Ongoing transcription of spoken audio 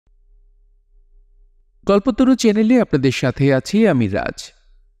গল্পতরু চ্যানেলে আপনাদের সাথে আছি আমি রাজ।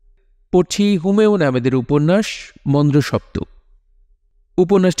 পড়ছি হুমায়ুন আহমেদের উপন্যাস মন্দ্রশপ্তক।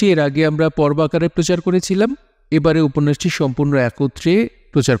 উপন্যাসটি এর আগে আমরা পর্ব আকারে প্রচার করেছিলাম, এবারে উপন্যাসটি সম্পূর্ণ একত্রে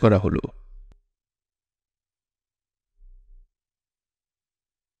প্রচার করা হলো।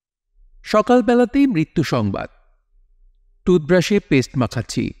 সকালবেলাতেই মৃত্যু সংবাদ। টুথব্রাশে পেস্ট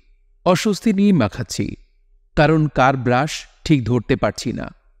মাখাচ্ছি, অস্বস্তি নিয়ে মাখাচ্ছি, কারণ কার ব্রাশ ঠিক ধরতে পারছি না।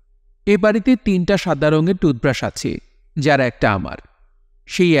 এ বাড়িতে 3টা সাদা রঙের টুথব্রাশ আছে, যার একটা আমার।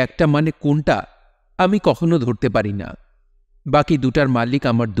 সেই একটা মানে কোনটা আমি কখনো ধরতে পারি না। বাকি 2টার মালিক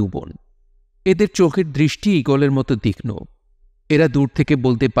আমার 2 বোন। এদের চোখের দৃষ্টি ঈগলের মতো তীক্ষ্ণ। এরা দূর থেকে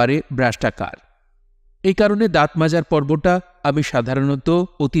বলতে পারে ব্রাশটা কার। এই কারণে দাঁত মাজার পর্বটা আমি সাধারণত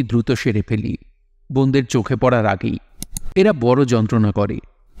অতি দ্রুত সেরে ফেলি, বোনদের চোখে পড়ার আগেই। এরা বড় যন্ত্রণা করে।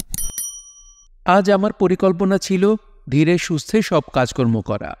 আজ আমার পরিকল্পনা ছিল ধীরে সুস্থে সব কাজকর্ম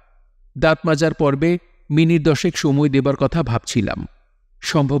করা। দাঁত মাজার পর্বে মিনিট 10 সময় দেবার কথা ভাবছিলাম,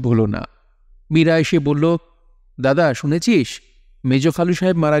 সম্ভব হলো না। মীরা এসে বলল, দাদা শুনেছিস, মেজ খালু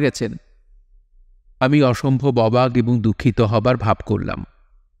সাহেব মারা গেছেন। আমি অসম্ভব অবাক এবং দুঃখিত হবার ভাব করলাম,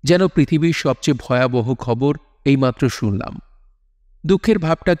 যেন পৃথিবীর সবচেয়ে ভয়াবহ খবর এইমাত্র শুনলাম। দুঃখের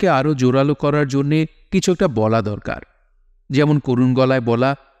ভাবটাকে আরও জোরালো করার জন্যে কিছু একটা বলা দরকার, যেমন করুণ গলায়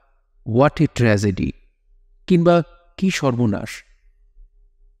বলা, হোয়াট এ ট্র্যাজেডি, কিংবা কি সর্বনাশ।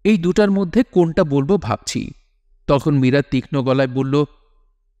 এই 2টার মধ্যে কোনটা বলবো ভাবছি। তখন মীরা তীক্ষ্ণ গলায় বলল,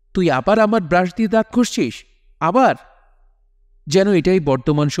 তুই আবার আমার ব্রাশ দিয়ে দাঁত ঘষছিস? আবার? যেন এটাই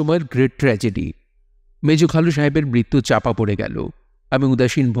বর্তমান সময়ের গ্রেট ট্র্যাজেডি। মেজো খালু সাহেবের মৃত্যু চাপা পড়ে গেল। আমি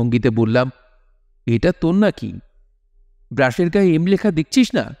উদাসীন ভঙ্গিতে বললাম, এটা তোর নাকি? ব্রাশের গায়ে এম লেখা দেখছিস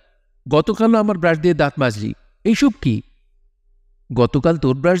না? গতকালও আমার ব্রাশ দিয়ে দাঁত মাজলি, এইসব কি? গতকাল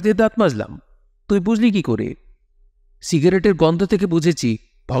তোর ব্রাশ দিয়ে দাঁত মাজলাম, তুই বুঝলি কি করে? সিগারেটের গন্ধ থেকে বুঝেছি,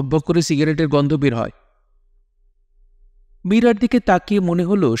 ভকভক করে সিগারেটের গন্ধ বের হয়। মীরার দিকে তাকিয়ে মনে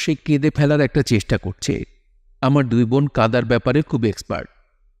হলো সে কেঁদে ফেলার একটা চেষ্টা করছে। আমার 2 বোন কাঁদার ব্যাপারে খুব এক্সপার্ট।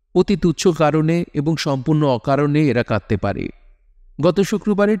 অতি তুচ্ছ কারণে এবং সম্পূর্ণ অকারণে এরা কাঁদতে পারে। গত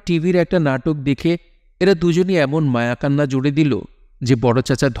শুক্রবারের টিভির একটা নাটক দেখে এরা দুজনই এমন মায়াকান্না জুড়ে দিল যে বড়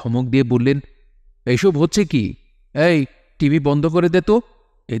চাচা ধমক দিয়ে বললেন, এইসব হচ্ছে কি? এই টিভি বন্ধ করে দে তো,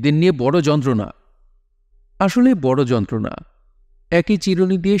 এদের নিয়ে বড় যন্ত্রণা। আসলে বড় যন্ত্রণা। একই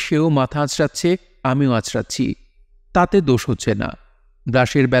চিরুনি দিয়ে সেও মাথা আঁচড়াচ্ছে, আমিও আঁচড়াচ্ছি, তাতে দোষ হচ্ছে না।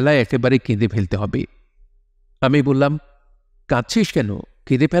 ব্রাশের বেলায় একেবারে কেঁদে ফেলতে হবে। আমি বললাম, কাঁদছিস কেন?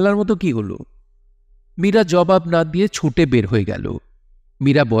 কেঁদে ফেলার মতো কি হলো? মীরা জবাব না দিয়ে ছুটে বের হয়ে গেল।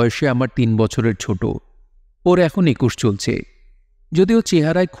 মীরা বয়সে আমার 3 বছরের ছোট, ওর এখন 21 চলছে। যদিও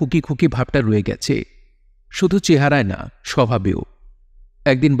চেহারায় খুকি খুকি ভাবটা রয়ে গেছে, শুধু চেহারায় না, স্বভাবেও।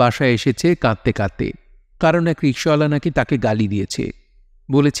 একদিন বাসায় এসেছে কাঁদতে কাঁদতে, কারণ এক রিক্সাওয়ালা নাকি তাকে গালি দিয়েছে।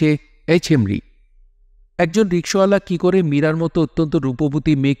 বলেছে, এই ছেমরি। একজন রিক্সাওয়ালা কি করে মীরার মতো অত্যন্ত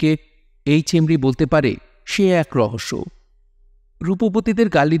রূপবতী মেয়েকে এই ছেমরি বলতে পারে, সে এক রহস্য। রূপবতীদের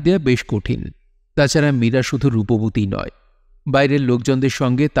গালি দেয়া বেশ কঠিন। তাছাড়া মীরা শুধু রূপবতী নয়, বাইরের লোকজনদের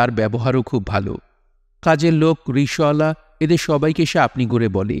সঙ্গে তার ব্যবহারও খুব ভালো। কাজের লোক, রিক্সাওয়ালা, এদের সবাইকে সে আপনি করে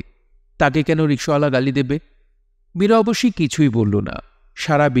বলে। তাকে কেন রিক্সাওয়ালা গালি দেবে? মীরা অবশ্যই কিছুই বলল না,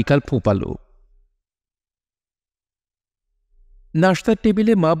 সারা বিকাল ফোঁপাল। নাশতার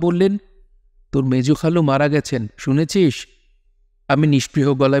টেবিলে মা বললেন, তোর মেজো খালু মারা গেছেন, শুনেছিস? আমি নিষ্পৃহ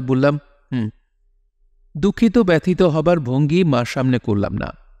গলায় বললাম, দুঃখিত ব্যথিত হবার ভঙ্গি মার সামনে করলাম না।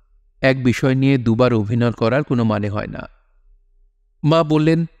 এক বিষয় নিয়ে 2বার অভিনয় করার কোনো মানে হয় না। মা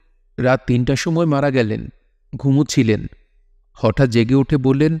বললেন, রাত 3টার সময় মারা গেলেন, ঘুমুচ্ছিলেন। হঠাৎ জেগে উঠে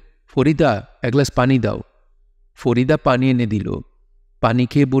বললেন, ফরিদা, এক গ্লাস পানি দাও। ফরিদা পানি এনে দিল। পানি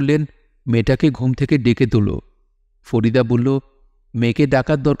খেয়ে বললেন, মেয়েটাকে ঘুম থেকে ডেকে তোলো। ফরিদা বলল, মেয়েকে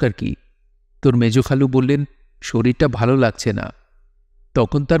ডাকার দরকার কি? তোর মেজো খালু বললেন, শরীরটা ভালো লাগছে না।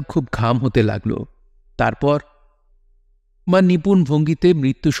 তখন তার খুব ঘাম হতে লাগলো। তারপর মা নিপুণ ভঙ্গিতে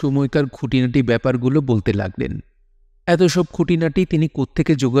মৃত্যু সময়কার খুঁটিনাটি ব্যাপারগুলো বলতে লাগলেন। এত সব খুঁটিনাটি তিনি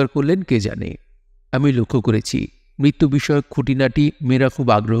কোত্থেকে জোগাড় করলেন কে জানে। আমি লক্ষ্য করেছি, মৃত্যু বিষয়ক খুঁটিনাটি মেয়েরা খুব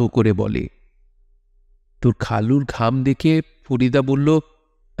আগ্রহ করে বলে। তোর খালুর ঘাম দেখে ফরিদা বলল,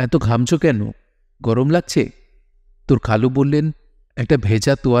 এত ঘামছ কেন? গরম লাগছে? তোর খালু বললেন, একটা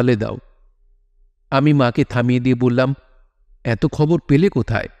ভেজা তোয়ালে দাও। আমি মাকে থামিয়ে দিয়ে বললাম, এত খবর পেলে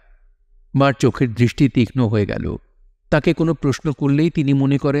কোথায়? মার চোখের দৃষ্টি তীক্ষ্ণ হয়ে গেল। তাকে কোনো প্রশ্ন করলেই তিনি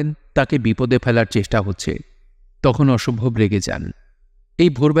মনে করেন তাকে বিপদে ফেলার চেষ্টা হচ্ছে। তখন অসম্ভব রেগে যান। এই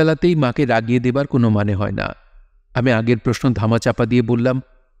ভোরবেলাতেই মাকে রাগিয়ে দেবার কোনো মানে হয় না। আমি আগের প্রশ্ন ধামাচাপা দিয়ে বললাম,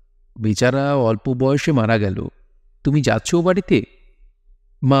 বেচারা অল্প বয়সে মারা গেল, তুমি যাচ্ছ ও বাড়িতে?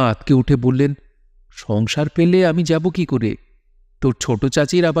 মা আতকে উঠে বললেন, সংসার পেলে আমি যাব কি করে? তোর ছোট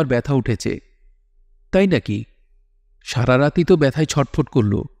চাচির আবার ব্যথা উঠেছে। তাই নাকি? সারা রাতই তো ব্যথায় ছটফট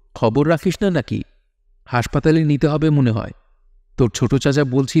করল। খবর রাখিস না নাকি? হাসপাতালে নিতে হবে মনে হয়। তোর ছোট চাচা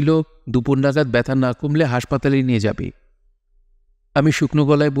বলছিল দুপুর নাগাদ ব্যথা না কমলে হাসপাতালে নিয়ে যাবে। আমি শুকনো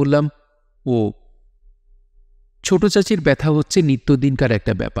গলায় বললাম, ও। ছোট চাচির ব্যথা হচ্ছে নিত্যদিনকার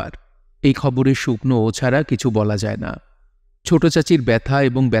একটা ব্যাপার। এই খবরের শুকনো ও ছাড়া কিছু বলা যায় না। ছোট চাচির ব্যথা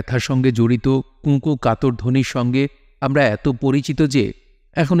এবং ব্যথার সঙ্গে জড়িত কুঁকু কাতর ধ্বনির সঙ্গে আমরা এত পরিচিত যে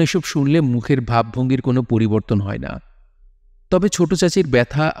এখন এসব শুনলে মুখের ভাবভঙ্গির কোনো পরিবর্তন হয় না। তবে ছোট চাচির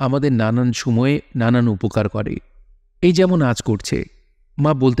ব্যথা আমাদের নানান সময়ে নানান উপকার করে। এই যেমন আজ করছে।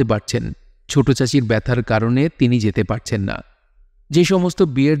 মা বলতে পারছেন ছোট চাচির ব্যথার কারণে তিনি যেতে পারছেন না। যে সমস্ত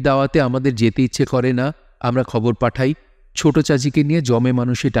বিয়ের দাওয়াতে আমাদের যেতে ইচ্ছে করে না, আমরা খবর পাঠাই ছোট চাচিকে নিয়ে জমে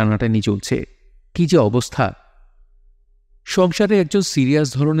মানুষে টানাটানি চলছে। কি যে অবস্থা! সংসারে একজন সিরিয়াস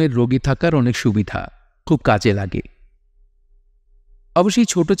ধরনের রোগী থাকার অনেক সুবিধা, খুব কাজে লাগে। অবশ্যই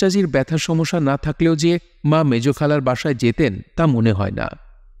ছোট চাচির ব্যথার সমস্যা না থাকলেও যে মা মেজ খালার বাসায় যেতেন তা মনে হয় না।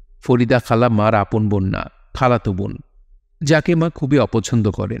 ফরিদা খালা মার আপন বোন না, খালাতো বোন, যাকে মা খুবই অপছন্দ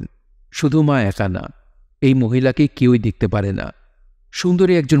করেন। শুধু মা একা না, এই মহিলাকে কেউই দেখতে পারে না।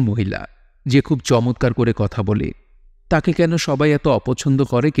 সুন্দরী একজন মহিলা, যে খুব চমৎকার করে কথা বলে। তাকে কেন সবাই এত অপছন্দ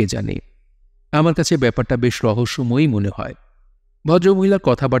করে কে জানে। আমার কাছে ব্যাপারটা বেশ রহস্যময়ই মনে হয়। ভদ্রমহিলার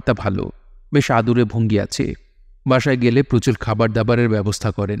কথাবার্তা ভালো, বেশ আদুরে ভঙ্গি আছে। বাসায় গেলে প্রচুর খাবার দাবারের ব্যবস্থা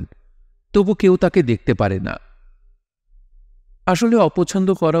করেন, তবু কেউ তাকে দেখতে পারে না। আসলে অপছন্দ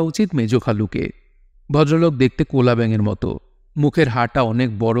করা উচিত মেজ খালুকে। ভদ্রলোক দেখতে কোলা ব্যাঙের মতো, মুখের হাড়টা অনেক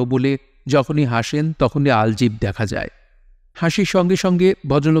বড় বলে যখনই হাসেন তখনই আলজিভ দেখা যায়। হাসির সঙ্গে সঙ্গে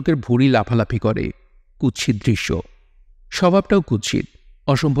ভদ্রলোকের ভুঁড়ি লাফালাফি করে। কুৎসিত দৃশ্য। স্বভাবটাও কুৎসিত,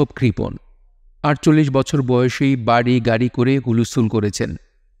 অসম্ভব কৃপণ। 48 বছর বয়সেই বাড়ি গাড়ি করে হুলুস্থুল করেছেন,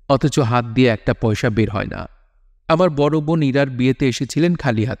 অথচ হাত দিয়ে একটা পয়সা বের হয় না। আমার বড় বোন ইরার বিয়েতে এসেছিলেন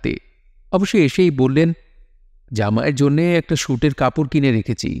খালি হাতে। অবশ্যই এসেই বললেন, জামাইয়ের জন্যে একটা স্যুটের কাপড় কিনে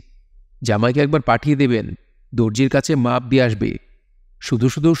রেখেছি, জামাইকে একবার পাঠিয়ে দেবেন, দর্জির কাছে মাপ দিয়ে আসবে। শুধু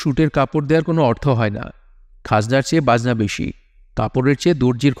শুধু স্যুটের কাপড় দেওয়ার কোনো অর্থ হয় না। খাজনার চেয়ে বাজনা বেশি, কাপড়ের চেয়ে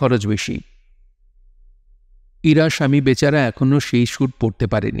দর্জির খরচ বেশি। ইরার স্বামী বেচারা এখনও সেই স্যুট পরতে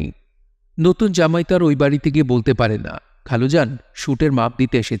পারেনি। নতুন জামাই তার ওই বাড়িতে গিয়ে বলতে পারে না, খালুজান স্যুটের মাপ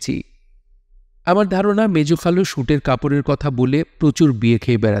দিতে এসেছি। আমার ধারণা মেজ খালু স্যুটের কাপড়ের কথা বলে প্রচুর বিয়ে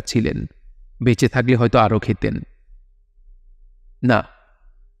খেয়ে বেড়াচ্ছিলেন। বেঁচে থাকলে হয়তো আরও খেতেন। না,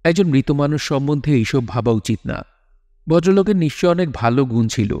 একজন মৃত মানুষ সম্বন্ধে এইসব ভাবা উচিত না। ভদ্রলোকের নিশ্চয় অনেক ভালো গুণ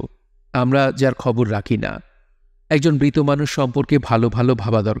ছিল, আমরা যার খবর রাখি না। একজন মৃত মানুষ সম্পর্কে ভালো ভালো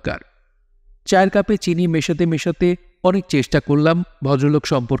ভাবা দরকার। চায়ের কাপে চিনি মেশাতে মেশাতে অনেক চেষ্টা করলাম ভদ্রলোক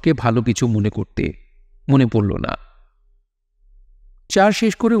সম্পর্কে ভালো কিছু মনে করতে, মনে পড়ল না। চা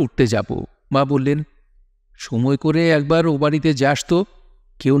শেষ করে উঠতে যাব, মা বললেন, সময় করে একবার ও বাড়িতে যাস তো,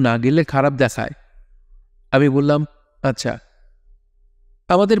 কেউ না গেলে খারাপ দেখায়। আমি বললাম, আচ্ছা।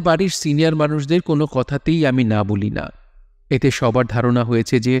 আমাদের বাড়ির সিনিয়র মানুষদের কোনো কথাতেই আমি না বলি না। এতে সবার ধারণা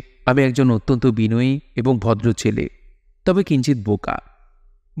হয়েছে যে আমি একজন অত্যন্ত বিনয়ী এবং ভদ্র ছেলে, তবে কিঞ্চিত বোকা।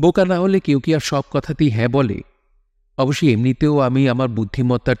 বোকা না হলে কেউ কি আর সব কথাতেই হ্যাঁ বলে? অবশ্যই এমনিতেও আমি আমার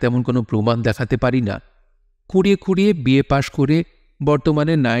বুদ্ধিমত্তার তেমন কোনো প্রমাণ দেখাতে পারি না। খুঁড়িয়ে খুঁড়িয়ে বিএ পাশ করে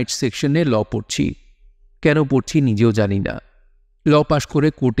বর্তমানে নাইট সেকশনে ল পড়ছি। কেন পড়ছি নিজেও জানি না। ল পাশ করে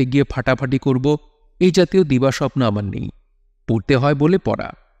কোর্টে গিয়ে ফাটাফাটি করব এই জাতীয় দিবাস্বপ্ন আমার নেই। পড়তে হয় বলে পড়া।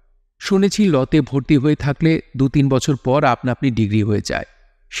 শুনেছি লতে ভর্তি হয়ে থাকলে 2-3 বছর পর আপনা আপনি ডিগ্রি হয়ে যায়,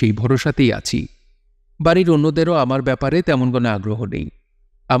 সেই ভরসাতেই আছি। বাড়ির অন্যদেরও আমার ব্যাপারে তেমন কোনো আগ্রহ নেই।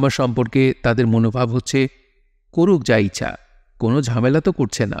 আমার সম্পর্কে তাদের মনোভাব হচ্ছে, করুক যা ইচ্ছা, কোনো ঝামেলা তো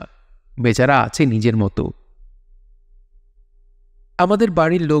করছে না, বেচারা আছে নিজের মতো। আমাদের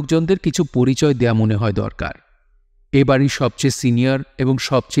বাড়ির লোকজনদের কিছু পরিচয় দেয়া মনে হয় দরকার। এ বাড়ির সবচেয়ে সিনিয়র এবং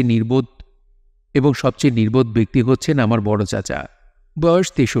সবচেয়ে নির্বোধ ব্যক্তি হচ্ছেন আমার বড় চাচা। বয়স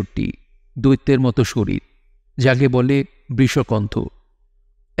 63, দৈত্যের মতো শরীর, যাকে বলে বৃষকণ্ঠ।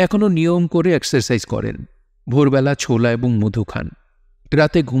 এখনও নিয়ম করে এক্সারসাইজ করেন, ভোরবেলা ছোলা এবং মধু খান,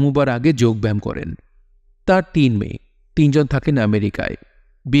 রাতে ঘুমোবার আগে যোগব্যায়াম করেন। তার 3 মেয়ে, 3 জন থাকেন আমেরিকায়।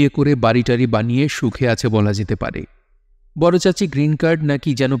 বিয়ে করে বাড়িটারি বানিয়ে সুখে আছে বলা যেতে পারে। বড় চাচি গ্রিন কার্ড নাকি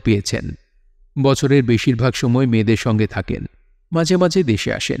যেন পেয়েছেন। বছরের বেশিরভাগ সময় মেয়েদের সঙ্গে থাকেন, মাঝে মাঝে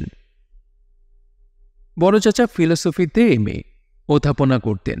দেশে আসেন। বড় চাচা ফিলোসফিতে এমএ, অধ্যাপনা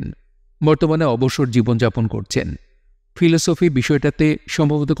করতেন। বর্তমানে অবসর জীবনযাপন করছেন। ফিলোসফি বিষয়টাতে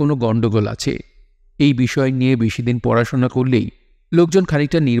সম্ভবত কোনো গণ্ডগোল আছে। এই বিষয় নিয়ে বেশি দিন পড়াশোনা করলেই লোকজন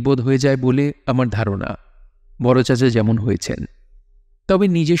খানিকটা নির্বোধ হয়ে যায় বলে আমার ধারণা। বড় চাচা যেমন হয়েছেন। তবে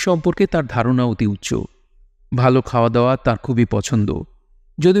নিজের সম্পর্কে তার ধারণা অতি উচ্চ। ভালো খাওয়া দাওয়া তার খুবই পছন্দ,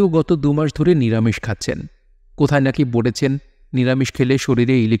 যদিও গত 2 মাস ধরে নিরামিষ খাচ্ছেন। কোথায় নাকি বলেছেন নিরামিষ খেলে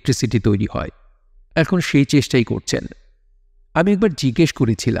শরীরে ইলেকট্রিসিটি তৈরি হয়। এখন সেই চেষ্টাই করছেন। আমি একবার জিজ্ঞেস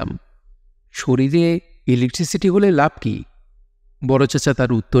করেছিলাম, শরীরে ইলেকট্রিসিটি হলে লাভ কি? বড় চাচা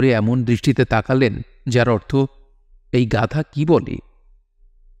তার উত্তরে এমন দৃষ্টিতে তাকালেন যার অর্থ, এই গাধা কি বলে?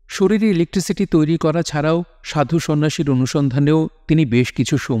 শরীরে ইলেকট্রিসিটি তৈরি করা ছাড়াও সাধু সন্ন্যাসীর অনুসন্ধানেও তিনি বেশ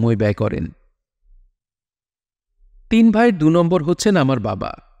কিছু সময় ব্যয় করেন। 3 ভাইয়ের 2 নম্বর হচ্ছেন আমার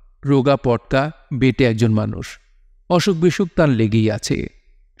বাবা। রোগা পটকা, বেটে একজন মানুষ। অসুখ বিসুখ তার লেগেই আছে।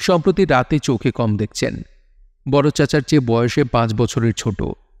 সম্প্রতি রাতে চোখে কম দেখছেন। বড় চাচার চেয়ে বয়সে 5 বছরের ছোট,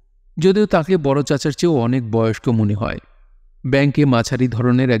 যদিও তাকে বড় চাচার চেয়েও অনেক বয়স্ক মনে হয়। ব্যাংকে মাঝারি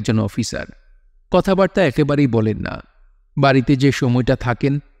ধরনের একজন অফিসার। কথাবার্তা একেবারেই বলেন না। বাড়িতে যে সময়টা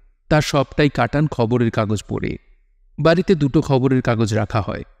থাকেন তার সবটাই কাটান খবরের কাগজ পড়ে। বাড়িতে 2টো খবরের কাগজ রাখা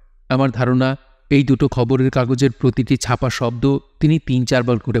হয়। আমার ধারণা এই 2টো খবরের কাগজের প্রতিটি ছাপা শব্দ তিনি 3-4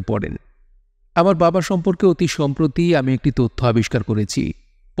 বার করে পড়েন। আমার বাবা সম্পর্কে অতি সম্প্রতি আমি একটি তথ্য আবিষ্কার করেছি,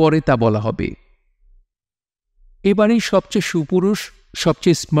 পরে তা বলা হবে। এবারেই সবচেয়ে সুপুরুষ,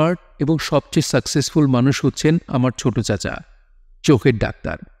 সবচেয়ে স্মার্ট এবং সবচেয়ে সাকসেসফুল মানুষ হচ্ছেন আমার ছোট চাচা, চোখের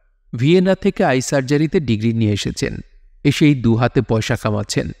ডাক্তার। ভিয়েনা থেকে আই সার্জারিতে ডিগ্রি নিয়ে এসেছেন। এসেই 2 হাতে পয়সা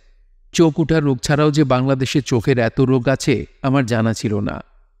কামাচ্ছেন। চোখ উঠার রোগ ছাড়াও যে বাংলাদেশে চোখের এত রোগ আছে আমার জানা ছিল না।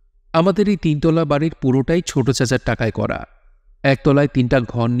 আমাদের এই 3 তলা বাড়ির পুরোটাই ছোট চাচার টাকায় করা। 1 তলায় 3টা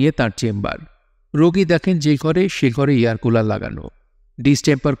ঘর নিয়ে তার চেম্বার। রোগী দেখেন যে ঘরে, সে ঘরে এয়ার কুলার লাগানো,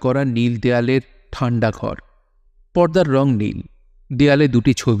 ডিসটেম্পার করা নীল দেয়ালের ঠান্ডা ঘর। পর্দার রং নীল। দেয়ালে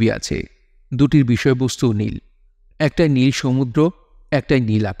 2টি ছবি আছে, 2টির বিষয়বস্তু নীল। একটায় নীল সমুদ্র, একটায়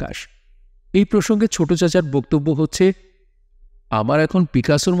নীল আকাশ। এই প্রসঙ্গে ছোট চাচার বক্তব্য হচ্ছে, আমার এখন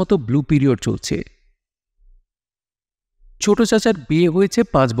পিকাসোর মতো ব্লু পিরিয়ড চলছে। ছোট চাচার বিয়ে হয়েছে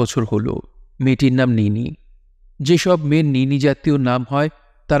 5 বছর হলো। মেয়েটির নাম নিনি। যেসব মেয়ের নিনি জাতীয় নাম হয়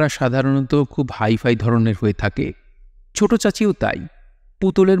তারা সাধারণত খুব হাইফাই ধরনের হয়ে থাকে। ছোট চাচিও তাই।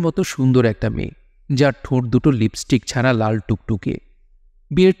 পুতুলের মতো সুন্দর একটা মেয়ে, যার ঠোঁট 2টো লিপস্টিক ছাড়া লাল টুকটুকে।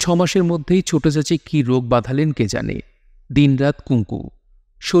 বিয়ের 6 মাসের মধ্যেই ছোট চাচি কি রোগ বাঁধালেন কে জানে। দিনরাত কুঙ্কু,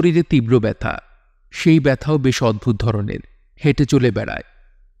 শরীরে তীব্র ব্যথা। সেই ব্যথাও বেশ অদ্ভুত ধরনের। হেঁটে চলে বেড়ায়।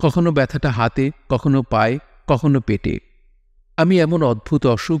 কখনো ব্যথাটা হাতে, কখনো পায়ে, কখনো পেটে। আমি এমন অদ্ভুত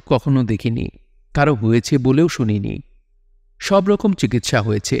অসুখ কখনো দেখিনি, কারো হয়েছে বলেও শুনিনি। সব রকম চিকিৎসা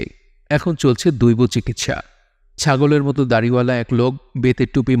হয়েছে। এখন চলছে দৈব চিকিৎসা। ছাগলের মতো দাড়িওয়ালা এক লোক বেতের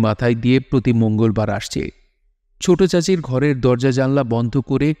টুপি মাথায় দিয়ে প্রতি মঙ্গলবার আসছে। ছোট চাচির ঘরের দরজা জানলা বন্ধ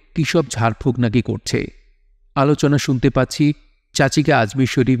করে কী সব ঝাড়ফুঁক নাকি করছে। আলোচনা শুনতে পাচ্ছি চাচিকে আজমির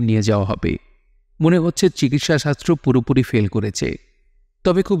শরীফ নিয়ে যাওয়া হবে। মনে হচ্ছে চিকিৎসাশাস্ত্র পুরোপুরি ফেল করেছে।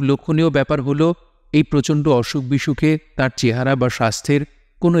 তবে খুব লক্ষণীয় ব্যাপার হলো, এই প্রচণ্ড অসুখ বিসুখে তার চেহারা বা স্বাস্থ্যের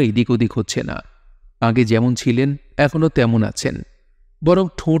কোনো এদিক ওদিক হচ্ছে না। আগে যেমন ছিলেন এখনও তেমন আছেন, বরং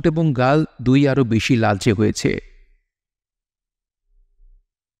ঠোঁট এবং গাল 2 আরও বেশি লালচে হয়েছে।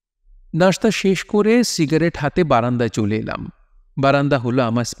 নাস্তা শেষ করে সিগারেট হাতে বারান্দায় চলে এলাম। বারান্দা হলো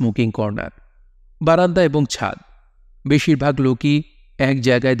আমার স্মোকিং কর্নার। বারান্দা এবং ছাদ। বেশিরভাগ লোকই এক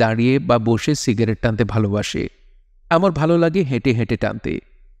জায়গায় দাঁড়িয়ে বা বসে সিগারেট টানতে ভালোবাসে। আমার ভালো লাগে হেঁটে হেঁটে টানতে।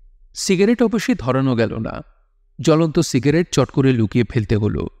 সিগারেট অবশ্যই ধরানো গেল না। জ্বলন্ত সিগারেট চট করে লুকিয়ে ফেলতে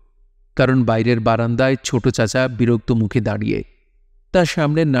হলো, কারণ বাইরের বারান্দায় ছোট চাচা বিরক্ত মুখে দাঁড়িয়ে। তার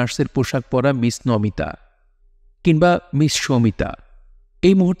সামনে নার্সের পোশাক পরা মিস নমিতা কিংবা মিস সমিতা,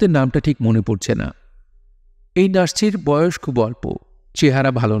 এই মুহূর্তে নামটা ঠিক মনে পড়ছে না। এই নার্সটির বয়স খুব অল্প,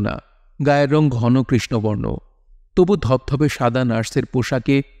 চেহারা ভালো না, গায়ের রং ঘন কৃষ্ণবর্ণ। তবু ধপধপে সাদা নার্সের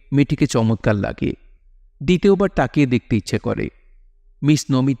পোশাকে মেয়েটিকে চমৎকার লাগে। দ্বিতীয়বার তাকিয়ে দেখতে ইচ্ছে করে। মিস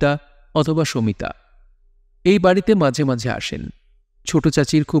নমিতা অথবা সমিতা এই বাড়িতে মাঝে মাঝে আসেন। ছোট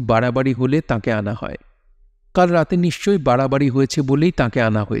চাচির খুব বাড়াবাড়ি হলে তাকে আনা হয়। কাল রাতে নিশ্চয়ই বাড়াবাড়ি হয়েছে বলেই তাকে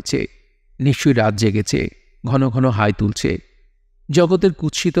আনা হয়েছে। নিশ্চয়ই রাত জেগেছে, ঘন ঘন হাই তুলছে। জগতের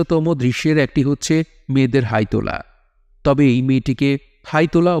কুৎসিততম দৃশ্যের একটি হচ্ছে মেয়েদের হাই তোলা। তবে এই মেয়েটিকে হাই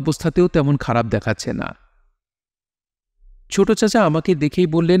তোলা অবস্থাতেও তেমন খারাপ দেখাচ্ছে না। ছোট চাচা আমাকে দেখেই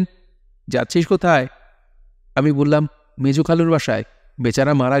বললেন, যাচ্ছিস কোথায়? আমি বললাম, মেজো খালুর বাসায়।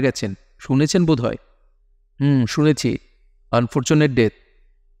 বেচারা মারা গেছেন, শুনেছেন বোধ হয়। শুনেছি। Unfortunate death.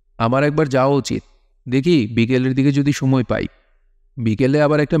 আমার একবার যাওয়া উচিত। দেখি বিকেলের দিকে যদি সময় পাই। বিকেলে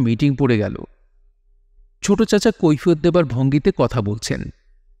আবার একটা মিটিং পড়ে গেল। ছোট চাচা কৈফিয়ত দেবার ভঙ্গিতে কথা বলছেন।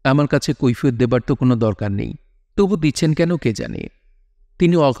 আমার কাছে কৈফিয়ত দেবার তো কোনো দরকার নেই, তবু দিচ্ছেন কেন কে জানে।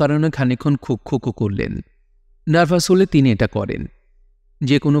 তিনি অকারণে খানিকক্ষণ খোঁকো করলেন। নার্ভাস হলে তিনি এটা করেন।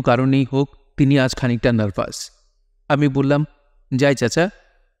 যে কোনো কারণেই হোক তিনি আজ খানিকটা নার্ভাস। আমি বললাম, যাই চাচা।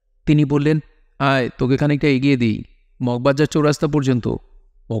 তিনি বললেন, আয় তোকে খানিকটা এগিয়ে দিই, মগবাজার চৌরাস্তা পর্যন্ত,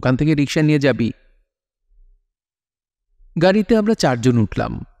 ওখান থেকে রিক্সা নিয়ে যাবি। গাড়িতে আমরা 4 জন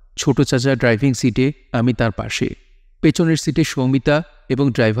উঠলাম। ছোট চাচা ড্রাইভিং সিটে, আমি তার পাশে। পেছনের সিটে সৌমিতা এবং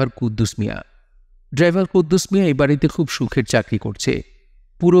ড্রাইভার কুদ্দুস মিয়া। ড্রাইভার কুদ্দুস মিয়া এই বাড়িতে খুব সুখের চাকরি করছে,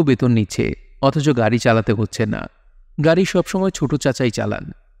 পুরো বেতন নিচ্ছে, অথচ গাড়ি চালাতে হচ্ছে না। গাড়ি সবসময় ছোট চাচাই চালান।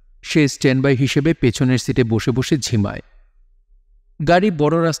 সে স্ট্যান্ড বাই হিসেবে পেছনের সিটে বসে বসে ঝিমায়। গাড়ি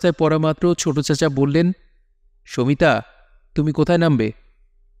বড় রাস্তায় পড়া মাত্র ছোট চাচা বললেন, সমিতা, তুমি কোথায় নামবে?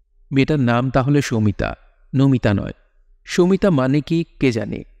 মেয়েটার নাম তাহলে সমিতা, নমিতা নয়। সমিতা মানে কি কে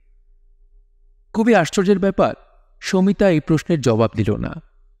জানে। খুবই আশ্চর্যের ব্যাপার, সমিতা এই প্রশ্নের জবাব দিল না।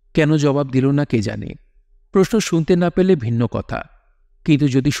 কেন জবাব দিল না কে জানে। প্রশ্ন শুনতে না পেলে ভিন্ন কথা, কিন্তু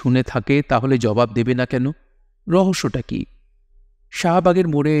যদি শুনে থাকে তাহলে জবাব দেবে না কেন? রহস্যটা কি? শাহবাগের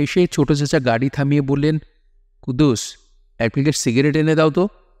মোড়ে এসে ছোট চাচা গাড়ি থামিয়ে বললেন, কুদ্দুস, এক প্যাকেট সিগারেট এনে দাও তো।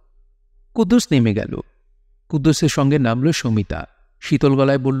 কুদ্দুস নেমে গেল। কুদ্দুসের সঙ্গে নামল সমিতা। শীতল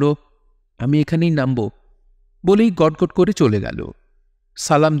গলায় বলল, আমি এখানেই নামব, বলেই গটগট করে চলে গেল।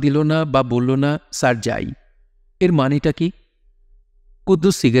 সালাম দিল না বা বলল না, স্যার যাই। এর মানেটা কি?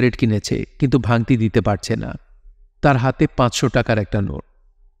 কুদ্দুস সিগারেট কিনেছে, কিন্তু ভাঙতি দিতে পারছে না। তার হাতে 500 টাকার একটা নোট।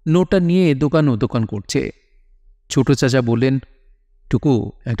 নোটটা নিয়ে দোকান ও দোকান করছে। ছোট চাচা বললেন, টুকু,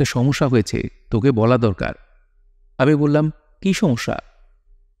 একটা সমস্যা হয়েছে, তোকে বলা দরকার। আমি বললাম, কি সমস্যা?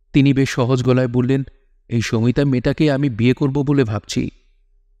 তিনি বেশ সহজ গলায় বললেন, এই সমিতা মেয়েটাকে আমি বিয়ে করব বলে ভাবছি।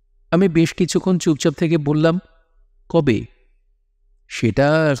 আমি বেশ কিছুক্ষণ চুপচাপ থেকে বললাম, কবে? সেটা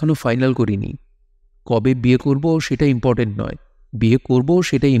এখনো ফাইনাল করিনি। কবে বিয়ে করব সেটা ইম্পর্টেন্ট নয়, বিয়ে করব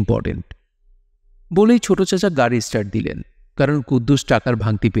সেটাই ইম্পর্টেন্ট। বলেই ছোট চাচা গাড়ি স্টার্ট দিলেন, কারণ কুদ্দুস টাকার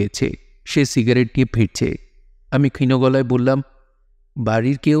ভাঙতি পেয়েছে। সে সিগারেট নিয়ে ফিরছে। আমি ক্ষীণ গলায় বললাম,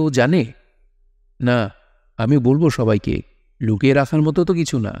 বাড়ির কেউ জানে? না, আমি বলবো সবাইকে, লুকিয়ে রাখার মতো তো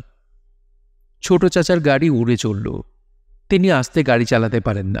কিছু না। ছোট চাচার গাড়ি উড়ে চলল। তিনি আস্তে গাড়ি চালাতে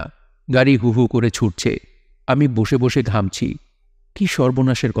পারেন না, গাড়ি হু হু করে ছুটছে। আমি বসে বসে ঘামছি। কি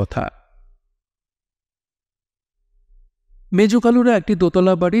সর্বনাশের কথা! মেজকালুরা একটি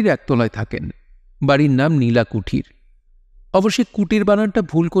দোতলা বাড়ির একতলায় থাকেন। বাড়ির নাম নীলা কুঠির। অবশ্যই কুটির বানানটা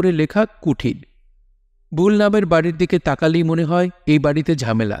ভুল করে লেখা কুঠির। ভুল নামের বাড়ির দিকে তাকালেই মনে হয় এই বাড়িতে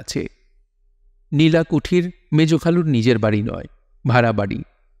ঝামেলা আছে। নীলা কুঠির মেজখালুর নিজের বাড়ি নয়, ভাড়া বাড়ি।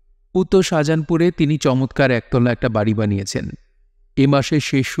 উত্তর শাহজাহানপুরে তিনি চমৎকার একতলা একটা বাড়ি বানিয়েছেন। এ মাসের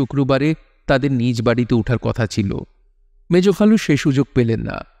শেষ শুক্রবারে তাদের নিজ বাড়িতে ওঠার কথা ছিল। মেজখালু সে সুযোগ পেলেন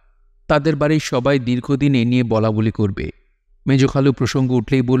না। তাদের বাড়ির সবাই দীর্ঘদিন এ নিয়ে বলাবলি করবে। মেজখালু প্রসঙ্গ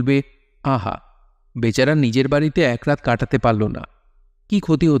উঠলেই বলবে, আহা, বেচারা নিজের বাড়িতে এক রাত কাটাতে পারল না, কি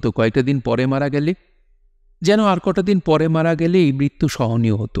ক্ষতি হতো কয়েকটা দিন পরে মারা গেলে? যেন আর কটা দিন পরে মারা গেলে এই মৃত্যু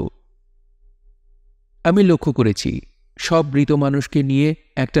সহনীয় হতো। আমি লক্ষ্য করেছি, সব মৃত মানুষকে নিয়ে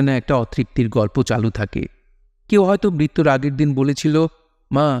একটা না একটা অতৃপ্তির গল্প চালু থাকে। কেউ হয়তো মৃত্যুর আগের দিন বলেছিল,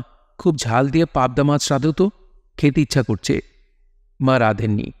 মা, খুব ঝাল দিয়ে পাবদা মাছ রাঁধো তো, খেতে ইচ্ছা করছে। মা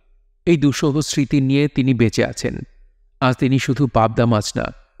রাঁধেননি। এই দুঃসহ স্মৃতি নিয়ে তিনি বেঁচে আছেন। আজ তিনি শুধু পাবদা মাছ না,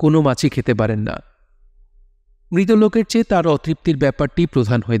 কোনো মাছই খেতে পারেন না। মৃত লোকের চেয়ে তার অতৃপ্তির ব্যাপারটি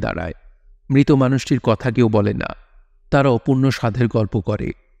প্রধান হয়ে দাঁড়ায়। মৃত মানুষটির কথা কেউ বলে না, তারা অপূর্ণ স্বাদের গল্প করে।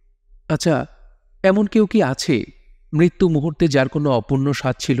 আচ্ছা, এমন কেউ কি আছে মৃত্যু মুহূর্তে যার কোনো অপূর্ণ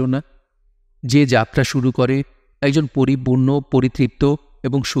স্বাদ ছিল না? যে যাত্রা শুরু করে একজন পরিপূর্ণ, পরিতৃপ্ত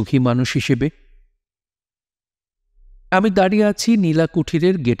এবং সুখী মানুষ হিসেবে? আমি দাঁড়িয়ে আছি নীলা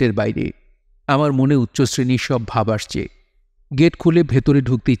কুঠিরের গেটের বাইরে। আমার মনে উচ্চশ্রেণীর সব ভাব আসছে। গেট খুলে ভেতরে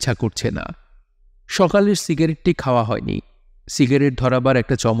ঢুকতে ইচ্ছা করছে না। সকালের সিগারেটটি খাওয়া হয়নি। সিগারেট ধরাবার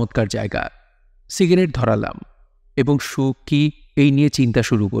একটা চমৎকার জায়গা। সিগারেট ধরালাম এবং সুখ কি এই নিয়ে চিন্তা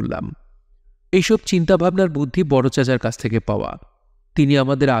শুরু করলাম। এইসব চিন্তাভাবনার বুদ্ধি বড় চাচার কাছ থেকে পাওয়া। তিনি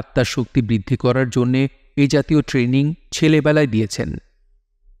আমাদের আত্মার শক্তি বৃদ্ধি করার জন্যে এই জাতীয় ট্রেনিং ছেলেবেলায় দিয়েছেন।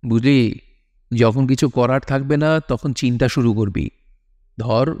 বুঝলি, যখন কিছু করার থাকবে না তখন চিন্তা শুরু করবি।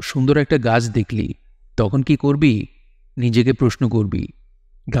 ধর, সুন্দর একটা গাছ দেখলি, তখন কি করবি? নিজেকে প্রশ্ন করবি,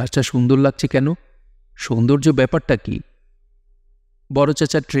 গাছটা সুন্দর লাগছে কেন? সৌন্দর্য ব্যাপারটা কি? বড়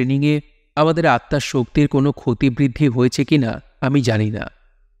চাচার ট্রেনিংয়ে আমাদের আত্মার শক্তির কোনো ক্ষতি বৃদ্ধি হয়েছে কিনা আমি জানি না,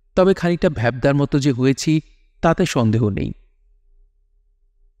 তবে খানিকটা ভ্যাবদার মতো যে হয়েছি তাতে সন্দেহ নেই।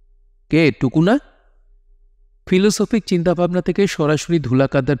 কে, টুকু না? ফিলোসফিক চিন্তাভাবনা থেকে সরাসরি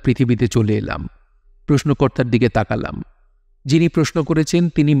ধুলাকাদার পৃথিবীতে চলে এলাম। প্রশ্নকর্তার দিকে তাকালাম। যিনি প্রশ্ন করেছেন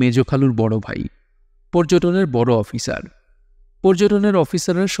তিনি মেজখালুর বড় ভাই, পর্যটনের বড় অফিসার। পর্যটনের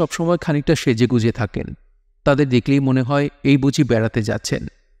অফিসাররা সবসময় খানিকটা সেজেগুজে থাকেন। তাদের দেখলেই মনে হয় এই বুঝি বেড়াতে যাচ্ছেন,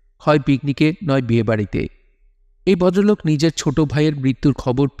 হয় পিকনিকে নয় বিয়েবাড়িতে। এই ভদ্রলোক নিজের ছোট ভাইয়ের মৃত্যুর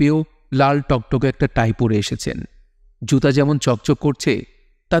খবর পেয়েও লাল টকটকে একটা টাই পরে এসেছেন। জুতা যেমন চকচক করছে,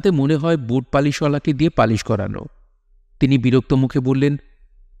 তাতে মনে হয় বুট পালিশওয়ালাকে দিয়ে পালিশ করানো। তিনি বিরক্ত মুখে বললেন,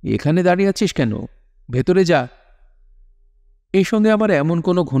 এখানে দাঁড়িয়ে আছিস কেন? ভেতরে যা। এই সঙ্গে আমার এমন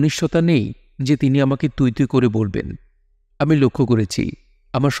কোনো ঘনিষ্ঠতা নেই যে তিনি আমাকে তুই তুই করে বলবেন। আমি লক্ষ্য করেছি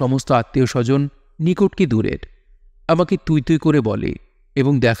আমার সমস্ত আত্মীয় স্বজন নিকট কি দূরের। আমাকে তুই তুই করে বলে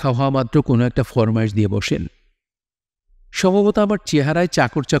এবং দেখা হওয়া মাত্র কোনো একটা ফরমাইশ দিয়ে বসেন। সম্ভবত আমার চেহারায়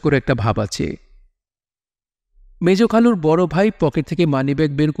চাকর চাকর একটা ভাব আছে। মেজো খালুর বড় ভাই পকেট থেকে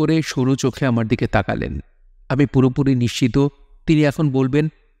মানিব্যাগ বের করে সরু চোখে আমার দিকে তাকালেন। আমি পুরোপুরি নিশ্চিত তিনি এখন বলবেন,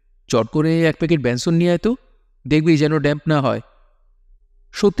 চট করে 1 প্যাকেট বেনসন নিয়ে আয় তো, দেখবি যেন ড্যাম্প না হয়।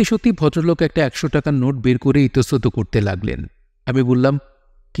 সত্যি সত্যি ভদ্রলোক একটা 100 টাকার নোট বের করে ইতস্তত করতে লাগলেন। আমি বললাম,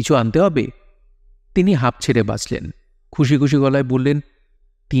 কিছু আনতে হবে? তিনি হাঁপ ছেড়ে বাঁচলেন। খুশি খুশি গলায় বললেন,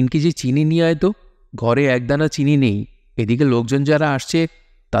 3 কেজি চিনি নিয়ে আয় তো, ঘরে 1 দানা চিনি নেই। এদিকে লোকজন যারা আসছে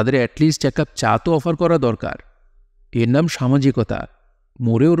তাদের অ্যাটলিস্ট 1 কাপ চা তো অফার করা দরকার। এর নাম সামাজিকতা।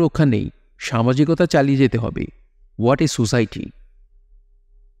 মরেও রক্ষা নেই, সামাজিকতা চালিয়ে যেতে হবে। What a society.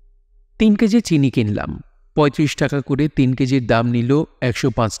 3 কেজি চিনি কিনলাম। 35 টাকা করে 3 কেজির দাম নিল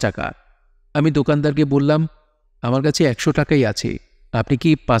 105 টাকা। আমি দোকানদারকে বললাম, আমার কাছে 100 টাকাই আছে, আপনি কি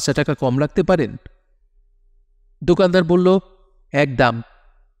 5 টাকা কম রাখতে পারেন? দোকানদার বলল, এক দাম।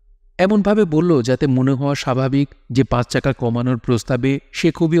 এমনভাবে বলল যাতে মনে হওয়া স্বাভাবিক যে 5 টাকা কমানোর প্রস্তাবে সে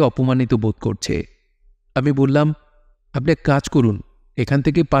খুবই অপমানিত বোধ করছে। আমি বললাম, আপনি এক কাজ করুন, এখান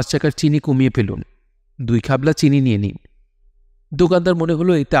থেকে 5 টাকার চিনি কমিয়ে ফেলুন, 2 খাবলা চিনি নিয়ে নিন। দোকানদার মনে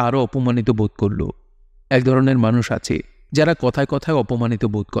হলো এতে আরও অপমানিত বোধ করল। এক ধরনের মানুষ আছে যারা কথায় কথায় অপমানিত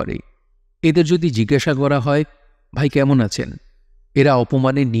বোধ করে। এদের যদি জিজ্ঞাসা করা হয়, ভাই কেমন আছেন, এরা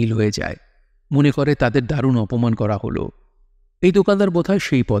অপমানে নীল হয়ে যায়, মনে করে তাদের দারুণ অপমান করা হলো। এই দোকানদার বোধহয়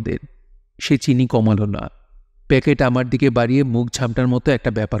সেই পদের। সে চিনি কমালো না, প্যাকেট আমার দিকে বাড়িয়ে মুখ ঝামটার মতো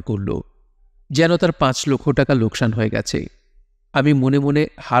একটা ব্যাপার করল, যেন তার 5 লক্ষ টাকা লোকসান হয়ে গেছে। আমি মনে মনে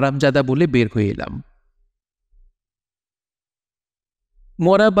হারামজাদা বলে বের হয়ে এলাম।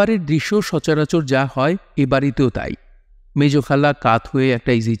 মরা বাড়ির দৃশ্য সচরাচর যা হয় এ বাড়িতেও তাই। মেজোখালা কাত হয়ে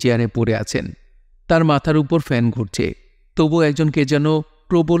একটা ইজি চেয়ারে পড়ে আছেন, তার মাথার উপর ফ্যান ঘুরছে, তবু একজনকে যেন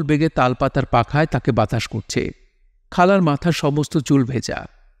প্রবল বেগে তালপাতার পাখায় তাকে বাতাস করছে। খালার মাথার সমস্ত চুল ভেজা,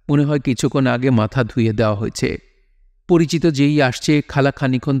 মনে হয় কিছুক্ষণ আগে মাথা ধুয়ে দেওয়া হয়েছে। পরিচিত যেই আসছে খালা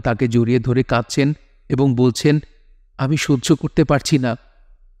খানিক্ষণ তাকে জড়িয়ে ধরে কাঁদছেন এবং বলছেন, আমি সহ্য করতে পারছি না,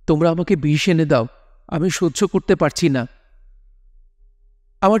 তোমরা আমাকে বিষ এনে দাও, আমি সহ্য করতে পারছি না।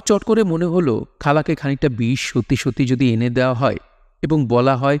 আমার চট করে মনে হলো, খালাকে খানিকটা বিষ সত্যি সত্যি যদি এনে দেওয়া হয় এবং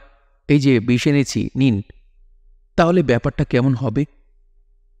বলা হয়, এই যে বিষ এনেছি নিন, তাহলে ব্যাপারটা কেমন হবে।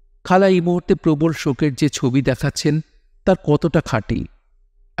 খালা এই মুহূর্তে প্রবল শোকের যে ছবি দেখাচ্ছেন তার কতটা খাঁটি।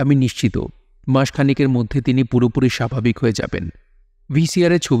 আমি নিশ্চিত মাসখানিকের মধ্যে তিনি পুরোপুরি স্বাভাবিক হয়ে যাবেন।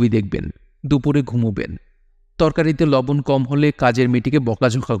 ভিসিআরে ছবি দেখবেন, দুপুরে ঘুমোবেন, তরকারিতে লবণ কম হলে কাজের মেয়েটিকে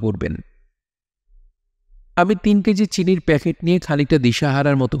বকাঝোকা করবেন। আমি 3 কেজি চিনির প্যাকেট নিয়ে খানিকটা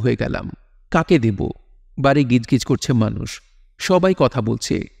দিশাহারার মতো হয়ে গেলাম। কাকে দেব? বাড়ি গিজগিজ করছে মানুষ, সবাই কথা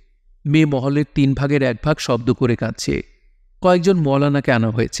বলছে। মেয়ে মহলের 3 ভাগের 1 ভাগ শব্দ করে কাঁদছে। কয়েকজন মৌলানাকে আনা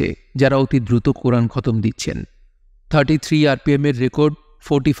হয়েছে যারা অতি দ্রুত কোরআন খতম দিচ্ছেন। 33 RPM এর রেকর্ড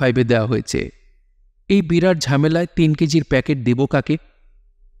 45-এ দেওয়া হয়েছে। এই বিরাট ঝামেলায় 3 কেজির প্যাকেট দেব কাকে?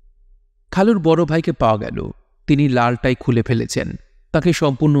 খালুর বড় ভাইকে পাওয়া গেল। তিনি লাল টাই খুলে ফেলেছেন, তাকে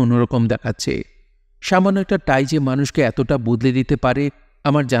সম্পূর্ণ অন্যরকম দেখাচ্ছে। সামান্য একটা টাই যে মানুষকে এতটা বদলে দিতে পারে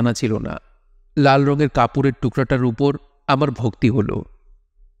আমার জানা ছিল না। লাল রঙের কাপড়ের টুকরাটার উপর আমার ভক্তি হল।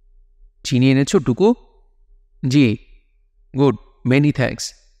 চিনি এনেছ টুকু? জি। Good, many thanks.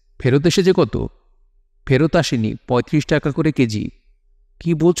 ফেরত এসেছে কত? ফেরত আসেনি, 35 টাকা করে কেজি।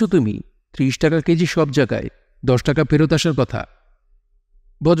 কি বলছো তুমি? 30 টাকা কেজি সব জায়গায়, 10 টাকা ফেরত আসার কথা।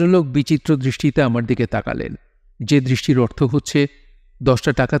 ভদ্রলোক বিচিত্র দৃষ্টিতে আমার দিকে তাকালেন, যে দৃষ্টির অর্থ হচ্ছে,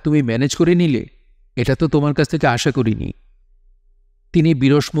 10টা টাকা তুমি ম্যানেজ করে নিলে, এটা তো তোমার কাছ থেকে আশা করিনি। তিনি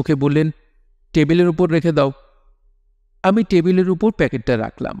বিরস মুখে বললেন, টেবিলের উপর রেখে দাও। আমি টেবিলের উপর প্যাকেটটা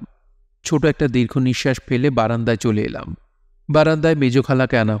রাখলাম। ছোট একটা দীর্ঘ নিঃশ্বাস ফেলে বারান্দায় চলে এলাম। বারান্দায়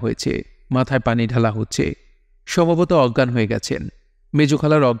মেজোখালাকে আনা হয়েছে, মাথায় পানি ঢালা হচ্ছে। সম্ভবত অজ্ঞান হয়ে গেছেন।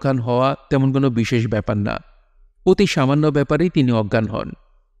 মেজোখালার অজ্ঞান হওয়া তেমন কোনো বিশেষ ব্যাপার না, অতি সামান্য ব্যাপারেই তিনি অজ্ঞান হন।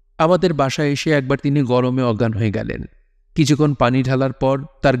 আমাদের বাসায় এসে একবার তিনি গরমে অজ্ঞান হয়ে গেলেন। কিছুক্ষণ পানি ঢালার পর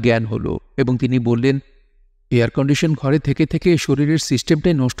তার জ্ঞান হলো এবং তিনি বললেন, এয়ার কন্ডিশন ঘরে থেকে থেকে শরীরের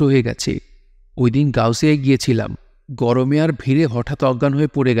সিস্টেমটাই নষ্ট হয়ে গেছে। ওই দিন গাউসিয়ায় গিয়েছিলাম, গরমে আর ভিড়ে হঠাৎ অজ্ঞান হয়ে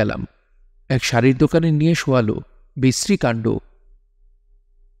পড়ে গেলাম। এক শাড়ির দোকানে নিয়ে শোয়ালো, বিশ্রী কাণ্ড।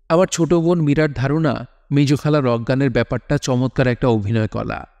 আমার ছোট বোন মীরার ধারণা মেজোখালার অজ্ঞানের ব্যাপারটা চমৎকার একটা অভিনয়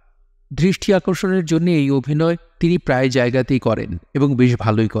কলা। দৃষ্টি আকর্ষণের জন্য এই অভিনয় তিনি প্রায় জায়গাতেই করেন এবং বেশ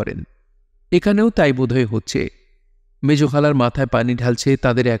ভালোই করেন। এখানেও তাই বোধহয় হচ্ছে। মেজোখালার মাথায় পানি ঢালছে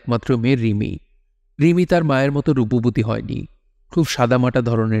তাদের একমাত্র মেয়ে রিমি। রিমি তার মায়ের মতো রূপবতী হয়নি, খুব সাদামাটা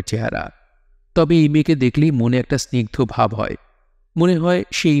ধরনের চেহারা। তবে এই মেয়েকে দেখলেই মনে একটা স্নিগ্ধ ভাব হয়, মনে হয়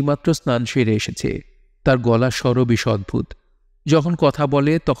সে এইমাত্র স্নান সেরে এসেছে। তার গলার স্বরও বেশ অদ্ভুত। যখন কথা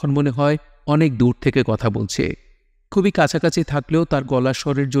বলে তখন মনে হয় অনেক দূর থেকে কথা বলছে। খুবই কাছাকাছি থাকলেও তার গলার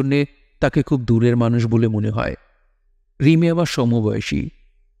স্বরের জন্যে তাকে খুব দূরের মানুষ বলে মনে হয়। রিমি আমার সমবয়সী,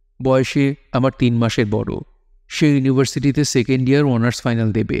 বয়সে আমার 3 মাসের বড়। সে ইউনিভার্সিটিতে সেকেন্ড ইয়ার অনার্স ফাইনাল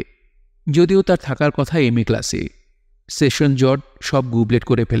দেবে, যদিও তার থাকার কথা এমএ ক্লাসে। সেশন জট সব গুবলেট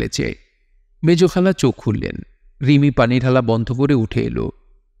করে ফেলেছে। মেজো খালা চোখ খুললেন। রিমি পানি ঢালা বন্ধ করে উঠে এলো।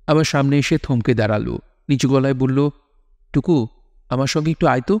 আমার সামনে এসে থমকে দাঁড়ালো, নিচু গলায় বলল, টুকু, আমার সঙ্গে একটু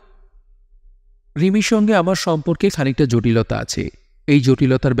আয় তো। রিমির সঙ্গে আমার সম্পর্কে খানিকটা জটিলতা আছে, এই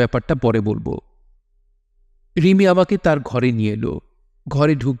জটিলতার ব্যাপারটা পরে বলবো। রিমি আমাকে তার ঘরে নিয়ে এলো।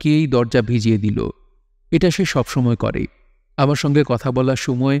 ঘরে ঢুকিয়েই দরজা ভিজিয়ে দিল। এটা সে সবসময় করে। আমার সঙ্গে কথা বলার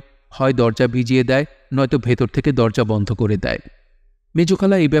সময় হয় দরজা ভিজিয়ে দেয়, নয়তো ভেতর থেকে দরজা বন্ধ করে দেয়।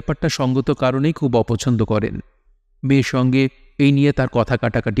 মেজোখালা এই ব্যাপারটা সঙ্গত কারণেই খুব অপছন্দ করেন। মেয়ের সঙ্গে এই নিয়ে তার কথা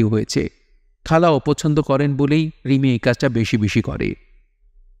কাটাকাটি হয়েছে। খালা অপছন্দ করেন বলেই রিমি এই কাজটা বেশি বেশি করে।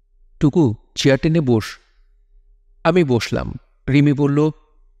 টুকু, চেয়ার টেনে বস। আমি বসলাম। রিমি বলল,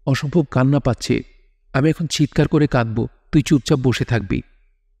 অসম্ভব কান্না পাচ্ছে, আমি এখন চিৎকার করে কাঁদব, তুই চুপচাপ বসে থাকবি।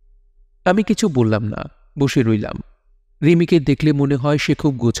 আমি কিছু বললাম না, বসে রইলাম। রিমিকে দেখলে মনে হয় সে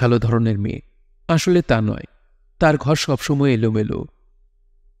খুব গোছালো ধরনের মেয়ে। আসলে তা নয়, তার ঘর সবসময় এলোমেলো।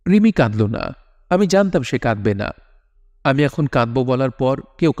 রিমি কাঁদল না। আমি জানতাম সে কাঁদবে না। আমি এখন কাঁদব বলার পর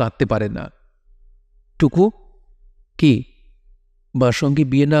কেউ কাঁদতে পারে না। টুকু, কি? মার সঙ্গে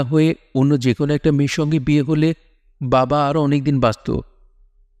বিয়ে না হয়ে অন্য যে কোনো একটা মেয়ের সঙ্গে বিয়ে হলে বাবা আরও অনেকদিন বাঁচত।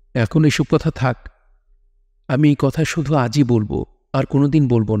 এখন এসব কথা থাক। আমি এই কথা শুধু আজই বলবো, আর কোনোদিন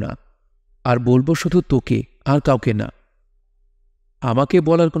বলবো না। আর বলবো শুধু তোকে, আর কাউকে না। আমাকে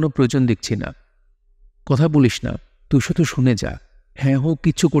বলার কোনো প্রয়োজন দেখছি না। কথা বলিস না, তুই শুধু শুনে যা। হ্যাঁ হোক,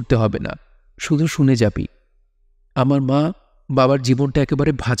 কিচ্ছু করতে হবে না, শুধু শুনে যাবি। আমার মা বাবার জীবনটা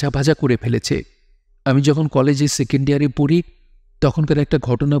একেবারে ভাজা ভাজা করে ফেলেছে। আমি যখন কলেজে সেকেন্ড ইয়ারে পড়ি তখনকার একটা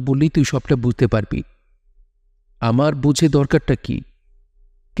ঘটনা বললেই তুই সবটা বুঝতে পারবি। আমার বুঝে দরকারটা কি?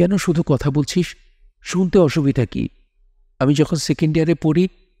 কেন শুধু কথা বলছিস? শুনতে অসুবিধা কি? আমি যখন সেকেন্ড ইয়ারে পড়ি,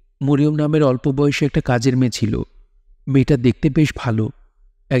 মরিয়ম নামের অল্প বয়সে একটা কাজের মেয়ে ছিল। মেয়েটা দেখতে বেশ ভালো।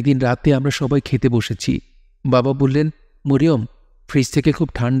 একদিন রাতে আমরা সবাই খেতে বসেছি। বাবা বললেন, মরিয়ম, ফ্রিজ থেকে খুব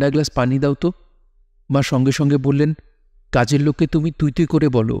ঠান্ডা গ্লাস পানি দাও তো। মা সঙ্গে সঙ্গে বললেন, কাজের লোককে তুমি তুই তুই করে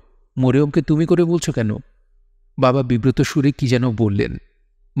বলো, মরিয়মকে তুমি করে বলছো কেন? বাবা বিব্রত সুরে কি যেন বললেন।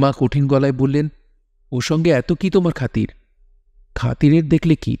 মা কঠিন গলায় বললেন, ওর সঙ্গে এত কি তোমার খাতির? খাতিরের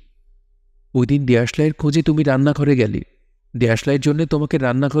দেখলে কি? ওই দিন দেয়াশলাইয়ের খোঁজে তুমি রান্নাঘরে গেলে। দেয়াশলাইয়ের জন্য তোমাকে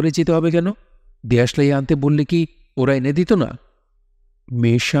রান্নাঘরে যেতে হবে কেন? দেয়াশলাই আনতে বললে কি ওরা এনে দিত না?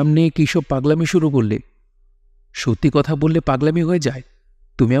 মেয়ের সামনে কী সব পাগলামি শুরু করলে? সত্যি কথা বললে পাগলামি হয়ে যায়।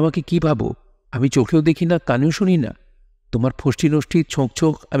 তুমি আমাকে কি ভাবো? আমি চোখেও দেখি না, কানেও শুনি না। তোমার ফষ্টি নষ্টি ছোঁক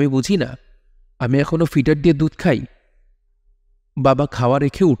ছোঁক আমি বুঝি না? আমি এখনো ফিডার দিয়ে দুধ খাই? বাবা খাওয়া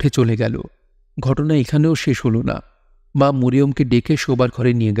রেখে উঠে চলে গেল। ঘটনা এখানেও শেষ হল না। মা মরিয়মকে ডেকে শোবার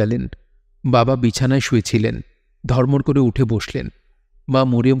ঘরে নিয়ে গেলেন। বাবা বিছানায় শুয়েছিলেন। ধর্মর করে উঠে বসলেন। মা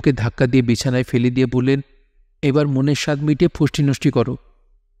মরিয়মকে ধাক্কা দিয়ে বিছানায় ফেলে দিয়ে বললেন, এবার মনের স্বাদ মিটিয়ে ফষ্টি নষ্টি করো।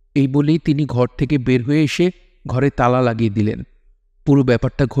 এই বলেই তিনি ঘর থেকে বের হয়ে এসে ঘরে তালা লাগিয়ে দিলেন। পুরো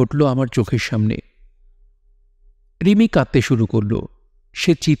ব্যাপারটা ঘটল আমার চোখের সামনে। রিমি কাঁদতে শুরু করল।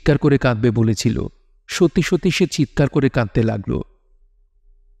 সে চিৎকার করে কাঁদবে বলেছিল। সত্যি সত্যি সে চিৎকার করে কাঁদতে লাগল।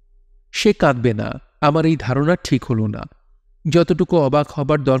 সে কাঁদবে না, আমার এই ধারণা ঠিক হল না। যতটুকু অবাক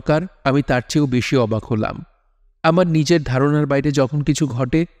হবার দরকার আমি তার চেয়েও বেশি অবাক হলাম। আমার নিজের ধারণার বাইরে যখন কিছু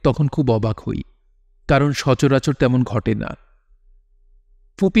ঘটে তখন খুব অবাক হই, কারণ সচরাচর তেমন ঘটে না।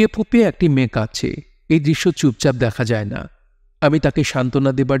 ফুপিয়ে ফুপিয়ে একটি মেয়ে কাঁদছে, এই দৃশ্য চুপচাপ দেখা যায় না। আমি তাকে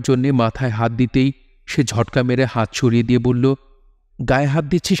সান্ত্বনা দেবার জন্যে মাথায় হাত দিতেই সে ঝটকা মেরে হাত সরিয়ে দিয়ে বলল, গায়ে হাত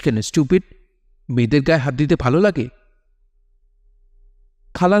দিচ্ছিস কেন স্টুপিড? মেয়েদের গায়ে হাত দিতে ভালো লাগে?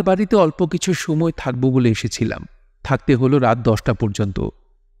 খালার বাড়িতে অল্প কিছু সময় থাকবো বলে এসেছিলাম। থাকতে হলো রাত 10টা পর্যন্ত।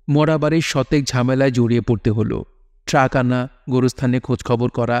 মরা বাড়ির শতেক ঝামেলায় জড়িয়ে পড়তে হলো। ট্রাক আনা, গোরস্থানে খোঁজখবর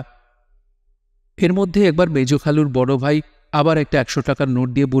করা। এর মধ্যে একবার মেজো খালুর বড় ভাই আবার একটা 100 টাকার নোট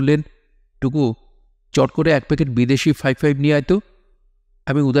দিয়ে বললেন, টুকু, চট করে 1 প্যাকেট বিদেশি 5-5 নিয়ে আয় তো।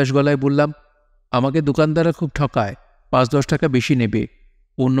 আমি উদাস গলায় বললাম, আমাকে দোকানদাররা খুব ঠকায়, 5-10 টাকা বেশি নেবে।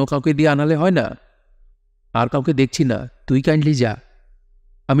 অন্য কাউকে দিয়ে আনালে হয় না? আর কাউকে দেখছি না, তুই কাইন্ডলি যা।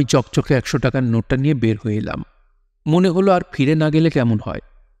 আমি চকচকে 100 টাকার নোটটা নিয়ে বের হয়ে এলাম। মনে হলো আর ফিরে না গেলে কেমন হয়,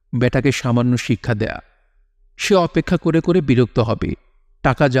 বেটাকে সামান্য শিক্ষা দেয়া। সে অপেক্ষা করে করে বিরক্ত হবে,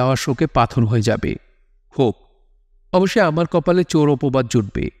 টাকা যাওয়ার শোকে পাথর হয়ে যাবে। হোক, অবশ্যই আমার কপালে চোর অপবাদ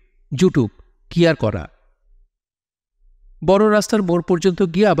জুটবে। জুটুক, কি আর করা। বড় রাস্তার মোড় পর্যন্ত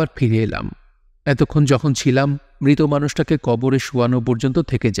গিয়ে আবার ফিরে এলাম। এতক্ষণ যখন ছিলাম, মৃত মানুষটাকে কবরে শোয়ানো পর্যন্ত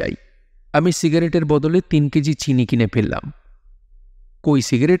থেকে যাই। আমি সিগারেটের বদলে 3 কেজি চিনি কিনে ফেললাম। কই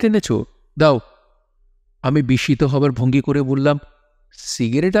সিগারেট এনেছ? দাও। আমি বিস্মিত হবার ভঙ্গি করে বললাম,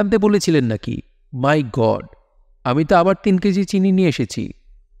 সিগারেট আনতে বলেছিলেন নাকি? মাই গড, আমি তো আবার 3 কেজি চিনি নিয়ে এসেছি।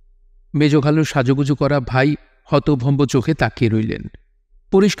 মেজখালুর সাজুগুজু করা ভাই হতভম্ব চোখে তাকিয়ে রইলেন।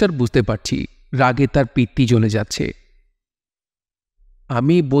 পরিষ্কার বুঝতে পারছি রাগে তার পিত্তি জ্বলে যাচ্ছে।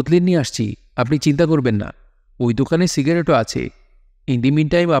 আমি বদলে নিয়ে আসছি, আপনি চিন্তা করবেন না। ওই দোকানে সিগারেটও আছে। ইন দি মিন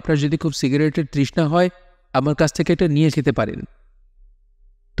টাইম আপনার যদি খুব সিগারেটের তৃষ্ণা হয়, আমার কাছ থেকে এটা নিয়ে খেতে পারেন।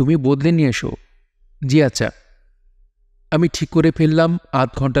 তুমি বদলে নিয়ে এসো। জি আচ্ছা। আমি ঠিক করে ফেললাম 8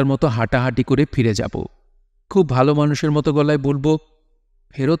 ঘন্টার মতো হাঁটাহাঁটি করে ফিরে যাব। খুব ভালো মানুষের মতো গলায় বলবো,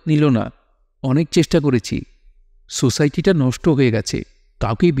 ফেরত নিল না। অনেক চেষ্টা করেছি। সোসাইটিটা নষ্ট হয়ে গেছে,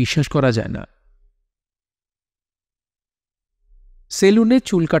 কাউকেই বিশ্বাস করা যায় না। সেলুনে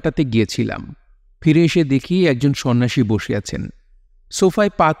চুল কাটাতে গিয়েছিলাম। ফিরে এসে দেখি একজন সন্ন্যাসী বসে আছেন।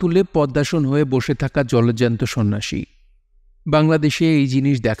 সোফায় পা তুলে পদ্মাসন হয়ে বসে থাকা জলজ্যান্ত সন্ন্যাসী। বাংলাদেশে এই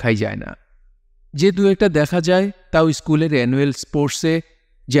জিনিস দেখাই যায় না। যে দু একটা দেখা যায় তাও স্কুলের অ্যানুয়াল স্পোর্টসে,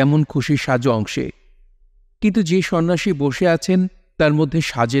 যেমন খুশি সাজো অংশে। কিন্তু যে সন্ন্যাসী বসে আছেন তার মধ্যে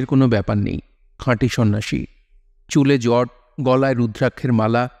সাজের কোনো ব্যাপার নেই। খাঁটি সন্ন্যাসী, চুলে জট, গলায় রুদ্রাক্ষের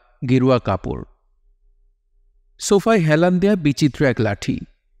মালা, গেরুয়া কাপড়। সোফায় হেলান দেয়া বিচিত্র এক লাঠি।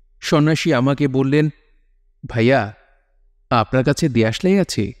 সন্ন্যাসী আমাকে বললেন, ভাইয়া, আপনার কাছে দেয়াশলাই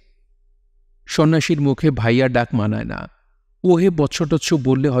আছে? সন্ন্যাসীর মুখে ভাইয়া ডাক মানায় না। ওহে বৎসটৎস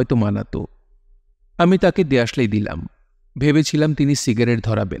বললে হয়তো মানাতো। আমি তাকে দেয়াশলাই দিলাম। ভেবেছিলাম তিনি সিগারেট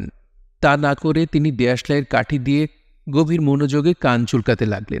ধরাবেন। তা না করে তিনি দেয়াশলাইয়ের কাঠি দিয়ে গভীর মনোযোগে কান চুলকাতে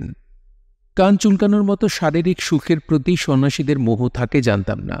লাগলেন। কান চুলকানোর মতো শারীরিক সুখের প্রতি সন্ন্যাসীদের মোহ থাকে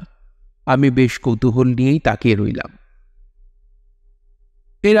জানতাম না। আমি বেশ কৌতূহল নিয়েই তাকিয়ে রইলাম।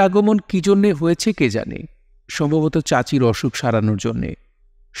 এর আগমন কি জন্যে হয়েছে কে জানে। সম্ভবত চাচির অসুখ সারানোর জন্যে।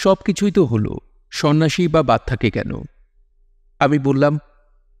 সব কিছুই তো হলো, সন্ন্যাসী বা বাদ থাকে কেন? আমি বললাম,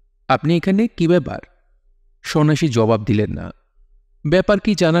 আপনি এখানে কি ব্যাপার? সন্ন্যাসী জবাব দিলেন না। ব্যাপার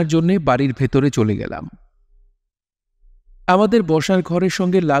কি জানার জন্যে বাড়ির ভেতরে চলে গেলাম। আমাদের বসার ঘরের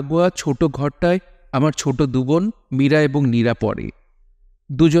সঙ্গে লাগোয়া ছোট ঘরটায় আমার ছোট দুবোন মীরা এবং নীরা পড়ে।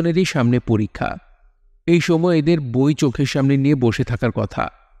 দুজনেরই সামনে পরীক্ষা। এই সময় এদের বই চোখের সামনে নিয়ে বসে থাকার কথা।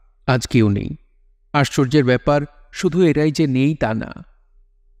 আজ কেউ নেই। আশ্চর্যের ব্যাপার, শুধু এরাই যে নেই তা না।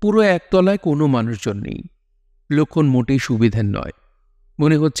 পুরো একতলায় কোনো মানুষজন নেই। লক্ষণ মোটেই সুবিধের নয়।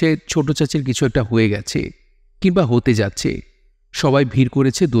 মনে হচ্ছে ছোট চাচির কিছু একটা হয়ে গেছে, কিংবা হতে যাচ্ছে। সবাই ভিড়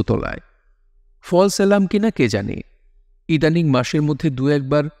করেছে দোতলায়। ফলস অ্যালার্ম কিনা কে জানে। ইদানিং মাসের মধ্যে 2-1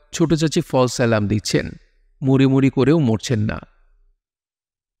 বার ছোট চাচি ফলস অ্যালার্ম দিচ্ছেন। মুড়ি করেও মরছেন না।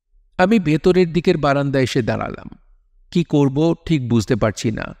 আমি ভেতরের দিকের বারান্দায় এসে দাঁড়ালাম। কি করব ঠিক বুঝতে পারছি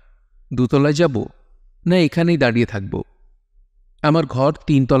না। দোতলায় যাব, না এখানেই দাঁড়িয়ে থাকব? আমার ঘর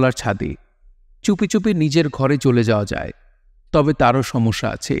 3 তলার ছাদে। চুপি চুপি নিজের ঘরে চলে যাওয়া যায়। তবে তারও সমস্যা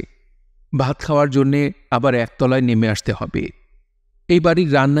আছে। ভাত খাওয়ার জন্যে আবার 1 তলায় নেমে আসতে হবে। এই বাড়ির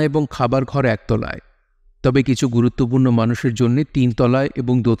রান্না এবং খাবার ঘর 1 তলায়। তবে কিছু গুরুত্বপূর্ণ মানুষের জন্য 3 তলায়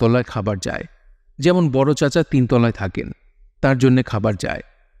এবং 2 তলায় খাবার যায়। যেমন বড় চাচা 3 তলায় থাকেন, তার জন্য খাবার যায়।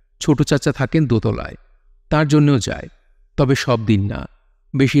 ছোট চাচা থাকেন 2 তলায়, তার জন্যও যায়। তবে সব দিন না,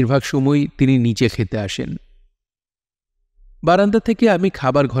 বেশিরভাগ সময় তিনি নিচে খেতে আসেন। বারান্দা থেকে আমি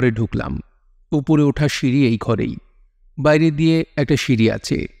খাবার ঘরে ঢুকলাম। উপরে ওঠার সিঁড়ি এই ঘরেই। বাইরে দিয়ে একটা সিঁড়ি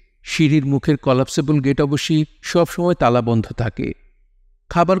আছে। সিঁড়ির মুখের কলাপসেবল গেট অবশ্যই সবসময় তালাবন্ধ থাকে।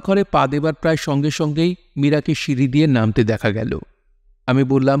 খাবার ঘরে পা দেবার প্রায় সঙ্গে সঙ্গেই মীরাকে সিঁড়ি দিয়ে নামতে দেখা গেল। আমি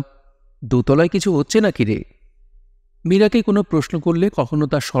বললাম, দোতলায় কিছু হচ্ছে নাকি রে? মীরাকে কোনো প্রশ্ন করলে কখনো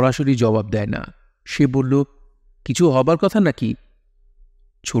তার সরাসরি জবাব দেয় না। সে বলল, কিছু হবার কথা নাকি?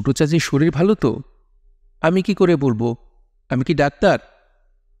 ছোট চাচির শরীর ভালো তো? আমি কি করে বলবো? আমি কি ডাক্তার?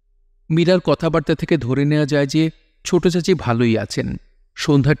 মীরার কথাবার্তা থেকে ধরে নেওয়া যায় যে ছোট চাচি ভালোই আছেন।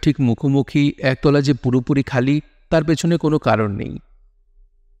 সন্ধ্যার ঠিক মুখোমুখি একতলা যে পুরোপুরি খালি, তার পেছনে কোনো কারণ নেই।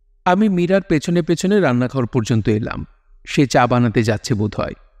 আমি মীরার পেছনে পেছনে রান্নাঘর পর্যন্ত এলাম। সে চা বানাতে যাচ্ছে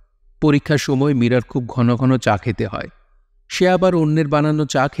বোধহয়। পরীক্ষার সময় মীরার খুব ঘন ঘন চা খেতে হয়। সে আবার অন্যের বানানো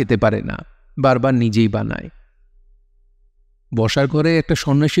চা খেতে পারে না, বারবার নিজেই বানায়। বসার ঘরে একটা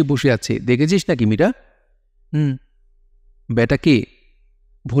সন্ন্যাসী বসে আছে, দেখেছিস নাকি মীরা? বেটা কে?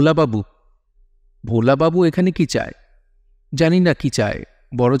 ভোলাবাবু। ভোলাবাবু এখানে কি চায়? জানি না কি চায়।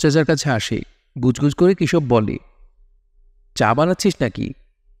 বড় চাচার কাছে আসে, গুজগুজ করে কিসব বলে। চা বানাচ্ছিস নাকি?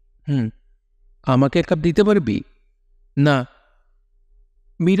 আমাকে 1 কাপ দিতে পারবি? না।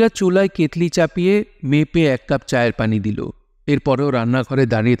 মীরা চুলায় কেতলি চাপিয়ে মেপে 1 কাপ চায়ের পানি দিল। এরপরেও রান্নাঘরে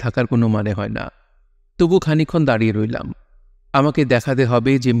দাঁড়িয়ে থাকার কোনো মানে হয় না। তবু খানিকক্ষণ দাঁড়িয়ে রইলাম। আমাকে দেখাতে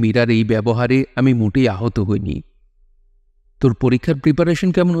হবে যে মীরার এই ব্যবহারে আমি মোটেই আহত হইনি। তোর পরীক্ষার প্রিপারেশন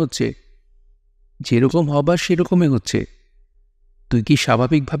কেমন হচ্ছে? যেরকম হবার সেরকমই হচ্ছে। তুই কি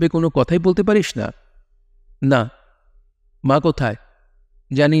স্বাভাবিকভাবে কোনো কথাই বলতে পারিস না? না। মা কোথায়?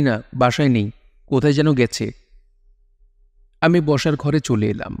 জানি না, বাসায় নেই, কোথায় যেন গেছে। আমি বসার ঘরে চলে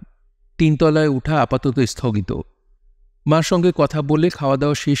এলাম। 3 তলায় উঠা আপাতত স্থগিত। মার সঙ্গে কথা বলে খাওয়া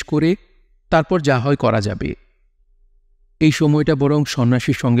দাওয়া শেষ করে তারপর যা হয় করা যাবে। এই সময়টা বরং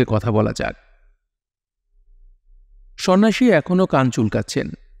সন্ন্যাসীর সঙ্গে কথা বলা যাক। সন্ন্যাসী এখনও কান চুলকাচ্ছেন।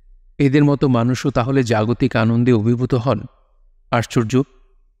 এদের মতো মানুষও তাহলে জাগতিক আনন্দে অভিভূত হন? আশ্চর্য।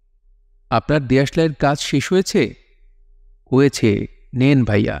 আপনার দেশলাইয়ের কাজ শেষ হয়েছে? হয়েছে। নেন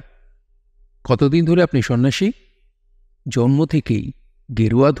ভাইয়া। কতদিন ধরে আপনি সন্ন্যাসী? জন্ম থেকেই।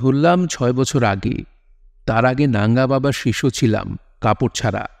 গেরুয়া ধরলাম 6 বছর আগে। তার আগে নাঙ্গা বাবার শিষ্য ছিলাম, কাপড়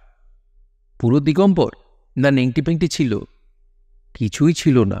ছাড়া। পুরো দিগম্বর? না নেংটি পেংটি ছিল? কিছুই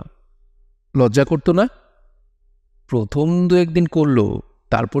ছিল না। লজ্জা করত না? প্রথম 2-1 দিন করল,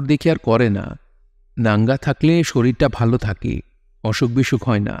 তারপর দেখি আর করে না। নাঙ্গা থাকলে শরীরটা ভালো থাকে, অসুখ বিসুখ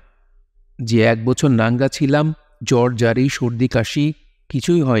হয় না। যে 1 বছর নাঙ্গা ছিলাম, জ্বর জারি সর্দি কাশি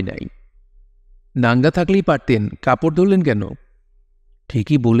কিছুই হয় নাই। নাঙ্গা থাকলেই পারতেন, কাপড় ধরলেন কেন?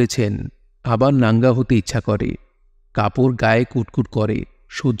 ঠিকই বলেছেন, আবার নাঙ্গা হতে ইচ্ছা করে। কাপড় গায়ে কুটকুট করে,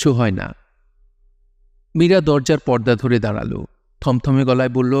 সহ্য হয় না। মীরা দরজার পর্দা ধরে দাঁড়ালো, থমথমে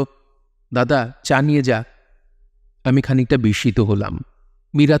গলায় বলল, দাদা চা নিয়ে যা। আমি খানিকটা বিস্মিত হলাম।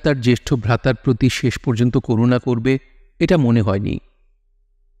 মীরা তার জ্যেষ্ঠ ভ্রাতার প্রতি শেষ পর্যন্ত করুণা করবে এটা মনে হয়নি।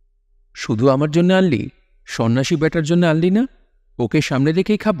 শুধু আমার জন্য আনলি? সন্ন্যাসী বেটার জন্য আনলি না? ওকে সামনে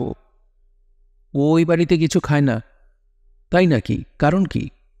রেখেই খাবো? ও ওই বাড়িতে কিছু খায় না। তাই নাকি? কারণ কি?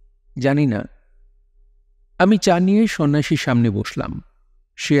 জানি না। আমি চা নিয়ে সন্ন্যাসীর সামনে বসলাম।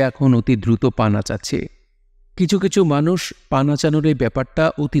 সে এখন অতি দ্রুত পা নাচাচ্ছে। কিছু কিছু মানুষ পা নাচানোর এই ব্যাপারটা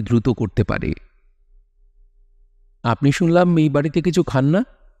অতি দ্রুত করতে পারে। আপনি শুনলাম এই বাড়িতে কিছু খান না?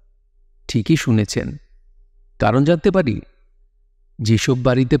 ঠিকই শুনেছেন। কারণ জানতে পারি? যেসব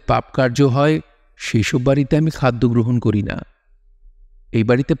বাড়িতে পাপ কার্য হয় সেসব বাড়িতে আমি খাদ্য গ্রহণ করি না। এই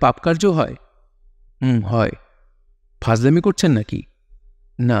বাড়িতে পাপ কার্য হয়? হয়। ফাজলামি করছেন নাকি?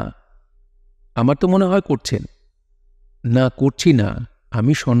 না। আমার তো মনে হয় করছেন। না, করছি না।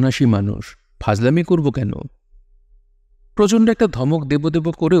 আমি সন্ন্যাসী মানুষ, ফাজলামি করব কেন? প্রচণ্ড একটা ধমক দেব দেব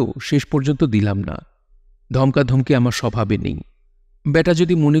করেও শেষ পর্যন্ত দিলাম না। ধমকাধমকি আমার স্বভাবে নেই। বেটা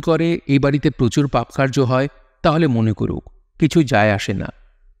যদি মনে করে এই বাড়িতে প্রচুর পাপকার্য হয় তাহলে মনে করুক, কিছু যায় আসে না।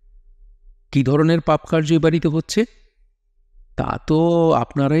 কি ধরনের পাপকার্য এই বাড়িতে হচ্ছে তা তো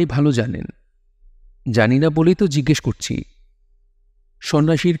আপনারাই ভালো জানেন। জানি না বলেই তো জিজ্ঞেস করছি।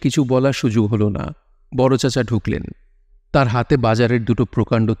 সন্ন্যাসীর কিছু বলার সুযোগ হল না। বড় চাচা ঢুকলেন। তার হাতে বাজারের 2টো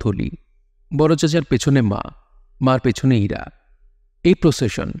প্রকাণ্ড থলি। বড় চাচার পেছনে মা, মার পেছনে ইরা।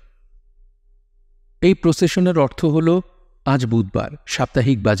 এই প্রসেশনের অর্থ হল আজ বুধবার,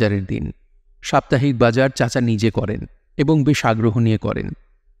 সাপ্তাহিক বাজারের দিন। সাপ্তাহিক বাজার চাচা নিজে করেন এবং বেশ আগ্রহ নিয়ে করেন।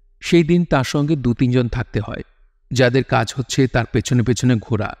 সেই দিন তার সঙ্গে 2-3 জন থাকতে হয়, যাদের কাজ হচ্ছে তার পেছনে পেছনে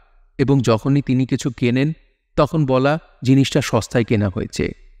ঘোরা এবং যখনই তিনি কিছু কেনেন তখন বলা জিনিসটা সস্তায় কেনা হয়েছে।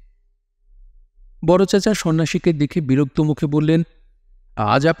 বড় চাচা সন্ন্যাসীকে দেখে বিরক্ত মুখে বললেন,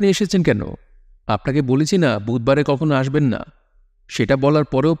 আজ আপনি এসেছেন কেন? আপনাকে বলেছি না বুধবারে কখনো আসবেন না। সেটা বলার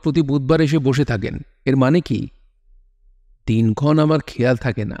পরেও প্রতি বুধবার এসে বসে থাকেন, এর মানে কি? দিনক্ষণ আমার খেয়াল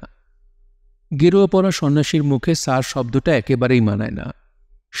থাকে না। গেরুয়া পরা সন্ন্যাসীর মুখে স্যার শব্দটা একেবারেই মানায় না।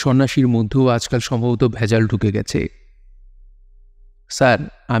 সন্ন্যাসীর মধ্যেও আজকাল সম্ভবত ভেজাল ঢুকে গেছে। স্যার,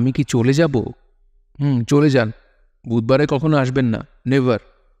 আমি কি চলে যাব? চলে যান। বুধবারে কখনো আসবেন না, নেভার।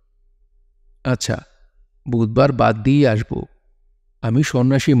 আচ্ছা, বুধবার বাদ দিয়েই আসব। আমি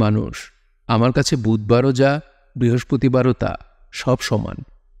সন্ন্যাসী মানুষ, আমার কাছে বুধবারও যা, বৃহস্পতিবারও তা, সব সমান।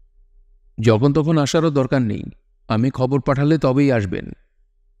 যখন তখন আসারও দরকার নেই, আমি খবর পাঠালে তবেই আসবেন।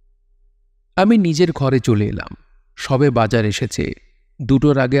 আমি নিজের ঘরে চলে এলাম। সবে বাজার এসেছে।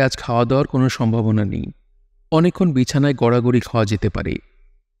 2টোর আগে আজ খাওয়া দাওয়ার কোনো সম্ভাবনা নেই। অনেকক্ষণ বিছানায় গড়াগড়ি খাওয়া যেতে পারে।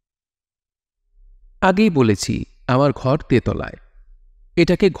 আগেই বলেছি আমার ঘর 3 তলায়।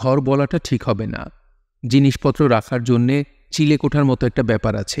 এটাকে ঘর বলাটা ঠিক হবে না। জিনিসপত্র রাখার জন্যে চিলেকোঠার মতো একটা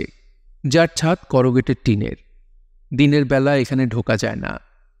ব্যাপার আছে, যার ছাদ করগেটের টিনের। দিনের বেলা এখানে ঢোকা যায় না,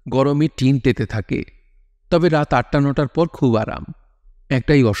 গরমে টিন তেতে থাকে। তবে রাত 8টা-9টার পর খুব আরাম।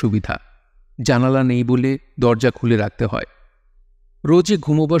 একটাই অসুবিধা, জানালা নেই বলে দরজা খুলে রাখতে হয়। রোজে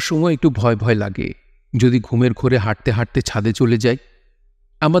ঘুমোবার সময় একটু ভয় ভয় লাগে, যদি ঘুমের ঘোরে হাঁটতে হাঁটতে ছাদে চলে যাই।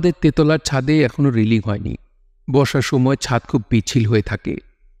 আমাদের 3 তলার ছাদে এখনো রেলিং হয়নি। বর্ষার সময় ছাদ খুব পিচ্ছিল হয়ে থাকে।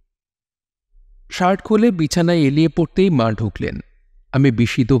 শার্ট খুলে বিছানায় এলিয়ে পড়তেই মা ঢুকলেন। আমি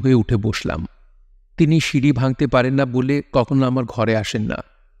বিস্মিত হয়ে উঠে বসলাম। তিনি সিঁড়ি ভাঙতে পারেন না বলে কখনো আমার ঘরে আসেন না।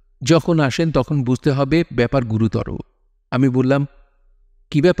 যখন আসেন তখন বুঝতে হবে ব্যাপার গুরুতর। আমি বললাম,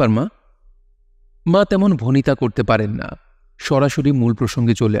 কি ব্যাপার মা? মা তেমন ভনিতা করতে পারেন না। সরাসরি মূল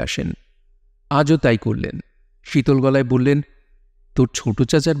প্রসঙ্গে চলে আসেন। আজও তাই করলেন। শীতল গলায় বললেন, তোর ছোট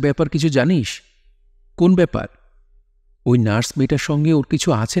চাচার ব্যাপার কিছু জানিস? কোন ব্যাপার? ওই নার্স মেয়েটার সঙ্গে ওর কিছু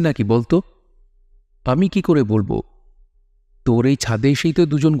আছে নাকি বলতো? আমি কি করে বলবো? তোর এই ছাদে এসেই তো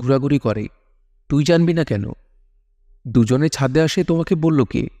দুজন ঘোরাঘুরি করে, তুই জানবি না কেন? দুজনে ছাদে আসে তোমাকে বলল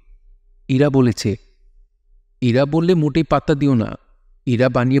কে? ইরা বলেছে। ইরা বললে মোটেই পাত্তা দিও না, ইরা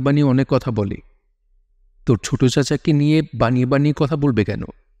বানিয়ে বানিয়ে অনেক কথা বলে। তোর ছোট চাচাকে নিয়ে বানিয়ে বানিয়ে কথা বলবে কেন?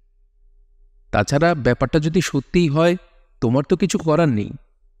 তাছাড়া ব্যাপারটা যদি সত্যিই হয়, তোমার তো কিছু করার নেই।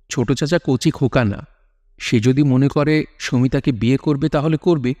 ছোট চাচা কচি খোকা না, সে যদি মনে করে সুমিতাকে বিয়ে করবে তাহলে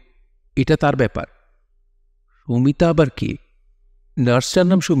করবে, এটা তার ব্যাপার। সুমিতা আবার কে? নার্সটার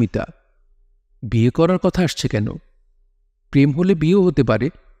নাম সুমিতা। বিয়ে করার কথা আসছে কেন? প্রেম হলে বিয়েও হতে পারে।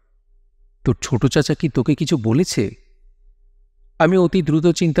 তোর ছোট চাচা কি তোকে কিছু বলেছে? আমি অতি দ্রুত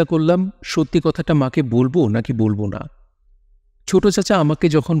চিন্তা করলাম সত্যি কথাটা মাকে বলবো নাকি বলবো না। ছোট চাচা আমাকে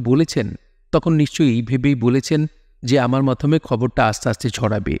যখন বলেছেন তখন নিশ্চয়ই এই ভেবেই বলেছেন যে আমার মাধ্যমে খবরটা আস্তে আস্তে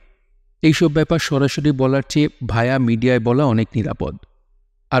ছড়াবে। এইসব ব্যাপার সরাসরি বলার চেয়ে ভায়া মিডিয়ায় বলা অনেক নিরাপদ।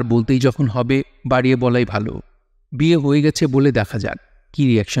 আর বলতেই যখন হবে বাড়িয়ে বলাই ভালো। বিয়ে হয়ে গেছে বলে দেখা যাক কি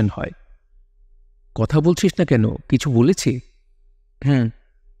রিয়াকশন হয়। কথা বলছিস না কেন? কিছু বলেছে?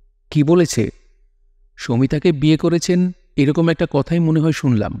 কি বলেছে? সমিতাকে বিয়ে করেছেন এরকম একটা কথাই মনে হয়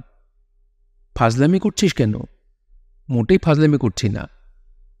শুনলাম। ফাজলামি করছিস কেন? মোটেই ফাজলামি করছি না।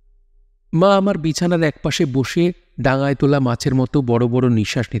 মা আমার বিছানার একপাশে বসে ডাঙায় তোলা মাছের মতো বড় বড়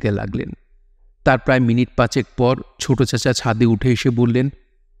নিঃশ্বাস নিতে লাগলেন। তার প্রায় মিনিট 5 পর ছোট চাচা ছাদে উঠে এসে বললেন,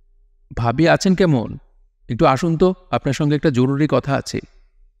 ভাবি আছেন কেমন? একটু আসুন তো, আপনার সঙ্গে একটা জরুরি কথা আছে।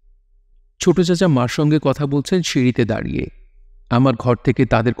 ছোট চাচা মার সঙ্গে কথা বলছেন সিঁড়িতে দাঁড়িয়ে। আমার ঘর থেকে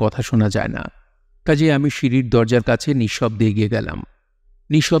তাদের কথা শোনা যায় না, কাজে আমি সিঁড়ির দরজার কাছে নিঃশব্দে এগিয়ে গেলাম।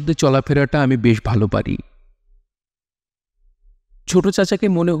 নিঃশব্দে চলাফেরাটা আমি বেশ ভালো পারি। ছোট চাচাকে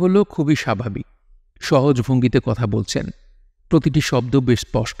মনে হলো খুবই স্বাভাবিক, সহজ ভঙ্গিতে কথা বলছেন। প্রতিটি শব্দ বেশ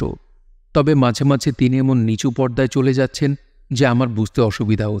স্পষ্ট, তবে মাঝে মাঝে তিনি এমন নিচু পর্দায় চলে যাচ্ছেন যে আমার বুঝতে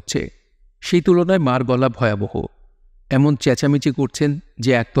অসুবিধা হচ্ছে। সেই তুলনায় মার গলা ভয়াবহ, এমন চেঁচামেচি করছেন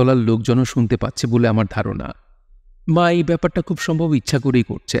যে একতলার লোকজনও শুনতে পাচ্ছে বলে আমার ধারণা। মা এই ব্যাপারটা খুব সম্ভব ইচ্ছা করেই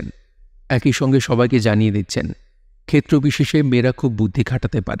করছেন। একই সঙ্গে সবাইকে জানিয়ে দিচ্ছেন ক্ষেত্রবিশেষে মেয়েরা খুব বুদ্ধি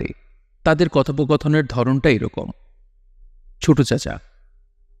খাটাতে পারে, তাদের কথোপকথনের ধরনটা এরকম। ছোট চাচা,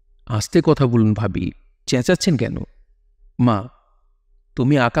 আস্তে কথা বলুন ভাবি, চেঁচাচ্ছেন কেন? মা,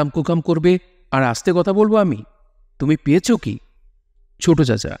 তুমি আকাম কুকাম করবে আর আস্তে কথা বলবো আমি? তুমি পেয়েছ কি? ছোট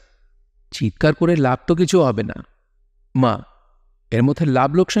চাচা, চিৎকার করে লাভ তো কিছু হবে না। মা, এর মধ্যে লাভ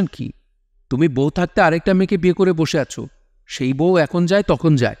লোকসান কি? তুমি বউ থাকতে আরেকটা মেয়েকে বিয়ে করে বসে আছো, সেই বউ এখন যায়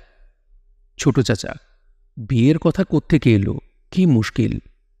তখন যায়। ছোট চাচা, বিয়ের কথা কোত্থেকে এলো? কি মুশকিল?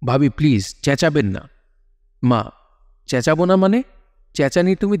 ভাবি প্লিজ চেঁচাবেন না। মা, চেঁচাবো না মানে?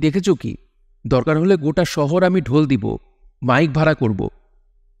 চেঁচানি তুমি দেখেছ কি? দরকার হলে গোটা শহর আমি ঢোল দিব, মাইক ভাড়া করব।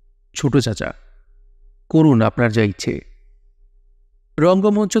 ছোট চাচা, করুন আপনার যা ইচ্ছে।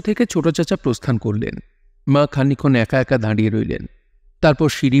 রঙ্গমঞ্চ থেকে ছোট চাচা প্রস্থান করলেন। মা খানিকক্ষণ একা একা দাঁড়িয়ে রইলেন। তারপর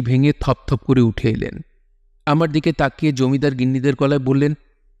সিঁড়ি ভেঙে থপথপ করে উঠে এলেন। আমার দিকে তাকিয়ে জমিদার গিন্নিদের গলায় বললেন,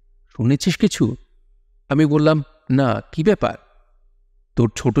 শুনেছিস কিছু? আমি বললাম, না, কি ব্যাপার? তোর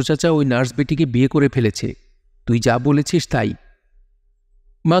ছোট চাচা ওই নার্স বেটিকে বিয়ে করে ফেলেছে, তুই যা বলেছিস তাই।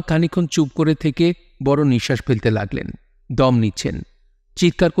 মা খানিকক্ষণ চুপ করে থেকে বড় নিঃশ্বাস ফেলতে লাগলেন। দম নিচ্ছেন,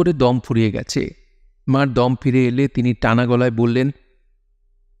 চিৎকার করে দম ফুরিয়ে গেছে। মার দম ফিরে এলে তিনি টানা গলায় বললেন,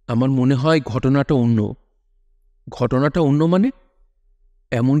 আমার মনে হয় ঘটনাটা অন্য। ঘটনাটা অন্য মানে?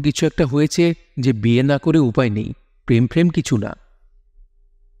 এমন কিছু একটা হয়েছে যে বিয়ে না করে উপায় নেই, প্রেম প্রেম কিছু না।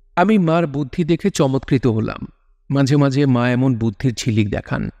 আমি মার বুদ্ধি দেখে চমৎকৃত হলাম। মাঝে মাঝে মা এমন বুদ্ধির ঝিলিক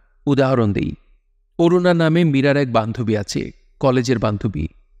দেখান। উদাহরণ দেই, অরুণা নামে মীরার এক বান্ধবী আছে, কলেজের বান্ধবী,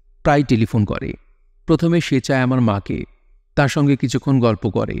 প্রায় টেলিফোন করে। প্রথমে সে চায় আমার মাকে, তার সঙ্গে কিছুক্ষণ গল্প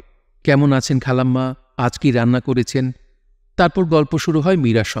করে, কেমন আছেন খালাম্মা, আজ কি রান্না করেছেন। তারপর গল্প শুরু হয়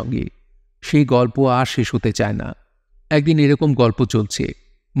মীরার সঙ্গে। সেই গল্প আর শেষ হতে চায় না। একদিন এরকম গল্প চলছে,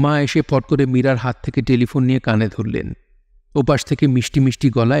 মা এসে ফট করে মীরার হাত থেকে টেলিফোন নিয়ে কানে ধরলেন। ওপাশ থেকে মিষ্টি মিষ্টি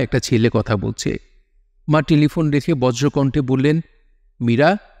গলায় একটা ছেলে কথা বলছে। মা টেলিফোন রেখে বজ্রকণ্ঠে বললেন, মীরা,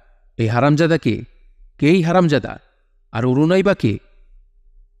 এই হারামজাদা কে? কেই হারামজাদা? আর অরুণাই বা কে?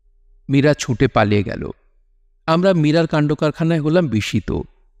 মীরা ছুটে পালিয়ে গেল। আমরা মীরার কাণ্ডকারখানায় হলাম বিস্মিত,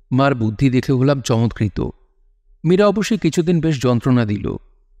 মার বুদ্ধি দেখে হলাম চমৎকৃত। মীরা অবশ্যই কিছুদিন বেশ যন্ত্রণা দিল,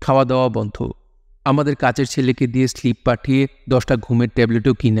 খাওয়া দাওয়া বন্ধ। আমাদের কাছের ছেলেকে দিয়ে স্লিপ পাঠিয়ে 10টা ঘুমের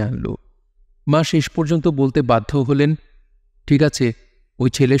ট্যাবলেটও কিনে আনলো। মা শেষ পর্যন্ত বলতে বাধ্য হলেন, ঠিক আছে, ওই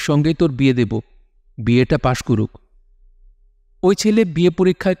ছেলের সঙ্গেই তোর বিয়ে দেব, বিয়েটা পাশ করুক। ওই ছেলে বিয়ে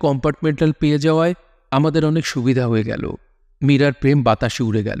পরীক্ষায় কম্পার্টমেন্টাল পেয়ে যাওয়ায় আমাদের অনেক সুবিধা হয়ে গেল। মীরার প্রেম বাতাসে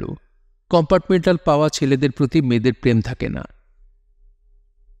উড়ে গেল। কম্পার্টমেন্টাল পাওয়া ছেলেদের প্রতি মেয়েদের প্রেম থাকে না।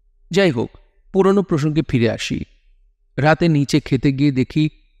 যাই হোক, পুরনো প্রসঙ্গে ফিরে আসি। রাতে নিচে খেতে গিয়ে দেখি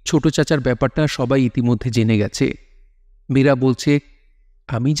ছোট চাচার ব্যাপারটা সবাই ইতিমধ্যে জেনে গেছে। মীরা বলছে,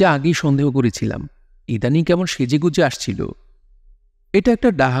 আমি যা আগেই সন্দেহ করেছিলাম, ইদানিং কেমন সেজেগুজে আসছিল। এটা একটা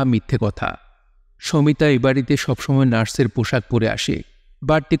ডাহা মিথ্যে কথা। সমিতা এ বাড়িতে সবসময় নার্সের পোশাক পরে আসে,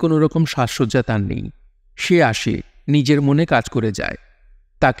 বাড়তি কোনো রকম সাজসজ্জা তার নেই। সে আসে, নিজের মনে কাজ করে যায়।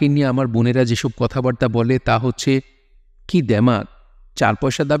 তাকে নিয়ে আমার বোনেরা যেসব কথাবার্তা বলে তা হচ্ছে, কি দেমাগ, 4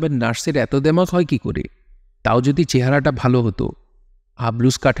 পয়সা দামের নার্সের এত দেমাগ হয় কি করে? তাও যদি চেহারাটা ভালো হতো।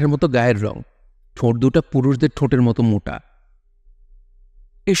 আবলুস কাঠের মতো গায়ের রং, ঠোঁট দুটা পুরুষদের ঠোঁটের মতো মোটা।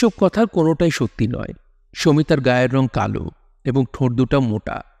 এসব কথার কোনোটাই সত্যি নয়। সমিতার গায়ের রং কালো এবং ঠোঁট দুটা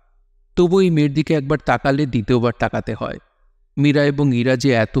মোটা। তবু এই মেয়ের দিকে একবার তাকালে দ্বিতীয়বার তাকাতে হয়। মীরা এবং ইরা যে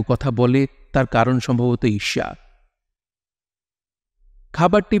এত কথা বলে তার কারণ সম্ভবত ঈর্ষা।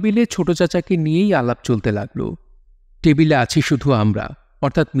 খাবার টেবিলে ছোট চাচাকে নিয়েই আলাপ চলতে লাগলো। টেবিলে আছি শুধু আমরা,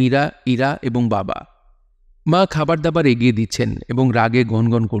 অর্থাৎ মীরা, ইরা এবং বাবা। মা খাবার দাবার এগিয়ে দিচ্ছেন এবং রাগে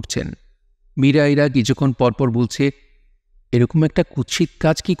গনগন করছেন। মীরা ইরা কিছুক্ষণ পরপর বলছে, এরকম একটা কুৎসিত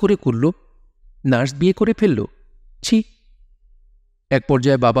কাজ কি করে করল? নার্স বিয়ে করে ফেলল? ছি। এক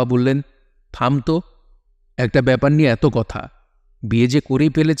পর্যায়ে বাবা বললেন, থাম তো, একটা ব্যাপার নিয়ে এত কথা। বিয়ে যে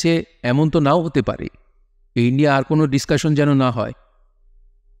করেই ফেলেছে এমন তো নাও হতে পারে। এই নিয়ে আর কোনো ডিসকাশন যেন না হয়।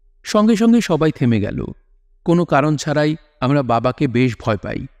 সঙ্গে সঙ্গে সবাই থেমে গেল। কোনো কারণ ছাড়াই আমরা বাবাকে বেশ ভয়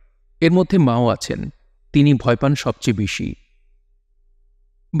পাই। এর মধ্যে মাও আছেন, তিনি ভয় পান সবচেয়ে বেশি।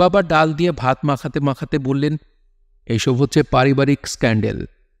 বাবা ডাল দিয়ে ভাত মাখাতে মাখাতে বললেন, এইসব হচ্ছে পারিবারিক স্ক্যান্ডেল,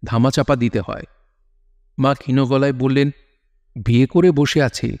 ধামাচাপা দিতে হয়। মা ক্ষীণ গলায় বললেন, বিয়ে করে বসে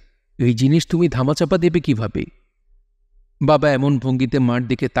আছে, এই জিনিস তুমি ধামাচাপা দেবে কিভাবে? বাবা এমন ভঙ্গিতে মার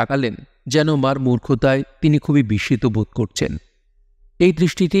দিকে তাকালেন যেন মার মূর্খতায় তিনি খুবই বিস্মিত বোধ করছেন। এই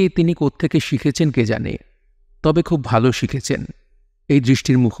দৃষ্টিটি তিনি কোত্থেকে শিখেছেন কে জানে, তবে খুব ভালো শিখেছেন। এই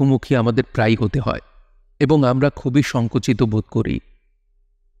দৃষ্টির মুখোমুখি আমাদের প্রায় হতে হয় এবং আমরা খুবই সংকুচিত বোধ করি।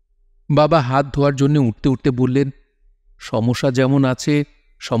 বাবা হাত ধোয়ার জন্য উঠতে উঠতে বললেন, সমস্যা যেমন আছে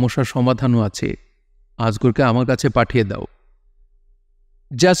সমস্যার সমাধানও আছে, আজগরকে আমার কাছে পাঠিয়ে দাও।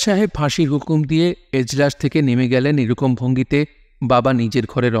 জাজ সাহেব ফাঁসির হুকুম দিয়ে এজলাস থেকে নেমে গেলেন। এরকম ভঙ্গিতে বাবা নিজের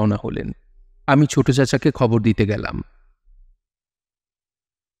ঘরে রওনা হলেন। আমি ছোট চাচাকে খবর দিতে গেলাম।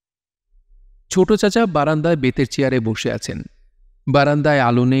 ছোট চাচা বারান্দায় বেতের চেয়ারে বসে আছেন। বারান্দায়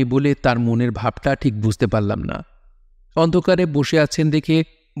আলো নেই বলে তার মনের ভাবটা ঠিক বুঝতে পারলাম না। অন্ধকারে বসে আছেন দেখে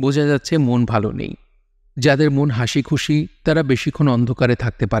বোঝা যাচ্ছে মন ভালো নেই। যাদের মন হাসি খুশি তারা বেশিক্ষণ অন্ধকারে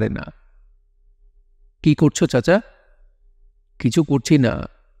থাকতে পারে না। কি করছো চাচা? কিছু করছি না,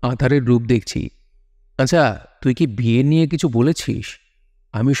 আধারের রূপ দেখছি। আচ্ছা, তুই কি বিয়ে নিয়ে কিছু বলেছিস?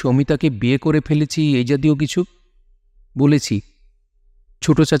 আমি সমিতাকে বিয়ে করে ফেলেছি এই জাতীয় কিছু বলেছি।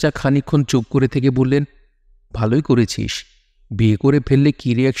 ছোট চাচা খানিকক্ষণ চুপ করে থেকে বললেন, ভালোই করেছিস। বিয়ে করে ফেললে কি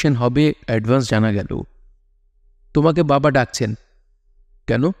রিয়াকশন হবে অ্যাডভান্স জানা গেল। তোমাকে বাবা ডাকছেন।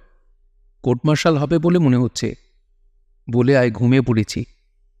 কেন? কোর্ট মার্শাল হবে বলে মনে হচ্ছে। বলে আয়, ঘুমিয়ে পড়েছি।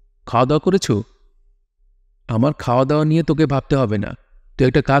 খাওয়া দাওয়া করেছ? আমার খাওয়া দাওয়া নিয়ে তোকে ভাবতে হবে না। তুই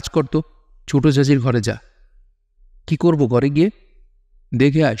একটা কাজ করতো, ছোট চাচির ঘরে যা। কি করব ঘরে গিয়ে?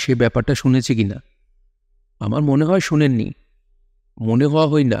 দেখে আয় সে ব্যাপারটা শুনেছে কিনা। আমার মনে হয় শুনেননি। মনে হওয়া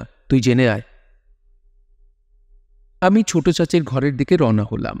হই না, তুই জেনে আয়। আমি ছোট চাচির ঘরের দিকে রওনা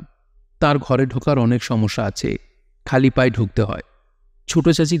হলাম। তার ঘরে ঢোকার অনেক সমস্যা আছে, খালি পায়ে ঢুকতে হয়। ছোট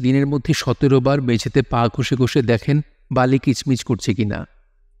চাচি দিনের মধ্যে 17 বার মেঝেতে পা ঘষে ঘষে দেখেন বালি কিচমিচ করছে কিনা।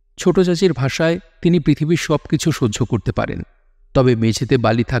 ছোট চাচির ভাষায় তিনি পৃথিবীর সব কিছু সহ্য করতে পারেন, তবে মেঝেতে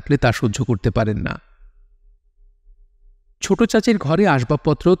বালি থাকলে তা সহ্য করতে পারেন না। ছোট চাচির ঘরে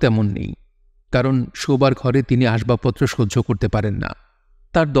আসবাবপত্রও তেমন নেই, কারণ শোবার ঘরে তিনি আসবাবপত্র সহ্য করতে পারেন না।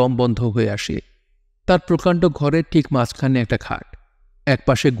 তার দম বন্ধ হয়ে আসে। তার প্রকাণ্ড ঘরের ঠিক মাঝখানে একটা খাট,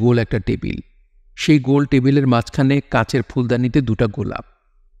 একপাশে গোল একটা টেবিল। সেই গোল টেবিলের মাঝখানে কাচের ফুলদানিতে 2টা গোলাপ।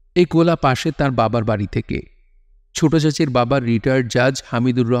 এই গোলাপ আসে তার বাবার বাড়ি থেকে। ছোট চাচির বাবার রিটায়ার্ড জাজ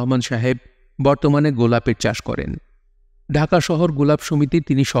হামিদুর রহমান সাহেব বর্তমানে গোলাপের চাষ করেন। ঢাকা শহর গোলাপ সমিতির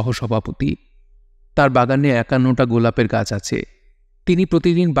তিনি সহসভাপতি। তার বাগানে 51টা গোলাপের গাছ আছে। তিনি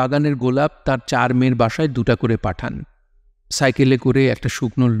প্রতিদিন বাগানের গোলাপ তার 4 মেয়ের বাসায় 2টা করে পাঠান। সাইকেলে করে একটা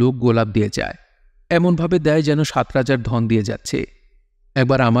শুকনো লোক গোলাপ দিয়ে যায়, এমনভাবে দেয় যেন 7 রাজার ধন দিয়ে যাচ্ছে।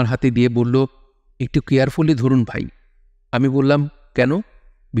 একবার আমার হাতে দিয়ে বলল, একটু কেয়ারফুলি ধরুন ভাই। আমি বললাম, কেন,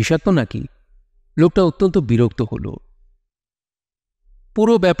 বিষাক্ত নাকি? লোকটা অত্যন্ত বিরক্ত হল।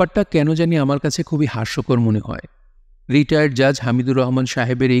 পুরো ব্যাপারটা কেন জানি আমার কাছে খুবই হাস্যকর মনে হয়। রিটায়ার্ড জাজ হামিদুর রহমান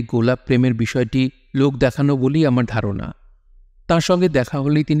সাহেবের এই গোলাপ প্রেমের বিষয়টি লোক দেখানো বলেই আমার ধারণা। তার সঙ্গে দেখা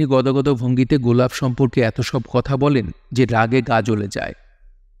হলেই তিনি গদগদ ভঙ্গিতে গোলাপ সম্পর্কে এত সব কথা বলেন যে রাগে গা জ্বলে যায়।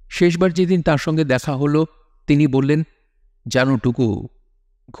 শেষবার যেদিন তার সঙ্গে দেখা হলো তিনি বললেন, জানো টুকু,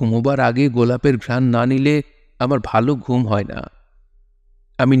 ঘুমোবার আগে গোলাপের ঘ্রাণ না নিলে আমার ভালো ঘুম হয় না।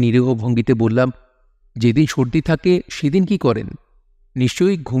 আমি নিরীহ ভঙ্গিতে বললাম, যেদিন সর্দি থাকে সেদিন কি করেন?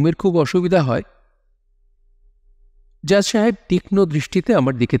 নিশ্চয়ই ঘুমের খুব অসুবিধা হয়। জাজ সাহেব তীক্ষ্ণ দৃষ্টিতে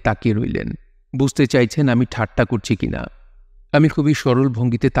আমার দিকে তাকিয়ে রইলেন, বুঝতে চাইছেন আমি ঠাট্টা করছি কিনা। আমি খুবই সরল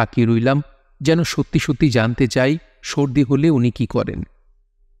ভঙ্গিতে তাকিয়ে রইলাম, যেন সত্যি সত্যি জানতে চাই সর্দি হলে উনি কি করেন।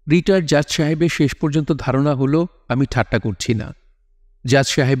 রিটায়ার্ড জাজ সাহেবের শেষ পর্যন্ত ধারণা হলো আমি ঠাট্টা করছি না। জাজ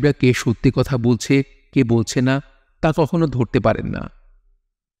সাহেবরা কে সত্যি কথা বলছে কে বলছে না তা কখনো ধরতে পারেন না।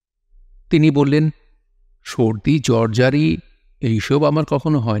 তিনি বললেন, সর্দি জ্বরজারি এইসব আমার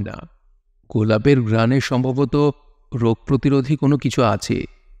কখনো হয় না। গোলাপের ঘ্রাণে সম্ভবত রোগ প্রতিরোধী কোনো কিছু আছে।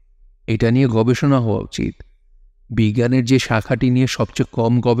 এটা নিয়ে গবেষণা হওয়া উচিত। বিজ্ঞানের যে শাখাটি নিয়ে সবচেয়ে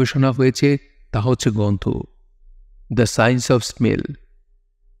কম গবেষণা হয়েছে তা হচ্ছে গন্ধ, দ্য সায়েন্স অফ স্মেল।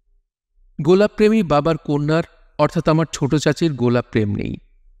 গোলাপপ্রেমী বাবার কন্যার অর্থাৎ আমার ছোট চাচির গোলাপ প্রেম নেই।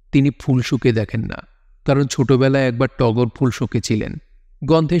 তিনি ফুল শুকে দেখেন না, কারণ ছোটবেলায় একবার টগর ফুল শুকেছিলেন।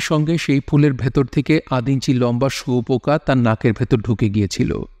 গন্ধের সঙ্গে সেই ফুলের ভেতর থেকে 1 ইঞ্চি লম্বা শুঁয়োপোকা তার নাকের ভেতর ঢুকে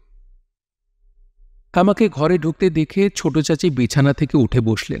গিয়েছিল। আমাকে ঘরে ঢুকতে দেখে ছোট চাচি বিছানা থেকে উঠে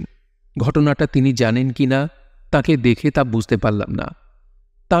বসলেন। ঘটনাটা তিনি জানেন কিনা তাকে দেখে তা বুঝতে পারলাম না।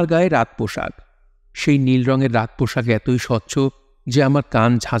 তার গায়ে রাত পোশাক, সেই নীল রঙের রাত পোশাক এতই স্বচ্ছ যে আমার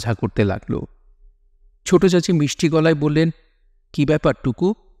কান ঝাঁঝা করতে লাগল। ছোট চাচি মিষ্টি গলায় বললেন, কি ব্যাপার টুকু?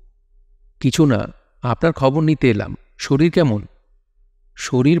 কিছু না, আপনার খবর নিতে এলাম। শরীর কেমন?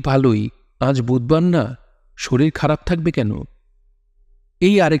 শরীর ভালোই। আজ বুধবার না, শরীর খারাপ থাকবে কেন?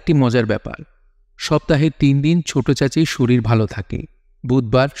 এই আরেকটি মজার ব্যাপার, সপ্তাহে 3 দিন ছোট চাচির শরীর ভালো থাকে,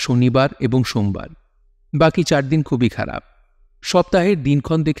 বুধবার, শনিবার এবং সোমবার। বাকি 4 দিন খুবই খারাপ। সপ্তাহের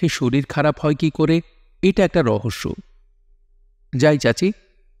দিনক্ষণ দেখে শরীর খারাপ হয় কি করে, এটা একটা রহস্য। যাই চাচি,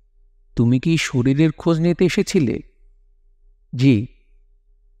 তুমি কি শরীরের খোঁজ নিতে এসেছিলে? জি।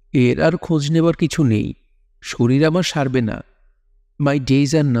 এর আর খোঁজ নেবার কিছু নেই। শরীর আমার সারবে না। মাই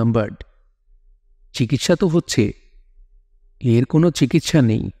ডেজ আর নাম্বারড। চিকিৎসা তো হচ্ছে। এর কোনো চিকিৎসা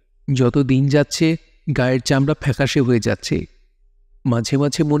নেই। যত দিন যাচ্ছে গায়ের চামড়া ফ্যাকাশে হয়ে যাচ্ছে। মাঝে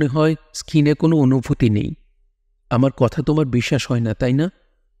মাঝে মনে হয় স্কিনে কোনো অনুভূতি নেই। আমার কথা তোমার বিশ্বাস হয় না, তাই না?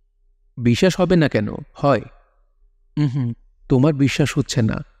 বিশ্বাস হবে না কেন? হয়। তোমার বিশ্বাস হচ্ছে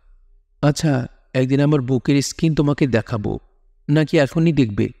না। আচ্ছা, একদিন আমার বুকের স্কিন তোমাকে দেখাবো, নাকি এখনই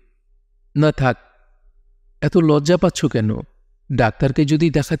দেখবে? না থাক। এত লজ্জা পাচ্ছ কেন? ডাক্তারকে যদি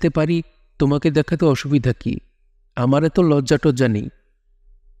দেখাতে পারি, তোমাকে দেখাতে অসুবিধা কি? আমার এত লজ্জা টজ্জা নেই।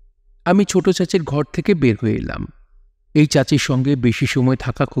 আমি ছোট চাচির ঘর থেকে বের হয়ে এলাম। এই চাচির সঙ্গে বেশি সময়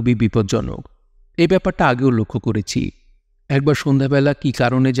থাকা খুবই বিপজ্জনক। এই ব্যাপারটা আগেও লক্ষ্য করেছি। একবার সন্ধ্যাবেলা কি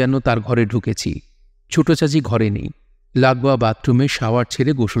কারণে যেন তার ঘরে ঢুকেছি। ছোট চাচি ঘরে নেই। লাগোয়া বাথরুমে শাওয়ার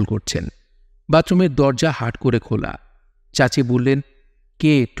ছেড়ে গোসল করছেন। বাথরুমের দরজা হাট করে খোলা। চাচি বললেন,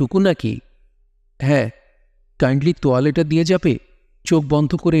 কে, টুকু নাকি? হ্যাঁ। কাইন্ডলি তোয়ালেটা দিয়ে যাবে? চোখ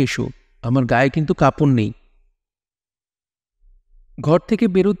বন্ধ করে এসো, আমার গায়ে কিন্তু কাপড় নেই। ঘর থেকে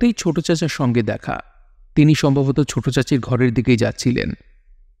বেরোতেই ছোট চাচার সঙ্গে দেখা। তিনি সম্ভবত ছোট চাচির ঘরের দিকেই যাচ্ছিলেন।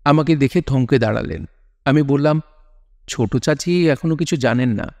 আমাকে দেখে থমকে দাঁড়ালেন। আমি বললাম, ছোট চাচি এখনো কিছু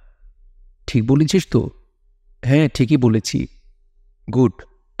জানেন না। ঠিক বলেছিস তো? হ্যাঁ, ঠিকই বলেছি। গুড,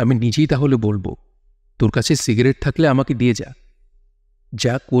 আমি নিজেই তাহলে বলবো। তোর কাছে সিগারেট থাকলে আমাকে দিয়ে যা।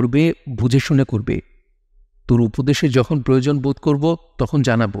 যা করবে বুঝে শুনে করবে। তোর উপদেশে যখন প্রয়োজন বোধ করব তখন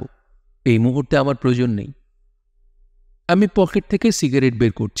জানাবো। এই মুহূর্তে আমার প্রয়োজন নেই। আমি পকেট থেকে সিগারেট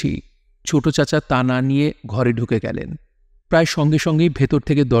বের করছি। ছোট চাচা তা না নিয়ে ঘরে ঢুকে গেলেন। প্রায় সঙ্গে সঙ্গেই ভেতর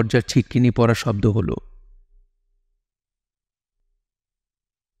থেকে দরজার ছিটকিনি পড়ার শব্দ হল।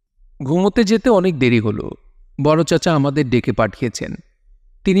 ঘুমোতে যেতে অনেক দেরি হল। বড় চাচা আমাদের ডেকে পাঠিয়েছেন।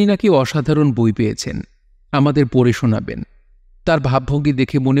 তিনি নাকি অসাধারণ বই পেয়েছেন, আমাদের পড়ে শোনাবেন। তার ভাবভঙ্গি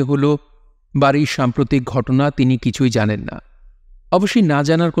দেখে মনে হল বাড়ির সাম্প্রতিক ঘটনা তিনি কিছুই জানেন না। অবশ্যই না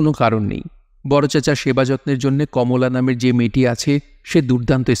জানার কোনো কারণ নেই। বড় চাচার সেবা যত্নের জন্য কমলা নামের যে মেয়েটি আছে সে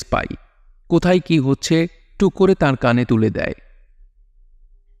দুর্দান্ত স্পাই। কোথায় কি হচ্ছে টুক করে তার কানে তুলে দেয়।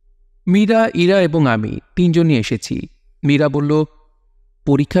 মীরা, ইরা এবং আমি 3 জনই এসেছি। মীরা বলল,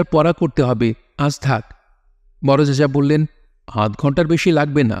 পরীক্ষার পড়া করতে হবে, আজ থাক। বড় চাচা বললেন, আধ ঘন্টার বেশি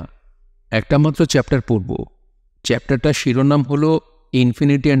লাগবে না, একটা মাত্র চ্যাপ্টার পড়ব। চ্যাপ্টারটার শিরোনাম হল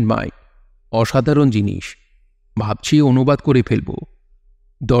ইনফিনিটি অ্যান্ড মাইন্ড। অসাধারণ জিনিস। ভাবছি অনুবাদ করে ফেলব।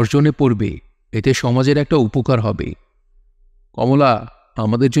 10 জনে পড়বে, এতে সমাজের একটা উপকার হবে। কমলা,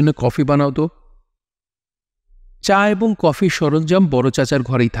 আমাদের জন্য কফি বানাও তো। চা এবং কফির সরঞ্জাম বড় চাচার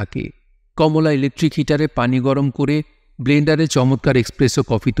ঘরেই থাকে। কমলা ইলেকট্রিক হিটারে পানি গরম করে ব্লেন্ডারে চমৎকার এক্সপ্রেসো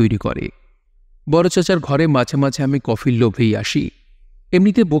কফি তৈরি করে। বড় চাচার ঘরে মাঝে মাঝে আমি কফির লোভেই আসি।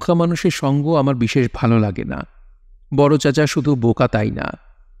 এমনিতে বোকা মানুষের সঙ্গ আমার বিশেষ ভালো লাগে না। বড় চাচা শুধু বোকা তাই না,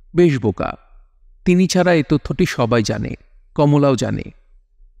 বেশ বোকা। তিনি ছাড়া এই তথ্যটি সবাই জানে, কমলাও জানে।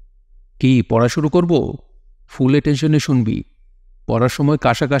 কি পড়া শুরু করব? ফুল অ্যাটেনশনে শুনবি। পড়ার সময়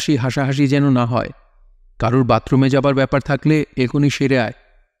কাশাকাশি হাসাহাসি যেন না হয়। কারোর বাথরুমে যাবার ব্যাপার থাকলে এখনই সেরে আয়।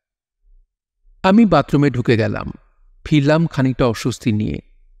 আমি বাথরুমে ঢুকে গেলাম। ফিরলাম খানিকটা অস্বস্তি নিয়ে।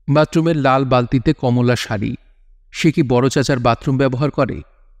 বাথরুমের লাল বালতিতে কমলার শাড়ি। সে কি বড় চাচার বাথরুম ব্যবহার করে?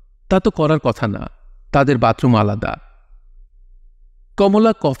 তা তো করার কথা না, তাদের বাথরুম আলাদা।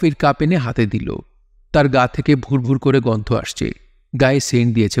 কমলা কফির কাপ এনে হাতে দিল। তার গা থেকে ভুরভুর করে গন্ধ আসছে, গায়ে সেন্ট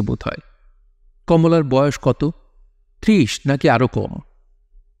দিয়েছে বোধহয়। কমলার বয়স কত? 30 নাকি আরো কম?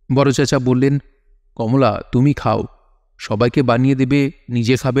 বড় চাচা বললেন, কমলা তুমি খাও, সবাইকে বানিয়ে দেবে,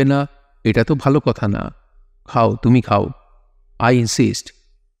 নিজে খাবে না, এটা তো ভালো কথা না। খাও, তুমি খাও, আই ইনসিস্ট।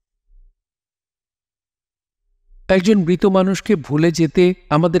 একজন মৃত মানুষকে ভুলে যেতে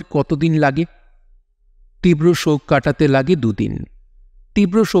আমাদের কতদিন লাগে? তীব্র শোক কাটাতে লাগে 2 দিন।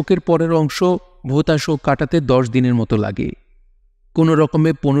 তীব্র শোকের পরের অংশ ভোতা শোক কাটাতে 10 দিনের মতো লাগে। কোনো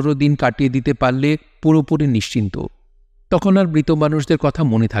রকমে 15 দিন কাটিয়ে দিতে পারলে পুরোপুরি নিশ্চিন্ত। তখন আর মৃত মানুষদের কথা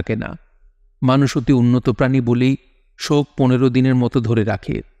মনে থাকে না। মানুষ অতি উন্নত প্রাণী বলেই শোক 15 দিনের মতো ধরে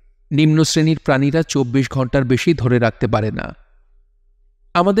রাখে। নিম্ন শ্রেণীর প্রাণীরা 24 ঘন্টার বেশি ধরে রাখতে পারে না।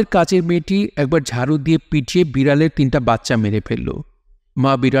 আমাদের কাজের মেয়েটি একবার ঝাড়ু দিয়ে পিটিয়ে বিড়ালের 3টা বাচ্চা মেরে ফেলল।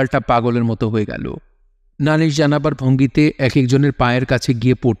 মা বিড়ালটা পাগলের মতো হয়ে গেল। নালিশ জানাবার ভঙ্গিতে এক একজনের পায়ের কাছে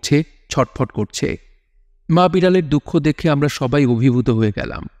গিয়ে পড়ছে, ছটফট করছে। মা বিড়ালের দুঃখ দেখে আমরা সবাই অভিভূত হয়ে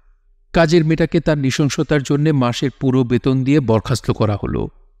গেলাম। কাজের মেয়েটাকে তার নৃশংসতার জন্য মাসের পুরো বেতন দিয়ে বরখাস্ত করা হলো।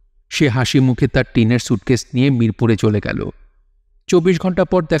 সে হাসি মুখে তার টিনের সুটকেস নিয়ে মিরপুরে চলে গেল। 24 ঘন্টা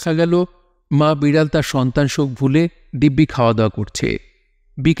পর দেখা গেল মা বিড়াল তার সন্তান শোক ভুলে দিব্যি খাওয়া দাওয়া করছে।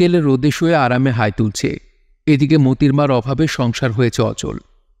 বিকেলে রোদে শুয়ে আরামে হাই তুলছে। এদিকে মতির মার অভাবে সংসার হয়েছে অচল।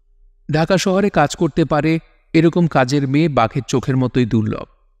 ঢাকা শহরে কাজ করতে পারে এরকম কাজের মেয়ে বাঘের চোখের মতোই দুর্লভ।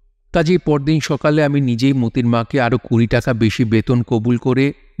 কাজেই পরদিন সকালে আমি নিজেই মতির মাকে আরও 20 টাকা বেশি বেতন কবুল করে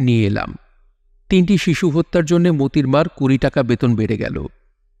নিয়ে এলাম। 3টি শিশু হত্যার জন্য মতির মার 20 টাকা বেতন বেড়ে গেল।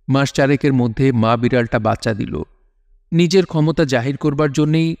 মাস 4 মধ্যে মা বিড়ালটা বাচ্চা দিল। নিজের ক্ষমতা জাহির করবার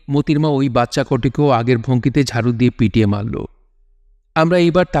জন্যেই মতির মা ওই বাচ্চা কটিকেও আগের ভঙ্গিতে ঝাড়ু দিয়ে পিটিয়ে মারল। আমরা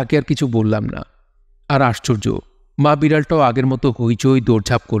এইবার তাকে আর কিছু বললাম না। আর আশ্চর্য, মা বিড়ালটাও আগের মতো হইচই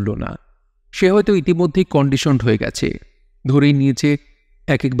দৌড়ঝাঁপ করল না। সে হয়তো ইতিমধ্যেই কন্ডিশনড হয়ে গেছে, ধরেই নিয়েছে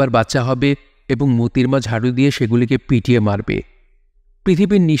একবার বাচ্চা হবে এবং মতির মা ঝাড়ু দিয়ে সেগুলিকে পিটিয়ে মারবে।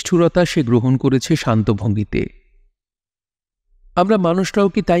 পৃথিবীর নিষ্ঠুরতা সে গ্রহণ করেছে শান্ত ভঙ্গিতে। আমরা মানুষরাও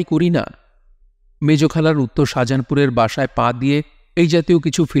কি তাই করি না? মেজখালার উত্তর শাহজাহানপুরের বাসায় পা দিয়ে এই জাতীয়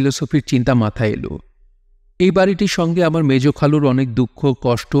কিছু ফিলোসফির চিন্তা মাথায় এলো। এই বাড়িটির সঙ্গে আমার মেজখালুর অনেক দুঃখ,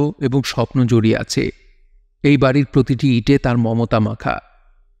 কষ্ট এবং স্বপ্ন জড়িয়ে আছে। এই বাড়ির প্রতিটি ইটে তার মমতা মাখা।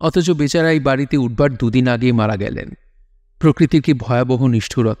 অথচ বেচারা এই বাড়িতে উঠবার 2 দিন আগেই মারা গেলেন। প্রকৃতির কি ভয়াবহ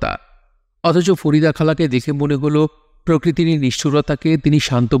নিষ্ঠুরতা! অথচ ফরিদা খালাকে দেখে মনে হলো প্রকৃতির নিষ্ঠুরতাকে তিনি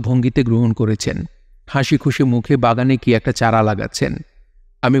শান্ত ভঙ্গিতে গ্রহণ করেছেন। হাসি খুশি মুখে বাগানে কি একটা চারা লাগাচ্ছেন।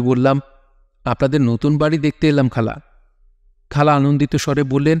 আমি বললাম, আপনাদের নতুন বাড়ি দেখতে এলাম খালা। খালা আনন্দিত স্বরে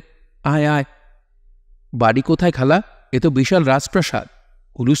বললেন, আয় আয়। বাড়ি কোথায় খালা? এ তো বিশাল রাজপ্রাসাদ,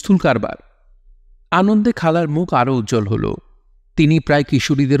 হুলুস্থুল কারবার। আনন্দে খালার মুখ আরও উজ্জ্বল হল। তিনি প্রায়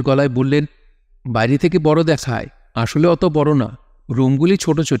কিশোরীদের গলায় বললেন, বাইরে থেকে বড় দেখায়, আসলে অত বড় না, রুমগুলি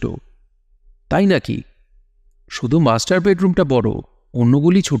ছোট ছোট। তাই নাকি? শুধু মাস্টার বেডরুমটা বড়,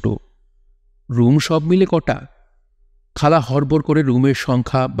 অন্যগুলি ছোট। রুম সব মিলে কটা? খালা হড়বড় করে রুমের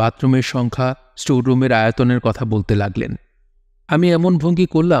সংখ্যা, বাথরুমের সংখ্যা, স্টোররুমের আয়তনের কথা বলতে লাগলেন। আমি এমন ভঙ্গি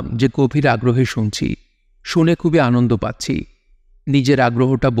করলাম যে গভীর আগ্রহে শুনছি, শুনে খুবই আনন্দ পাচ্ছি। নিজের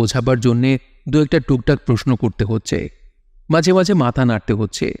আগ্রহটা বোঝাবার জন্যে 2-একটা টুকটাক প্রশ্ন করতে হচ্ছে, মাঝে মাঝে মাথা নাড়তে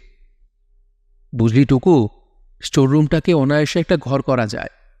হচ্ছে। বুঝলি টুকু, স্টোররুমটাকে অনায়াসে একটা ঘর করা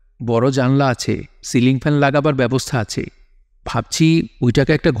যায়। বড় জানলা আছে, সিলিং ফ্যান লাগাবার ব্যবস্থা আছে। ভাবছি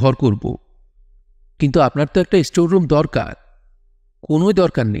ওইটাকে একটা ঘর করব। কিন্তু আপনার তো একটা স্টোররুম দরকার। কোনোই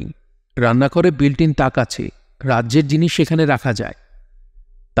দরকার নেই, রান্নাঘরে বিল্ট ইন তাক আছে, রাজ্যের জিনিস সেখানে রাখা যায়।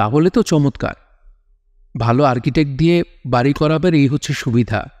 তাহলে তো চমৎকার। ভালো আর্কিটেক্ট দিয়ে বাড়ি করাবার এই হচ্ছে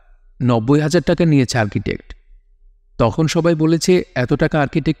সুবিধা। 90,000 টাকা নিয়েছে আর্কিটেক্ট। তখন সবাই বলেছে এত টাকা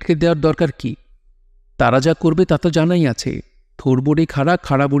আর্কিটেক্টকে দেওয়ার দরকার কি? তারা যা করবে তা তো জানাই আছে, থোর বড়ি খাড়া,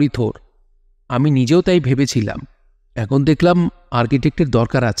 খাড়া বড়ি থোর। আমি নিজেও তাই ভেবেছিলাম। এখন দেখলাম আর্কিটেক্টের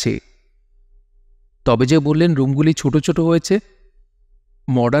দরকার আছে। তবে যে বললেন রুমগুলি ছোট ছোট হয়েছে,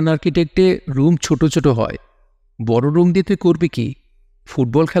 মডার্ন আর্কিটেক্টে রুম ছোট ছোট হয়। বড় রুম দিয়ে তুই করবি কি?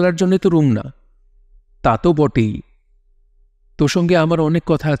 ফুটবল খেলার জন্য তো রুম না। তা তো বটেই, তোর সঙ্গে আমার অনেক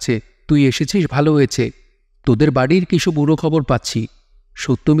কথা আছে। তুই এসেছিস, ভালো হয়েছে। তোদের বাড়ির কিছু বুড়ো খবর পাচ্ছি।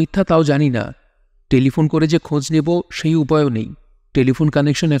 সত্য মিথ্যা তাও জানি না। টেলিফোন করে যে খোঁজ নেব সেই উপায়ও নেই। টেলিফোন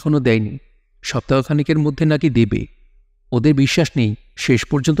কানেকশন এখনও দেয়নি। সপ্তাহখানেকের মধ্যে নাকি দেবে। ওদের বিশ্বাস নেই, শেষ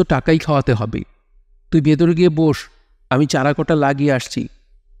পর্যন্ত টাকাই খাওয়াতে হবে। তুই ভেতরে গিয়ে বস, আমি চারা কটা লাগিয়ে আসছি।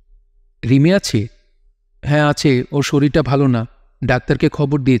 রিমি আছে? হ্যাঁ আছে, ওর শরীরটা ভালো না। ডাক্তারকে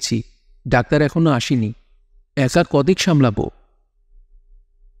খবর দিয়েছি, ডাক্তার এখনো আসেনি। একা কদিক সামলাবো?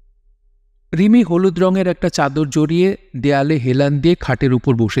 রিমি হলুদ রঙের একটা চাদর জড়িয়ে দেয়ালে হেলান দিয়ে খাটের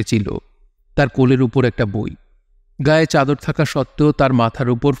উপর বসেছিল। তার কোলের উপর একটা বই। গায়ে চাদর থাকা সত্ত্বেও তার মাথার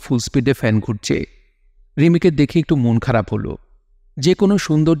উপর ফুল স্পিডে ফ্যান ঘুরছে। রিমিকে দেখে একটু মন খারাপ হলো। যে কোনো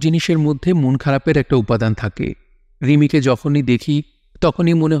সুন্দর জিনিসের মধ্যে মন খারাপের একটা উপাদান থাকে। রিমিকে যখনই দেখি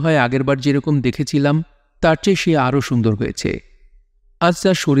তখনই মনে হয় আগেরবার যেরকম দেখেছিলাম তার চেয়ে সে আরও সুন্দর হয়েছে। আজ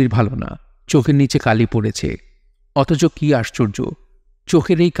তার শরীর ভালো না, চোখের নিচে কালি পড়েছে। অথচ কি আশ্চর্য,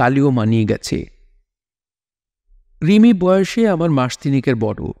 চোখের এই কালিও মানিয়ে গেছে। রিমি বয়সে আমার মাস তিনেকের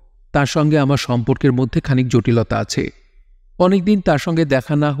বড়। তার সঙ্গে আমার সম্পর্কের মধ্যে খানিক জটিলতা আছে। অনেকদিন তার সঙ্গে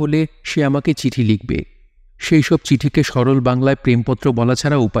দেখা না হলে সে আমাকে চিঠি লিখবে। সেই সব চিঠিকে সরল বাংলায় প্রেমপত্র বলা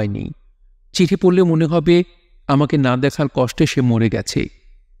ছাড়া উপায় নেই। চিঠি পড়লে মনে হবে আমাকে না দেখার কষ্টে সে মরে গেছে।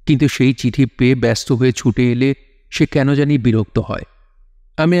 কিন্তু সেই চিঠি পেয়ে ব্যস্ত হয়ে ছুটে এলে সে কেন জানি বিরক্ত হয়।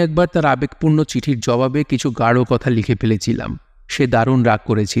 আমি একবার তার আবেগপূর্ণ চিঠির জবাবে কিছু গাঢ় কথা লিখে ফেলেছিলাম। সে দারুণ রাগ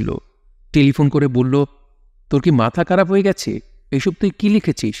করেছিল। টেলিফোন করে বলল, তোর কি মাথা খারাপ হয়ে গেছে? এসব তুই কি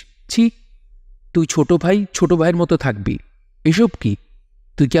লিখেছিস? ছি, তুই ছোট ভাইয়ের মতো থাকবি। এসব কি?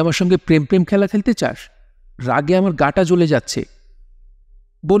 তুই কি আমার সঙ্গে প্রেম প্রেম খেলা খেলতে চাস? রাগে আমার গাটা জ্বলে যাচ্ছে।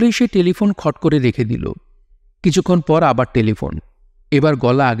 বলেই সে টেলিফোন খট করে রেখে দিল। কিছুক্ষণ পর আবার টেলিফোন, এবার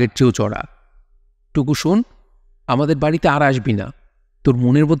গলা আগের চেয়েও চড়া। টুকু শোন, আমাদের বাড়িতে আর আসবি না। তোর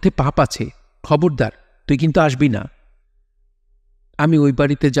মনের মধ্যে পাপ আছে, খবরদার, তুই কিন্তু আসবি না। আমি ওই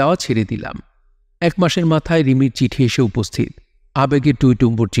বাড়িতে যাওয়া ছেড়ে দিলাম। 1 মাসের মাথায় রিমির চিঠি এসে উপস্থিত। আবেগে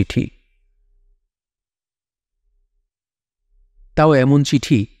টুইটুম্বুর চিঠি। তাও এমন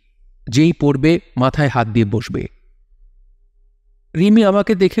চিঠি যেই পড়বে মাথায় হাত দিয়ে বসবে। রিমি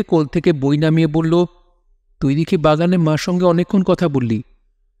আমাকে দেখে কোল থেকে বই নামিয়ে বলল, তুই দেখি বাগানে মার সঙ্গে অনেকক্ষণ কথা বললি।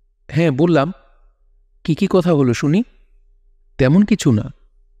 হ্যাঁ বললাম। কি কি কথা হলো শুনি? তেমন কিছু না,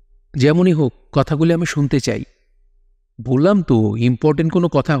 যেমনই হোক কথাগুলি আমি শুনতে চাই। বললাম তো, ইম্পর্টেন্ট কোনো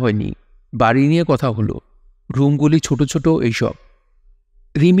কথা হয়নি। বাড়ি নিয়ে কথা হলো, রুমগুলি ছোট ছোট, এইসব।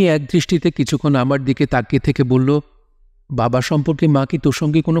 রিমি এক দৃষ্টিতে কিছুক্ষণ আমার দিকে তাকিয়ে থেকে বলল, বাবা সম্পর্কে মা কি তোর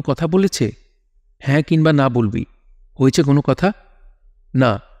সঙ্গে কোনো কথা বলেছে? হ্যাঁ কিংবা না বলবি। হয়েছে কোনো কথা?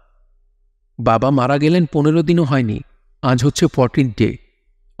 না। বাবা মারা গেলেন 15 দিনও হয়নি। আজ হচ্ছে 14th ডে।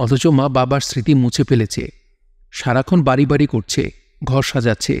 অথচ মা বাবার স্মৃতি মুছে ফেলেছে। সারাক্ষণ বাড়ি বাড়ি করছে, ঘর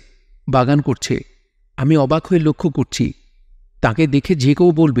সাজাচ্ছে, বাগান করছে। আমি অবাক হয়ে লক্ষ্য করছি। তাকে দেখে যে কেউ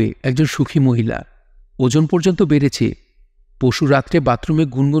বলবে একজন সুখী মহিলা। ওজন পর্যন্ত বেড়েছে। পশু রাত্রে বাথরুমে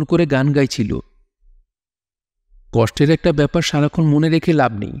গুনগুন করে গান গাইছিল। কষ্টের একটা ব্যাপার সারাক্ষণ মনে রেখে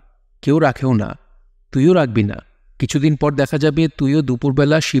লাভ নেই। কেউ রাখেও না, তুইও রাখবি না। কিছুদিন পর দেখা যাবে তুইও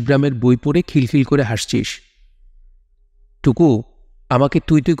দুপুরবেলা শিবরামের বই পড়ে খিলখিল করে হাসছিস। টুকু, আমাকে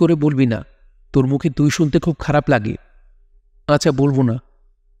তুই তুই করে বলবি না। তোর মুখে তুই শুনতে খুব খারাপ লাগে। আচ্ছা বলবো না।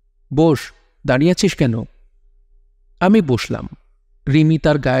 বস, দাঁড়িয়ে আছিস কেন? আমি বসলাম। রিমি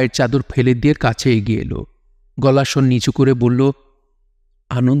তার গায়ের চাদর ফেলে দিয়ে কাছে এগিয়ে এলো। গলার স্বর নিচু করে বলল,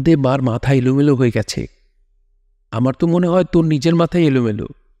 আনন্দে মার মাথা এলোমেলো হয়ে গেছে। আমার তো মনে হয় তোর নিজের মাথায় এলোমেলো।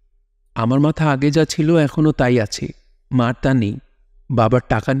 আমার মাথা আগে যা ছিল এখনও তাই আছে, মার তা নেই। বাবার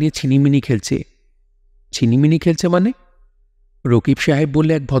টাকা নিয়ে ছিনিমিনি খেলছে। ছিনিমিনি খেলছে মানে? রকিব সাহেব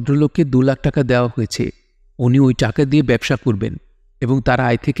বলে এক ভদ্রলোককে 2 লাখ টাকা দেওয়া হয়েছে। উনি ওই টাকা দিয়ে ব্যবসা করবেন এবং তার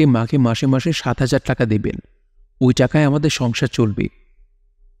আয় থেকে মাকে মাসে মাসে 7,000 টাকা দেবেন। ওই টাকায় আমাদের সংসার চলবে।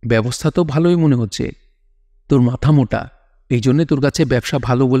 ব্যবস্থা তো ভালোই মনে হচ্ছে। তোর মাথা মোটা, এই জন্যে তোর কাছে ব্যবসা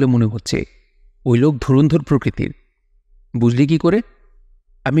ভালো বলে মনে হচ্ছে। ওই লোক ধুরন্ধর প্রকৃতির। বুঝলি কি করে?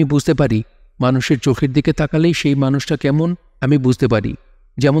 আমি বুঝতে পারি। মানুষের চোখের দিকে তাকালেই সেই মানুষটা কেমন আমি বুঝতে পারি।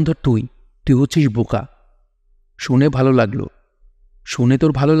 যেমন ধর তুই হচ্ছিস বোকা। শুনে ভালো লাগলো। শুনে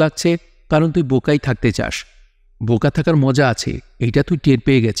তোর ভালো লাগছে কারণ তুই বোকাই থাকতে চাস। বোকা থাকার মজা আছে, এইটা তুই টের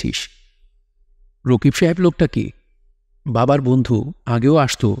পেয়ে গেছিস। রকিব সাহেব লোকটা কি? বাবার বন্ধু। আগেও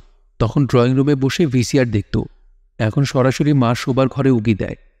আসতো, তখন ড্রয়িং রুমে বসে ভিসিআর দেখত। এখন সরাসরি মা শোবার ঘরে উকি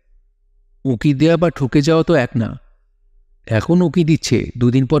দেয়। উকি দেয়া বা ঢুকে যাওয়া তো এক না। এখন উকি দিচ্ছে, 2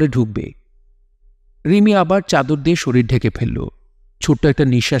 দিন পরে ঢুকবে। রিমি আবার চাদর দিয়ে শরীর ঢেকে ফেলল। ছোট্ট একটা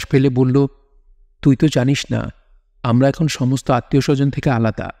নিঃশ্বাস ফেলে বলল, তুই তো জানিস না, আমরা এখন সমস্ত আত্মীয় স্বজন থেকে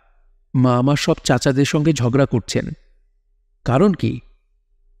আলাদা। মা আমার সব চাচাদের সঙ্গে ঝগড়া করছেন। কারণ কি?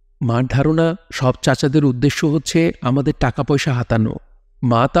 মার ধারণা সব চাচাদের উদ্দেশ্য হচ্ছে আমাদের টাকা পয়সা হাতানো।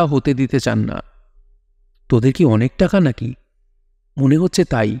 মা তা হতে দিতে চান না। তোদের কি অনেক টাকা নাকি? মনে হচ্ছে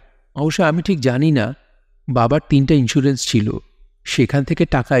তাই। অবশ্য আমি ঠিক জানি না। বাবার 3টা ইন্স্যুরেন্স ছিল, সেখান থেকে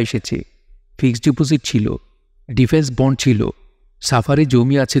টাকা এসেছে। ফিক্সড ডিপোজিট ছিল, ডিফেন্স বন্ড ছিল, সাফারি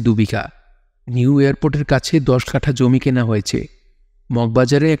জমি আছে 2 বিঘা, নিউ এয়ারপোর্টের কাছে 10 কাঠা জমি কেনা হয়েছে,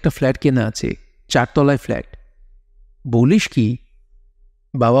 মগবাজারে একটা ফ্ল্যাট কেনা আছে, 4 তলায় ফ্ল্যাট। বলিস কি?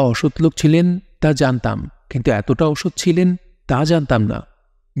 বাবা অসৎ লোক ছিলেন তা জানতাম, কিন্তু এতটা অসৎ ছিলেন তা জানতাম না।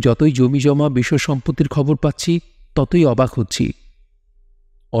 যতই জমি জমা বিষয় সম্পত্তির খবর পাচ্ছি ততই অবাক হচ্ছি।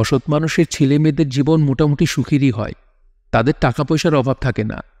 অসৎ মানুষের ছেলে মেয়েদের জীবন মোটামুটি সুখেরই হয়, তাদের টাকা পয়সার অভাব থাকে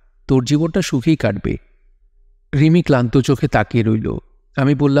না। তোর জীবনটা সুখেই কাটবে। রিমি ক্লান্ত চোখে তাকিয়ে রইল।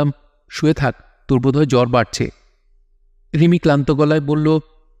 আমি বললাম, শুয়ে থাক, তোর বোধহয় জ্বর বাড়ছে। রিমি ক্লান্ত গলায় বলল,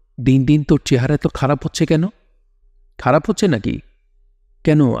 দিন দিন তোর চেহারা এত খারাপ হচ্ছে কেন? খারাপ হচ্ছে নাকি?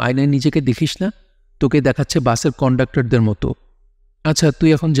 কেন, আয়নায় নিজেকে দেখিস না? তোকে দেখাচ্ছে বাসের কন্ডাক্টরদের মতো। আচ্ছা, তুই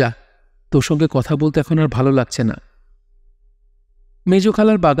এখন যা, তোর সঙ্গে কথা বলতে এখন আর ভালো লাগছে না। মেজো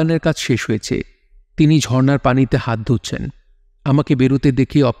খালার বাগানের কাজ শেষ হয়েছে। তিনি ঝর্ণার পানিতে হাত ধুচ্ছেন। আমাকে বেরোতে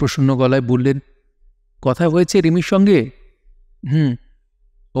দেখে অপ্রসন্ন গলায় বললেন, কথা হয়েছে রিমির সঙ্গে?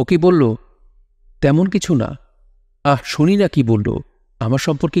 ও কি বলল? তেমন কিছু না। শুনি না কি বলল। আমার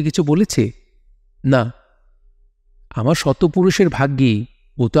সম্পর্কে কিছু বলেছে? না। আমার শতপুরুষের ভাগ্যি,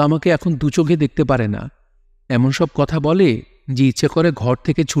 ও তো আমাকে এখন 2 চোখে দেখতে পারে না। এমন সব কথা বলে যে ইচ্ছে করে ঘর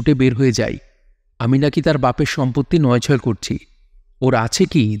থেকে ছুটে বের হয়ে যাই। আমি নাকি তার বাপের সম্পত্তি নয়ছয় করছি। ওর আছে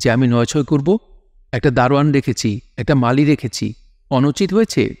কি যে আমি নয়ছয় করব? একটা দারোয়ান রেখেছি, একটা মালি রেখেছি। অনুচিত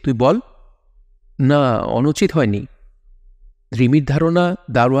হয়েছে তুই বল? না, অনুচিত হয়নি। রিমির ধারণা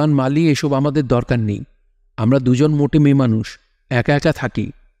দারোয়ান মালি এসব আমাদের দরকার নেই। আমরা 2 জন মোটে মেয়ে মানুষ, একা একা থাকি।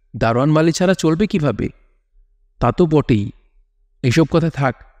 দারোয়ান মালি ছাড়া চলবে কিভাবে? তা তো বটেই। এসব কথা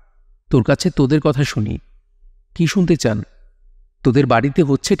থাক, তোর কাছে তোদের কথা শুনি। কি শুনতে চান? তোদের বাড়িতে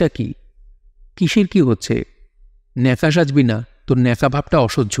হচ্ছেটা কি? কিসের কি হচ্ছে? ন্যাকা সাজবি না, তোর ন্যাকা ভাবটা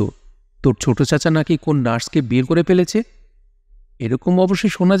অসহ্য। তোর ছোট চাচা নাকি কোন নার্সকে বিয়ে করে ফেলেছে। এরকম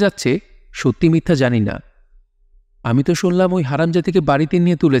অবশ্যই শোনা যাচ্ছে, সত্যি মিথ্যা জানি না। আমি তো শুনলাম ওই হারামজাতিকে বাড়িতে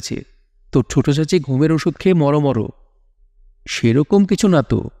নিয়ে তুলেছে। তোর ছোট চাচি ঘুমের ওষুধ খেয়ে মরো। সেরকম কিছু না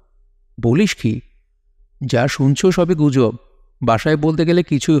তো। বলিস কি? যা শুনছো সবই গুজব। বাসায় বলতে গেলে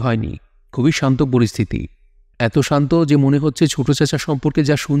কিছুই হয়নি। খুবই শান্ত পরিস্থিতি। এত শান্ত যে মনে হচ্ছে ছোট চাচা সম্পর্কে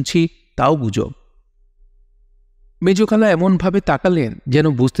যা শুনছি তাও গুজব। মেজো খালা এমনভাবে তাকালেন যেন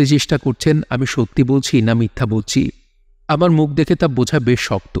বুঝতে চেষ্টা করছেন আমি সত্যি বলছি না মিথ্যা বলছি। আমার মুখ দেখে তা বোঝা বেশ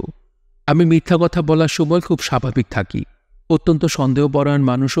শক্ত। আমি মিথ্যা কথা বলার সময় খুব স্বাভাবিক থাকি। অত্যন্ত সন্দেহপরায়ণ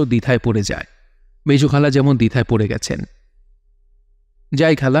মানুষও দ্বিধায় পড়ে যায়। মেজো খালা যেমন দ্বিধায় পড়ে গেছেন।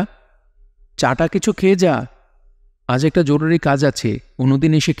 যাই খালা, চাটা কিছু খেয়ে যা। আজ একটা জরুরি কাজ আছে,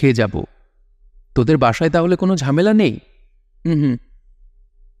 অন্যদিন এসে খেয়ে যাব। তোদের বাসায় তাহলে কোনো ঝামেলা নেই?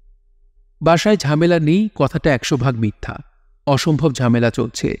 বাসায় ঝামেলা নেই কথাটা 100 ভাগ মিথ্যা। অসম্ভব ঝামেলা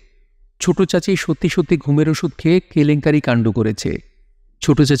চলছে। ছোট চাচি সত্যি সত্যি ঘুমের ওষুধ খেয়ে কেলেঙ্কারি কাণ্ড করেছে।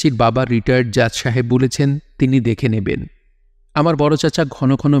 ছোট চাচির বাবা রিটায়ার্ড জাজ সাহেব বলেছেন তিনি দেখে নেবেন। আমার বড় চাচা ঘন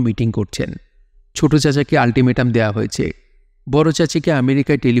ঘন মিটিং করছেন। ছোট চাচাকে আলটিমেটাম দেয়া হয়েছে। বড় চাচিকে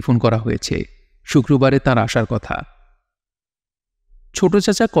আমেরিকায় টেলিফোন করা হয়েছে। শুক্রবারে তার আসার কথা। ছোট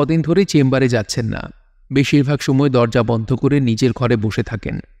চাচা কদিন ধরেই চেম্বারে যাচ্ছেন না। বেশিরভাগ সময় দরজা বন্ধ করে নিজের ঘরে বসে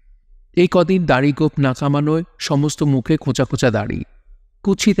থাকেন। এই কদিন দাড়ি গোপ না কামানোয় সমস্ত মুখে খোঁচা খোঁচা দাড়ি,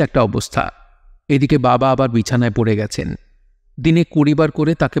 কুৎসিত একটা অবস্থা। এদিকে বাবা আবার বিছানায় পড়ে গেছেন। দিনে 20 বার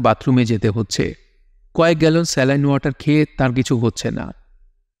করে তাকে বাথরুমে যেতে হচ্ছে। কয়েক গ্যালন স্যালাইন ওয়াটার খেয়ে তার কিছু হচ্ছে না।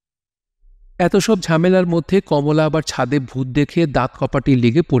 এত সব ঝামেলার মধ্যে কমলা আবার ছাদে ভূত দেখে দাঁত কপাটি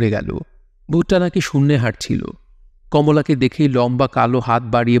লেগে পড়ে গেল। ভূতটা নাকি শূন্যে হাঁটছিল। কমলাকে দেখেই লম্বা কালো হাত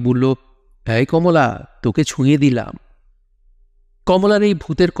বাড়িয়ে বলল, এই কমলা, তোকে ছুঁয়ে দিলাম। কমলার এই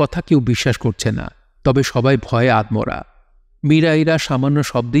ভূতের কথা কেউ বিশ্বাস করছে না, তবে সবাই ভয়ে আদমরা। মীরাইরা সামান্য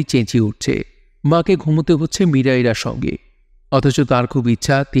শব্দেই চেঁচিয়ে উঠছে। মাকে ঘুমোতে হচ্ছে মীরাইরার সঙ্গে, অথচ তার খুব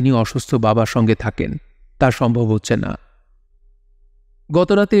ইচ্ছা তিনি অসুস্থ বাবার সঙ্গে থাকেন। তা সম্ভব হচ্ছে না।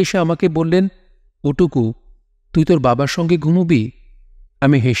 গতরাতে এসে আমাকে বললেন, ওটুকু, তুই তোর বাবার সঙ্গে ঘুমোবি?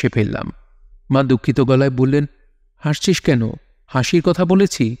 আমি হেসে ফেললাম। মা দুঃখিত গলায় বললেন, হাসছিস কেন? হাসির কথা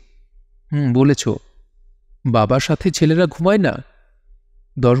বলেছি। বলেছ। বাবার সাথে ছেলেরা ঘুমায় না?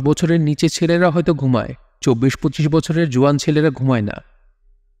 10 বছরের নিচে ছেলেরা হয়তো ঘুমায়, 24-25 বছরের জোয়ান ছেলেরা ঘুমায় না।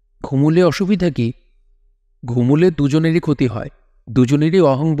 ঘুমুলে অসুবিধা কি? ঘুমুলে দুজনেরই ক্ষতি হয়, দুজনেরই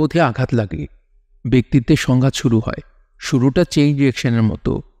অহংবোধে আঘাত লাগে, ব্যক্তিত্বের সংঘাত শুরু হয়। শুরুটা চেইন রিয়েকশনের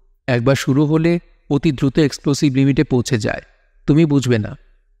মতো। একবার শুরু হলে অতি দ্রুত এক্সপ্লোসিভ লিমিটে পৌঁছে যায়। তুমি বুঝবে না।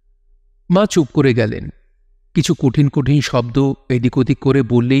 মা চুপ করে গেলেন। কিছু কঠিন কঠিন শব্দ এদিক ওদিক করে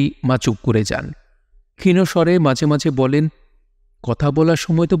বললেই মা চুপ করে যান। ক্ষীণ স্বরে মাঝে মাঝে বলেন, কথা বলার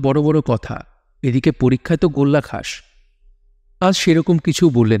সময় তো বড় বড় কথা, এদিকে পরীক্ষায় তো গোল্লা খাস। আজ সেরকম কিছু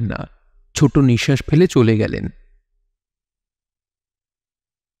বললেন না, ছোট নিঃশ্বাস ফেলে চলে গেলেন।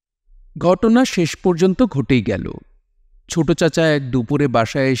 ঘটনা শেষ পর্যন্ত ঘটেই গেল। ছোট চাচা এক দুপুরে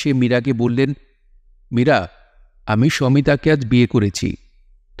বাসায় এসে মীরাকে বললেন, মীরা, আমি সমিতাকে আজ বিয়ে করেছি,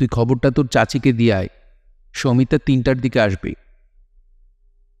 তুই খবরটা তোর চাচিকে দিয়ে আয়, সমিতা 3টার দিকে আসবে।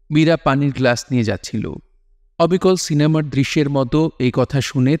 মীরা পানির গ্লাস নিয়ে যাচ্ছিল। অবিকল সিনেমার দৃশ্যের মতো এই কথা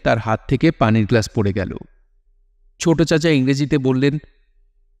শুনে তার হাত থেকে পানির গ্লাস পড়ে গেল। ছোট চাচা ইংরেজিতে বললেন,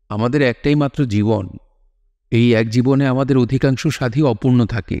 আমাদের একটাই মাত্র জীবন, এই এক জীবনে আমাদের অধিকাংশ সাধী অপূর্ণ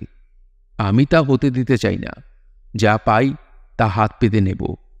থাকে। আমি তা হতে দিতে চাই না, যা পাই তা হাত পেতে নেব।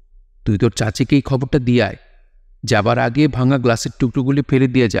 তুই তোর চাচিকে এই খবরটা দিয়ে আয়, যাবার আগে ভাঙা গ্লাসের টুকরোগুলি ফেলে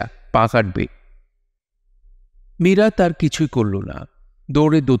দিয়ে যা, পা কাটবে। মীরা তার কিছুই করল না,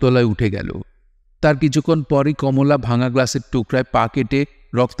 দৌড়ে দোতলায় উঠে গেল। তার কিছুক্ষণ পরই কমলা ভাঙা গ্লাসের টুকরায় পা কেটে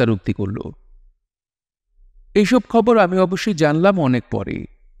রক্তারক্তি করল। এইসব খবর আমি অবশ্যই জানলাম অনেক পরে।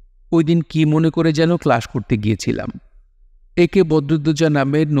 ওই দিন কি মনে করে যেন ক্লাস করতে গিয়েছিলাম। একে বদরুদ্দোজা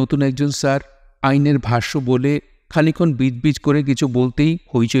নামের নতুন একজন স্যার আইনের ভাষ্য বলে খানিক্ষণ বিজবিজ করে কিছু বলতেই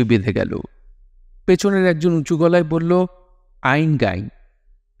হইচই বেঁধে গেল। পেছনের একজন উঁচু গলায় বলল, আইন গাইন।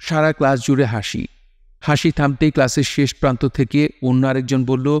 সারা ক্লাস জুড়ে হাসি। হাসি থামতেই ক্লাসের শেষ প্রান্ত থেকে অন্য আরেকজন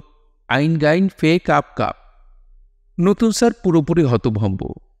বলল, আইন গাইন ফে কাপ কাপ। নতুন স্যার পুরোপুরি হতভম্ব।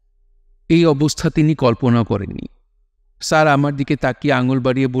 এই অবস্থা তিনি কল্পনা করেননি। স্যার আমার দিকে তাকিয়ে আঙুল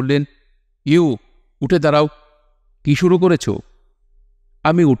বাড়িয়ে বললেন, ইউ উঠে দাঁড়াও, কি শুরু করেছ?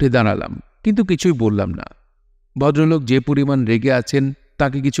 আমি উঠে দাঁড়ালাম, কিন্তু কিছুই বললাম না। ভদ্রলোক যে পরিমাণ রেগে আছেন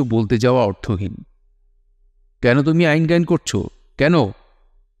তাকে কিছু বলতে যাওয়া অর্থহীন। কেন তুমি আইন গাইন করছো, কেন?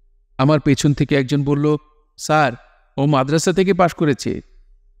 আমার পেছন থেকে একজন বলল, স্যার ও মাদ্রাসা থেকে পাশ করেছে।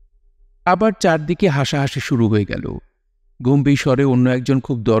 আবার চারদিকে হাসাহাসি শুরু হয়ে গেল। গম্ভীর স্বরে অন্য একজন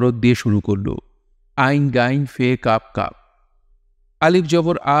খুব দরদ দিয়ে শুরু করল, আইন গাইন ফে কাপ কাপ। আলিফ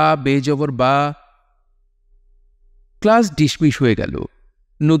জবর আ, বে জবর বা। ক্লাস ডিসমিস হয়ে গেল।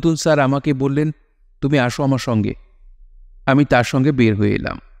 নতুন স্যার আমাকে বললেন, তুমি আসো আমার সঙ্গে। আমি তার সঙ্গে বের হয়ে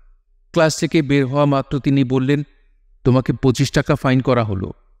এলাম। ক্লাস থেকে বের হওয়া মাত্র তিনি বললেন, তোমাকে 25 টাকা ফাইন করা হলো।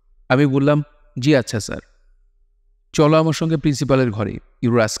 আমি বললাম, জি আচ্ছা স্যার। চলো আমার সঙ্গে প্রিন্সিপালের ঘরে,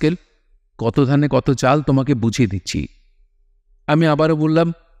 ইউ রাস্কেল, কত ধানে কত চাল তোমাকে বুঝিয়ে দিচ্ছি। আমি আবারও বললাম,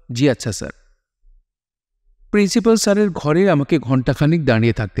 জি আচ্ছা স্যার। প্রিন্সিপাল স্যারের ঘরে আমাকে ঘণ্টাখানিক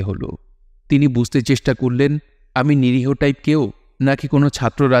দাঁড়িয়ে থাকতে হলো। তিনি বুঝতে চেষ্টা করলেন আমি নিরীহ টাইপ কেউ নাকি কোনো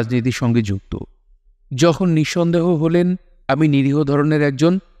ছাত্র রাজনীতির সঙ্গে যুক্ত। যখন নিঃসন্দেহ হলেন আমি নিরীহ ধরনের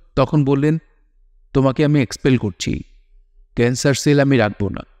একজন, তখন বললেন, তোমাকে আমি এক্সপেল করছি, ক্যান্সার সেল আমি রাখব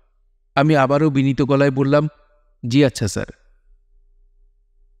না। আমি আবারও বিনীত গলায় বললাম, জি আচ্ছা স্যার।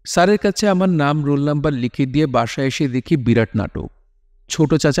 স্যারের কাছে আমার নাম রোল নাম্বার লিখে দিয়ে বাসায় এসে দেখি বিরাট নাটক।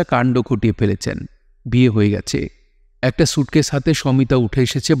 ছোট চাচা কাণ্ড ঘটিয়ে ফেলেছেন, বিয়ে হয়ে গেছে। একটা সুটকেস হাতে সমিতা উঠে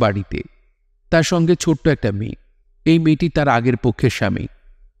এসেছে বাড়িতে, তার সঙ্গে ছোট্ট একটা মেয়ে। এই মেয়েটি তার আগের পক্ষের স্বামী,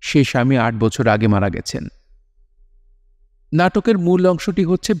 সে স্বামী 8 বছর আগে মারা গেছেন। নাটকের মূল অংশটি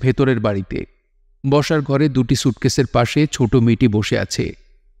হচ্ছে ভেতরের বাড়িতে। বসার ঘরে 2টি সুটকেসের পাশে ছোট মেয়েটি বসে আছে।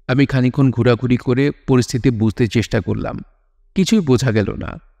 আমি খানিক্ষণ ঘোরাঘুরি করে পরিস্থিতি বুঝতে চেষ্টা করলাম, কিছুই বোঝা গেল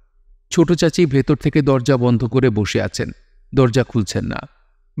না। ছোট চাচি ভেতর থেকে দরজা বন্ধ করে বসে আছেন, দরজা খুলছেন না।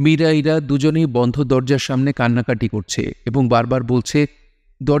 মীরা ইরা দুজনেই বন্ধ দরজার সামনে কান্নাকাটি করছে এবং বারবার বলছে,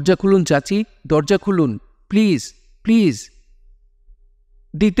 দরজা খুলুন চাচি, দরজা খুলুন, প্লিজ প্লিজ।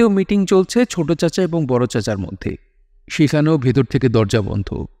 দ্বিতীয় মিটিং চলছে ছোট চাচা এবং বড় চাচার মধ্যে। সেখানেও ভেতর থেকে দরজা বন্ধ।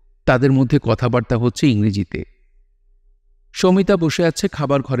 তাদের মধ্যে কথাবার্তা হচ্ছে ইংরেজিতে। সমিতা বসে আছে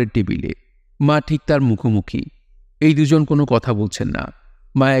খাবার ঘরের টেবিলে, মা ঠিক তার মুখোমুখি। এই দুজন কোনো কথা বলছেন না।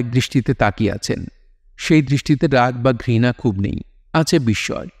 মা এক দৃষ্টিতে তাকিয়ে আছেন। সেই দৃষ্টিতে রাগ বা ঘৃণা খুব নেই, আছে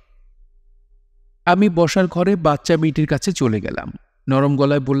বিস্ময়। আমি বসার ঘরে বাচ্চা মেয়েটির কাছে চলে গেলাম। নরম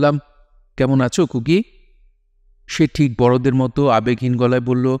গলায় বললাম, কেমন আছো কুকি? সে ঠিক বড়দের মতো আবেগহীন গলায়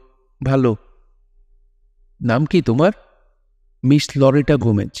বলল, ভালো। নাম কি তোমার? Miss লরেটা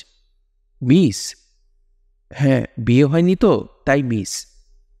Gomez. মিস? হ্যাঁ, বিয়ে হয়নি তো, তাই মিস।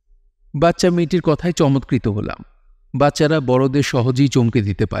 বাচ্চা মেয়েটির কথায় চমৎকৃত হলাম। বাচ্চারা বড়দের সহজেই চমকে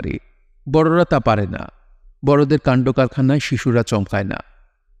দিতে পারে, বড়রা তা পারে না। বড়দের কাণ্ড কারখানায় শিশুরা চমকায় না।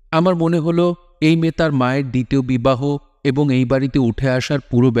 আমার মনে হলো এই মেয়ে তার মায়ের দ্বিতীয় বিবাহ এবং এই বাড়িতে উঠে আসার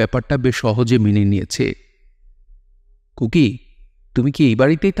পুরো ব্যাপারটা বেশ সহজে মেনে নিয়েছে। কুকি, তুমি কি এই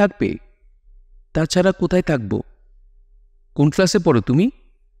বাড়িতেই থাকবে? তাছাড়া কোথায় থাকব? কোন ক্লাসে পড়ো তুমি?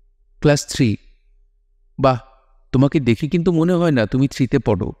 ক্লাস 3। বাহ, তোমাকে দেখে কিন্তু মনে হয় না তুমি 3তে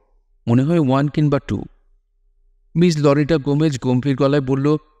পড়ো, মনে হয় 1 কিংবা 2। মিস লরেটা গোমেজ গম্ভীর গলায় বলল,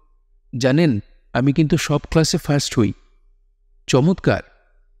 জানেন, আমি কিন্তু সব ক্লাসে ফার্স্ট হই। চমৎকার।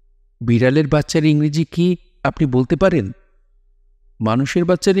 বিড়ালের বাচ্চার ইংরেজি কি আপনি বলতে পারেন? মানুষের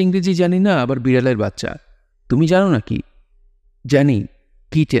বাচ্চার ইংরেজি জানি না, আবার বিড়ালের বাচ্চা। তুমি জানো নাকি? জানি,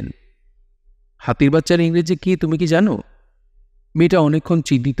 কিটেন। হাতির বাচ্চার ইংরেজি কি তুমি কি জানো? মেয়েটা অনেকক্ষণ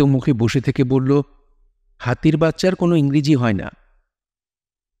চিন্তিত মুখে বসে থেকে বলল, হাতির বাচ্চার কোনো ইংরেজি হয় না।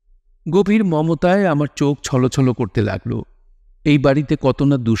 গভীর মমতায় আমার চোখ ছলছল করতে লাগলো। এই বাড়িতে কত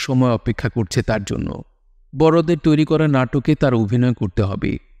না দুঃসময় অপেক্ষা করছে তার জন্য। বড়দের তৈরি করা নাটকে তার অভিনয় করতে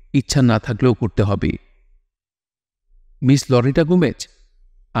হবে, ইচ্ছা না থাকলেও করতে হবে। মিস লরেটা গোমেজ,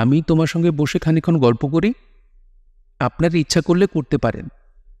 আমি তোমার সঙ্গে বসে খানিক্ষণ গল্প করি? আপনার ইচ্ছা করলে করতে পারেন।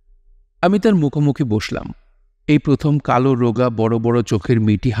 আমি তার মুখোমুখি বসলাম। এই প্রথম কালো রোগা বড় বড় চোখের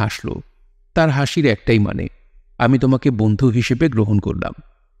মেয়েটি হাসল। তার হাসির একটাই মানে, আমি তোমাকে বন্ধু হিসেবে গ্রহণ করলাম।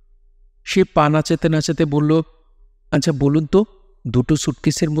 সে পা নাচাতে নাচাতে বলল, আচ্ছা বলুন তো, দুটো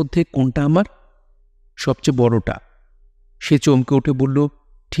সুটকেসের মধ্যে কোনটা আমার? সবচেয়ে বড়টা। সে চমকে উঠে বলল,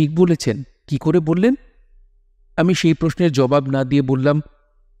 ঠিক বলেছেন, কি করে বললেন? আমি সেই প্রশ্নের জবাব না দিয়ে বললাম,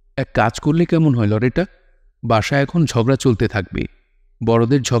 এক কাজ করলে কেমন হয় লরেটা? বাসায় এখন ঝগড়া চলতে থাকবে।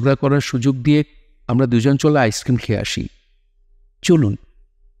 বড়দের ঝগড়া করার সুযোগ দিয়ে আমরা দুজন চলে আইসক্রিম খেয়ে আসি। চলুন।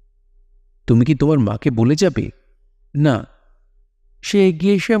 তুমি কি তোমার মাকে বলে যাবে? না। সে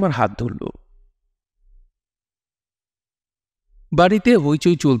এগিয়ে এসে আমার হাত ধরল। বাড়িতে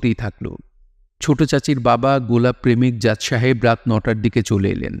হইচই চলতেই থাকল। ছোট চাচির বাবা গোলাপ প্রেমিক জাত সাহেব রাত 9টার দিকে চলে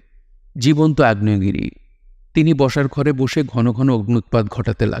এলেন। জীবন্ত আগ্নেয়গিরি। তিনি বসার ঘরে বসে ঘন ঘন অগ্নুৎপাত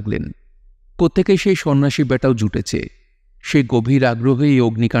ঘটাতে লাগলেন। প্রত্যেকেই সেই সন্ন্যাসী বেটাও জুটেছে। সে গভীর আগ্রহে এই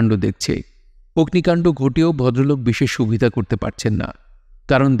অগ্নিকাণ্ড দেখছে। অগ্নিকাণ্ড ঘটেও ভদ্রলোক বিশেষ সুবিধা করতে পারছেন না,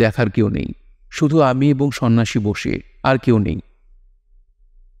 কারণ দেখার কেউ নেই। শুধু আমি এবং সন্ন্যাসী বসে, আর কেউ নেই।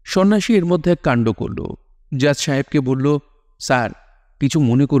 সন্ন্যাসী এর মধ্যে এক কাণ্ড করল। জাজ সাহেবকে বলল, স্যার, কিছু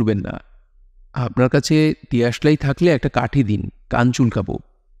মনে করবেন না। আপনার কাছে তিয়াসলাই থাকলে একটা কাঠি দিন, কান চুলকাবো।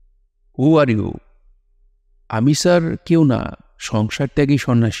 হু আর ইউ? আমি স্যার কেউ না, সংসার ত্যাগী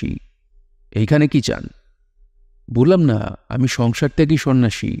সন্ন্যাসী। এইখানে কি চান? বললাম না, আমি সংসার ত্যাগী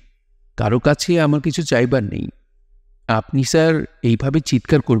সন্ন্যাসী। কারো কাছে আমার কিছু চাইবার নেই। আপনি স্যার এইভাবে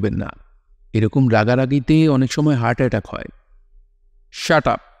চিৎকার করবেন না। এরকম রাগারাগিতে অনেক সময় হার্ট অ্যাটাক হয়। Shut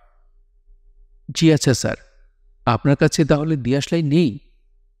up. জি আচ্ছা স্যার, আপনার কাছে তাহলে দিয়াশলাই নেই?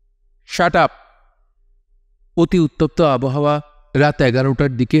 Shut up. অতি উত্তপ্ত আবহাওয়া। রাত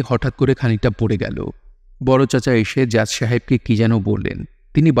 11টার দিকে হঠাৎ করে খানিকটা পড়ে গেল। বড় চাচা এসে জাজ সাহেবকে কি যেন বললেন।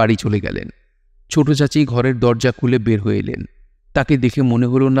 তিনি বাড়ি চলে গেলেন। ছোট চাচি ঘরের দরজা খুলে বের হয়ে এলেন। তাকে দেখে মনে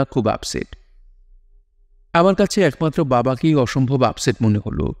হলো না খুব আপসেট। আমার কাছে একমাত্র বাবাকেই অসম্ভব আপসেট মনে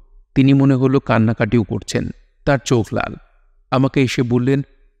হলো। তিনি মনে হলো কান্নাকাটিও করছেন। তার চোখ লাল। আমাকে এসে বললেন,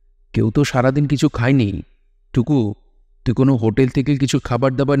 কেউ তো সারাদিন কিছু খায়নি। টুকু, তুই কোনো হোটেল থেকে কিছু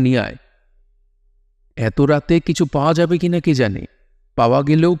খাবার দাবার নিয়ে আয়। এত রাতে কিছু পাওয়া যাবে কিনা কে জানে। পাওয়া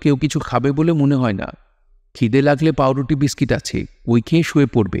গেলেও কেউ কিছু খাবে বলে মনে হয় না। খিদে লাগলে পাউরুটি বিস্কিট আছে, ওই খেয়ে শুয়ে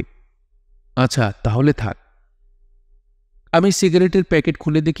পড়বে। আচ্ছা তাহলে থাক। আমি সিগারেটের প্যাকেট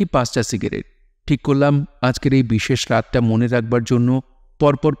খুলে দেখি 5টা সিগারেট। ঠিক করলাম আজকের এই বিশেষ রাতটা মনে রাখবার জন্য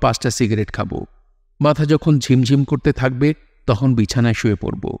পরপর 5টা সিগারেট খাবো। মাথা যখন ঝিমঝিম করতে থাকবে তখন বিছানায় শুয়ে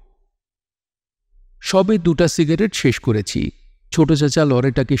পড়ব। সবে 2টা সিগারেট শেষ করেছি। ছোট চাচা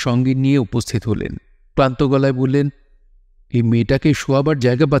লরেটাকে সঙ্গে নিয়ে উপস্থিত হলেন। ক্লান্ত গলায় বললেন, এই মেয়েটাকে শোয়াবার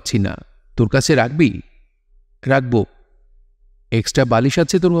জায়গা পাচ্ছি না, তোর কাছে রাখবি? রাখব। এক্সট্রা বালিশ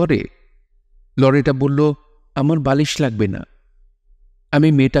আছে তোর ঘরে? লরেটা বলল, আমার বালিশ লাগবে না। আমি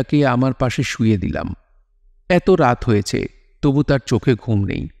মেয়েটাকে আমার পাশে শুয়ে দিলাম। এত রাত হয়েছে, তবু তার চোখে ঘুম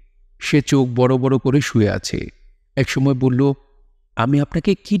নেই। সে চোখ বড় বড় করে শুয়ে আছে। একসময় বলল, আমি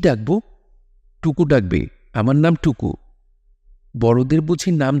আপনাকে কি ডাকব? টুকু ডাকবে। আমার নাম টুকু। বড়দের বুঝি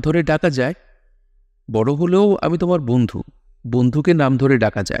নাম ধরে ডাকা যায়? বড় হলেও আমি তোমার বন্ধু। বন্ধুকে নাম ধরে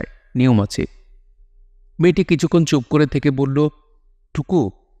ডাকা যায়, নিয়ম আছে। মেয়েটি কিছুক্ষণ চুপ করে থেকে বলল, টুকু,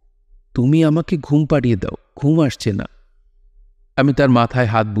 তুমি আমাকে ঘুম পাড়িয়ে দাও, ঘুম আসছে না। আমি তার মাথায়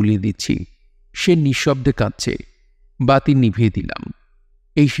হাত বুলিয়ে দিচ্ছি। সে নিঃশব্দে কাঁদছে। বাতি নিভিয়ে দিলাম।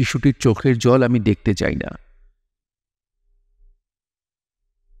 এই শিশুটির চোখের জল আমি দেখতে চাই না।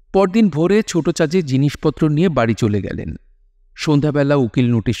 পরদিন ভোরে ছোট চাচি জিনিসপত্র নিয়ে বাড়ি চলে গেলেন। সন্ধ্যাবেলা উকিল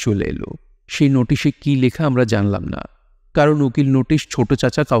নোটিশ চলে এলো। সেই নোটিশে কি লেখা আমরা জানলাম না, কারণ উকিল নোটিশ ছোট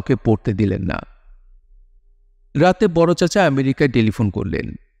চাচা কাউকে পড়তে দিলেন না। রাতে বড় চাচা আমেরিকায় টেলিফোন করলেন।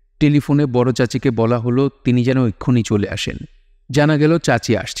 টেলিফোনে বড় চাচিকে বলা হলো তিনি যেন এক্ষুনি চলে আসেন। জানা গেল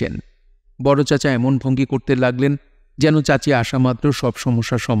চাচি আসছেন। বড় চাচা এমন ভঙ্গি করতে লাগলেন যেন চাচি আসা মাত্র সব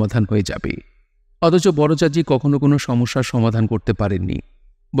সমস্যার সমাধান হয়ে যাবে। অথচ বড় চাচি কখনো কোনো সমস্যার সমাধান করতে পারেননি,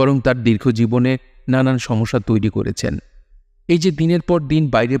 বরং তার দীর্ঘ জীবনে নানান সমস্যা তৈরি করেছেন। এই যে দিনের পর দিন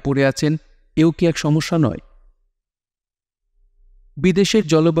বাইরে পড়ে আছেন, এও কি এক সমস্যা নয়? বিদেশের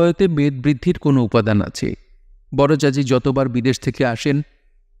জলবায়ুতে মেদ বৃদ্ধির কোনো উপাদান আছে। বড় চাচি যতবার বিদেশ থেকে আসেন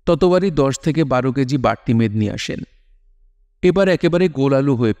ততবারই 10 থেকে 12 কেজি বাড়তি মেদ নিয়ে আসেন। এবার একেবারে গোল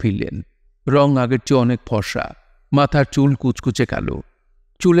আলু হয়ে ফিরলেন। রং আগের চেয়ে অনেক ফর্সা, মাথার চুল কুচকুচে কালো।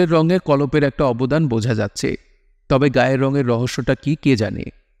 চুলের রঙে কলপের একটা অবদান বোঝা যাচ্ছে, তবে গায়ের রঙের রহস্যটা কি কে জানে।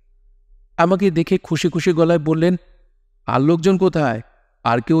 আমাকে দেখে খুশি খুশি গলায় বললেন, আর লোকজন কোথায়?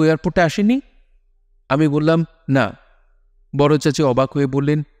 আর কেউ এয়ারপোর্টে আসেনি? আমি বললাম, না। বড় চাচি অবাক হয়ে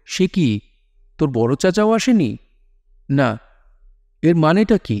বললেন, সে কি, তোর বড় চাচাও আসেনি? না। এর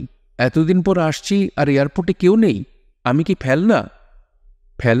মানেটা কি? এতদিন পর আসছি আর এয়ারপোর্টে কেউ নেই? আমি কি ফেলনা?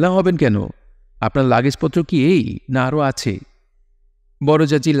 ফেলনা হবেন কেন? আপনার লাগেজপত্র কি এই, না আরও আছে? বড়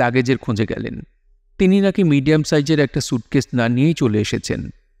চাচি লাগেজের খোঁজে গেলেন। তিনি নাকি মিডিয়াম সাইজের একটা সুটকেস না নিয়েই চলে এসেছেন।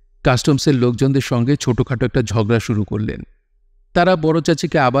 কাস্টমসের লোকজনদের সঙ্গে ছোটখাটো একটা ঝগড়া শুরু করলেন। তারা বড়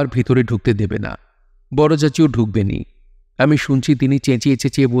চাচিকে আবার ভিতরে ঢুকতে দেবে না। বড় চাচিও ঢুকবেনি। আমি শুনছি তিনি চেঁচিয়ে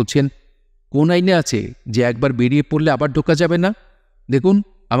চেঁচিয়ে বলছেন, কোন আইনে আছে যে একবার বেরিয়ে পড়লে আবার ঢোকা যাবে না? দেখুন,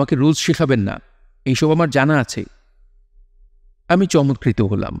 আমাকে রুলস শেখাবেন না, এইসব আমার জানা আছে। আমি চমৎকৃত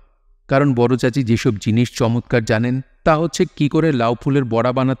হলাম, কারণ বড় চাচি যেসব জিনিস চমৎকার জানেন তা হচ্ছে কি করে লাউ ফুলের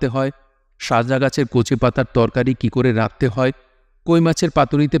বড়া বানাতে হয়, সাজনা গাছের কচি পাতার তরকারি কি করে রাঁধতে হয়, কই মাছের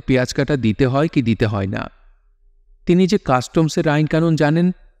পাতুরিতে পেঁয়াজ কাটা দিতে হয় কি দিতে হয় না। তিনি যে কাস্টমসের আইন কানুন জানেন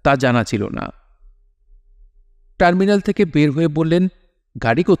তা জানা ছিল না। টার্মিনাল থেকে বের হয়ে বললেন,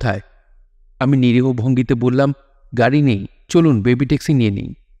 গাড়ি কোথায়? আমি নিরীহ ভঙ্গিতে বললাম, গাড়ি নেই, চলুন বেবি ট্যাক্সি নিয়ে নিই।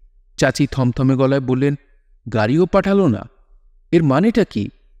 চাচি থমথমে গলায় বললেন, গাড়িও পাঠালো না? এর মানেটা কি?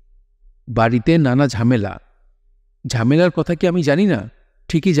 বাড়িতে নানা ঝামেলা। ঝামেলার কথা কি আমি জানি না?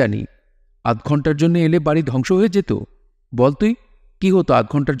 ঠিকই জানি। আধ ঘন্টার জন্য এলে বাড়ি ধ্বংস হয়ে যেত। বল তুই, কি হতো আধ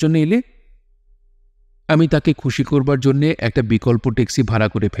ঘন্টার জন্য এলে? আমি তাকে খুশি করবার জন্যে একটা বিকল্প ট্যাক্সি ভাড়া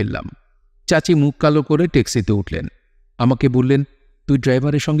করে ফেললাম। চাচি মুখ কালো করে ট্যাক্সিতে উঠলেন। আমাকে বললেন, তুই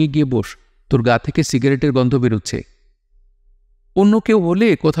ড্রাইভারের সঙ্গে গিয়ে বস, তোর গা থেকে সিগারেটের গন্ধ বেরোচ্ছে। অন্য কেউ হলে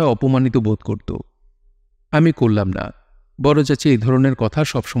কোথাও অপমানিত বোধ করত। আমি করলাম না। বড় চাচি এই ধরনের কথা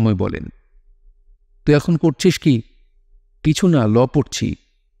সবসময় বলেন। তুই এখন করছিস কি? কিছু না, ল পড়ছি।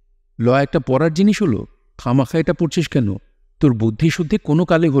 ল একটা পড়ার জিনিস হলো? খামাখা এটা পড়ছিস কেন? তোর বুদ্ধি শুদ্ধি কোনো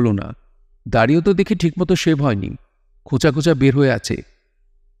কালে হলো না। দাড়িও তো দেখি ঠিকমতো শেভ হয়নি, খোঁচা খোঁচা বের হয়ে আছে।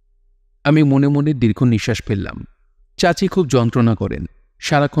 আমি মনে মনে দীর্ঘ নিঃশ্বাস ফেললাম। চাচি খুব যন্ত্রণা করেন,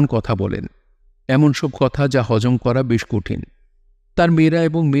 সারাক্ষণ কথা বলেন, এমন সব কথা যা হজম করা বেশ কঠিন। তার মেয়েরা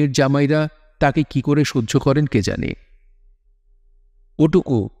এবং মেয়ের জামাইরা তাকে কি করে সহ্য করেন কে জানে।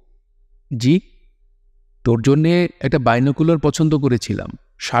 ওটুকু। জি? তোর জন্যে একটা বাইনোকুলার পছন্দ করেছিলাম,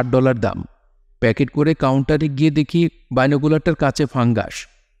 $60 দাম। প্যাকেট করে কাউন্টারে গিয়ে দেখি বাইনোকুলারটার কাছে ফাঙ্গাস,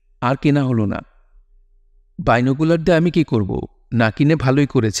 আর কেনা হলো না। বাইনোকুলার দিয়ে আমি কি করব? না কিনে ভালোই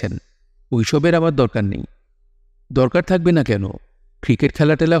করেছেন, ওইসবের আবার দরকার নেই। দরকার থাকবে না কেন? ক্রিকেট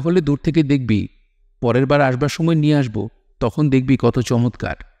খেলা টেলা হলে দূর থেকে দেখবি, পরের বার আসবার সময় নিয়ে আসব, তখন দেখবি কত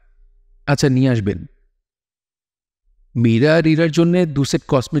চমৎকার। আচ্ছা, নিয়ে আসবেন। মীরা আর ইরার জন্য 2 সেট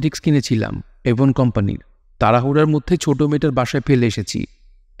কসমেটিক্স কিনেছিলাম এভন কোম্পানির। তাড়াহুড়ার মধ্যে ছোট মেয়েটার বাসায় ফেলে এসেছি।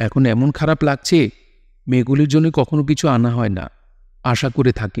 এখন এমন খারাপ লাগছে, মেয়েগুলির জন্য কখনো কিছু আনা হয় না, আশা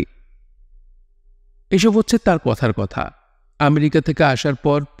করে থাকি। এসব হচ্ছে তার কথার কথা। আমেরিকা থেকে আসার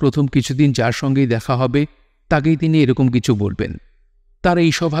পর প্রথম কিছুদিন যার সঙ্গেই দেখা হবে তাকেই তিনি এরকম কিছু বলবেন। তার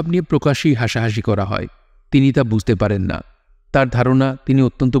এই স্বভাব নিয়ে প্রকাশ্যেই হাসাহাসি করা হয়। তিনি তা বুঝতে পারেন না। তার ধারণা তিনি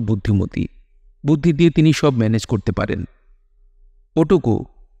অত্যন্ত বুদ্ধিমতী, বুদ্ধি দিয়ে তিনি সব ম্যানেজ করতে পারেন। ওটুকু।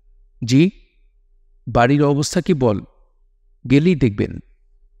 জি? বাড়ির অবস্থা কি বল? গেলেই দেখবেন।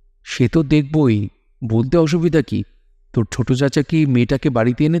 সে তো দেখবই, বলতে অসুবিধা কি? তোর ছোট চাচা কি মেয়েটাকে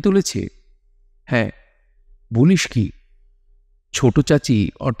বাড়িতে এনে তুলেছে? হ্যাঁ। বলিস কি? ছোট চাচি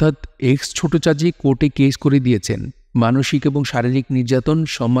অর্থাৎ এক্স ছোট চাচি কোর্টে কেস করে দিয়েছেন, মানসিক এবং শারীরিক নির্যাতন,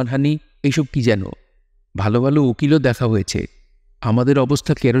 সম্মানহানি, এসব কি যেন। ভালো ভালো উকিলও দেখা হয়েছে। আমাদের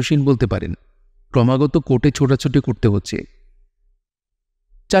অবস্থা কেরোসিন বলতে পারেন। ক্রমাগত কোর্টে ছোটাছুটি করতে হচ্ছে।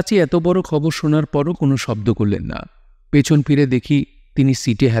 চাচি এত বড় খবর শোনার পরও কোনো শব্দ করলেন না। পেছন ফিরে দেখি তিনি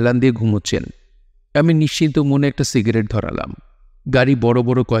সিটে হেলান দিয়ে ঘুমোচ্ছেন। আমি নিশ্চিন্ত মনে একটা সিগারেট ধরালাম। গাড়ি বড়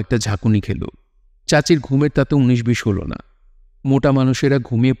বড় কয়েকটা ঝাঁকুনি খেল। চাচির ঘুমের তাতে 19-20 হলো না। মোটা মানুষেরা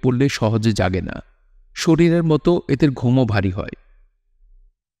ঘুমিয়ে পড়লে সহজে জাগে না, শরীরের মতো এদের ঘুমও ভারী হয়।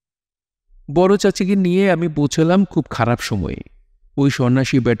 বড় চাচিকে নিয়ে আমি পৌঁছলাম খুব খারাপ সময়ে। ওই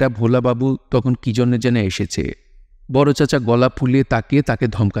সন্ন্যাসী বেটা ভোলাবাবু তখন কি জন্যে যেন এসেছে। বড় চাচা গলা ফুলিয়ে তাকিয়ে তাকে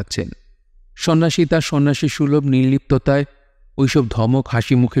ধমকাচ্ছেন। সন্ন্যাসী তার সন্ন্যাসী সুলভ নির্লিপ্ততায় ওইসব ধমক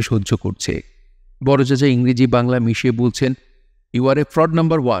হাসি মুখে সহ্য করছে। বড় চাচা ইংরেজি বাংলা মিশিয়ে বলছেন, you R a Froude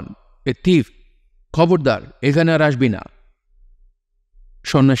number 1, A thief. খবরদার, এখানে আর আসবি না।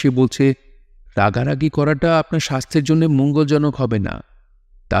 সন্ন্যাসী বলছে, রাগারাগি করাটা আপনার স্বাস্থ্যের জন্য মঙ্গলজনক হবে না।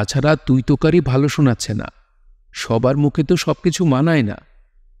 তাছাড়া তুই তোকারি ভালো শোনাচ্ছে না। সবার মুখে তো সবকিছু মানায় না।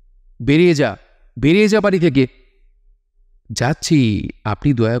 বেরিয়ে যা, বেরিয়ে যা বাড়ি থেকে। যাচ্ছি,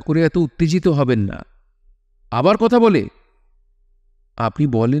 আপনি দয়া করে এত উত্তেজিত হবেন না। আবার কথা বলে? আপনি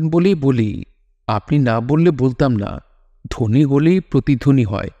বলেন বলেই বলি, আপনি না বললে বলতাম না। ধ্বনি হলেই প্রতিধ্বনি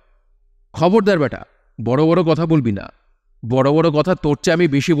হয়। খবরদার বেটা, বড় বড় কথা বলবি না। বড় বড় কথা তোর চেয়ে আমি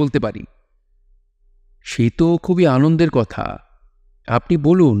বেশি বলতে পারি। সে তো খুবই আনন্দের কথা। আপনি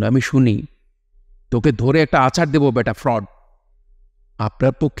বলুন, আমি শুনি। তোকে ধরে একটা আছাড় দেব বেটা, ফ্রড।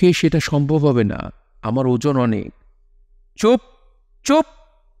 আপনার পক্ষে সেটা সম্ভব হবে না, আমার ওজন অনেক। চুপ, চুপ।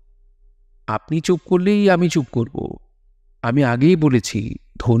 আপনি চুপ করলেই আমি চুপ করব। আমি আগেই বলেছি,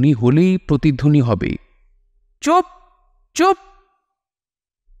 ধ্বনি হলেই প্রতিধ্বনি হবে। চুপ, চুপ।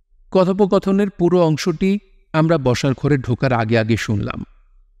 কথোপকথনের পুরো অংশটি আমরা বসার ঘরে ঢোকার আগে আগে শুনলাম।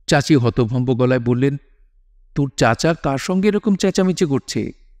 চাচি হতভম্ব গলায় বললেন, তোর চাচা কার সঙ্গে এরকম চেঁচামেচি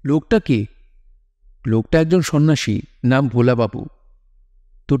করছে? লোকটা কে? লোকটা একজন সন্ন্যাসী, নাম ভোলাবাবু।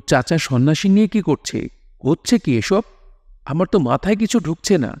 তোর চাচা সন্ন্যাসী নিয়ে কি করছে? হচ্ছে কি এসব? আমার তো মাথায় কিছু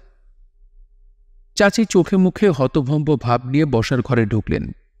ঢুকছে না। চাচি চোখে মুখে হতভম্ব ভাব নিয়ে বসার ঘরে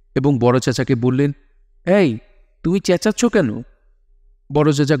ঢুকলেন এবং বড় চাচাকে বললেন, এই, তুমি চেঁচাচ্ছ কেন?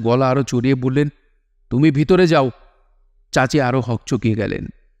 বড় চাচা গলা আরো চড়িয়ে বললেন, তুমি ভিতরে যাও। চাচি আরো হকচকিয়ে গেলেন।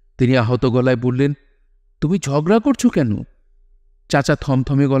 তিনি আহত গলায় বললেন, তুমি ঝগড়া করছো কেন? চাচা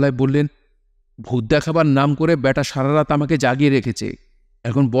থমথমে গলায় বললেন, ভূত দেখাবার নাম করে বেটা সারা রাত আমাকে জাগিয়ে রেখেছে,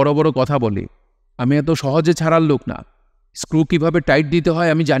 এখন বড় বড় কথা বলে। আমি এত সহজে ছাড়ার লোক না। স্ক্রু কিভাবে টাইট দিতে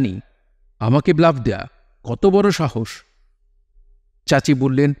হয় আমি জানি। আমাকে ব্লাফ দেয়া, কত বড় সাহস! চাচি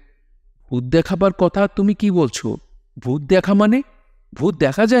বললেন, ভূত দেখাবার কথা তুমি কি বলছো? ভূত দেখা মানে? ভূত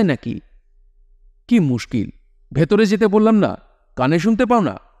দেখা যায় নাকি? কি মুশকিল, ভেতরে যেতে বললাম না, কানে শুনতে পাও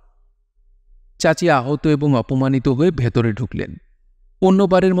না? চাচি আহত এবং অপমানিত হয়ে ভেতরে ঢুকলেন।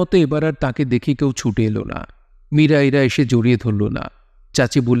 অন্যবারের মতো এবার আর তাকে দেখে কেউ ছুটে এলো না। মীরা এরা এসে জড়িয়ে ধরল না।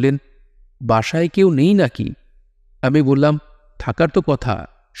 চাচি বললেন, বাসায় কেউ নেই নাকি? আমি বললাম, থাকার তো কথা,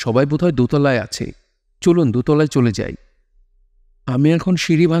 সবাই বোধহয় দোতলায় আছে। চলুন দোতলায় চলে যাই। আমি এখন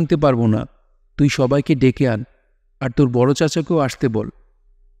সিঁড়ি ভাঙতে পারবো না। তুই সবাইকে ডেকে আন, আর তোর বড় চাচাকেও আসতে বল।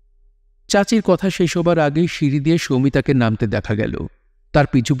 চাচির কথা শেষ হবার আগেই সিঁড়ি দিয়ে সৌমিতাকে নামতে দেখা গেল। তার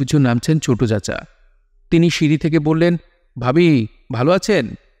পিছু পিছু নামছেন ছোট চাচা। তিনি সিঁড়ি থেকে বললেন, ভাবি ভালো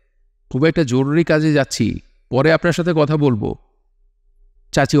আছেন? খুব একটা জরুরি কাজে যাচ্ছি, পরে আপনার সাথে কথা বলবো।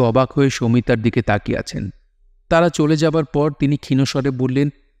 চাচি অবাক হয়ে সৌমিতার দিকে তাকিয়ে আছেন। তারা চলে যাবার পর তিনি ক্ষীণস্বরে বললেন,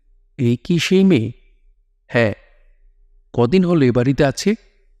 এই কি সেই মেয়ে? হ্যাঁ। কদিন হলো এ বাড়িতে আছে?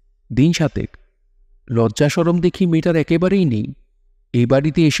 দিন 7। লজ্জা সরম দেখি মেয়েটার একেবারেই নেই। এই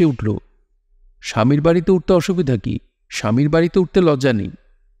বাড়িতে এসে উঠল। স্বামীর বাড়িতে উঠতে অসুবিধা কি? স্বামীর বাড়িতে উঠতে লজ্জা নেই।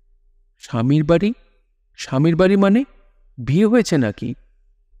 স্বামীর বাড়ি? স্বামীর বাড়ি মানে? বিয়ে হয়েছে নাকি?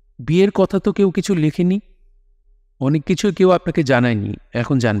 বিয়ের কথা তো কেউ কিছু লেখেনি। অনেক কিছু কেউ আপনাকে জানায়নি,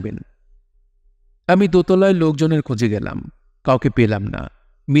 এখন জানবেন। আমি দোতলায় লোকজনের খোঁজে গেলাম, কাউকে পেলাম না।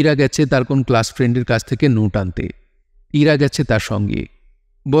 মীরা গেছে তার কোন ক্লাস ফ্রেন্ডের কাছ থেকে নোট আনতে। ইরা গেছে তার সঙ্গে।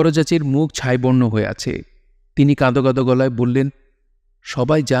 বড় চাচির মুখ ছাইবর্ণ হয়ে আছে। তিনি কাঁদো কাঁদো গলায় বললেন,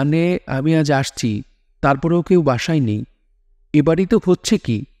 সবাই জানে আমি আজ আসছি, তারপরেও কেউ বাসায় নেই। এ বাড়িতে হচ্ছে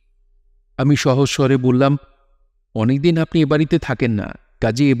কি? আমি সহজ স্বরে বললাম, অনেকদিন আপনি এ বাড়িতে থাকেন না,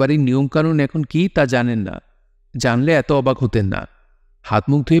 কাজে এ বাড়ির নিয়মকানুন এখন কি তা জানেন না। জানলে এত অবাক হতেন না। হাত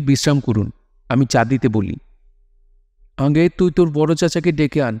মুখ ধুয়ে বিশ্রাম করুন, আমি চা দিতে বলি। আগে তুই তোর বড় চাচাকে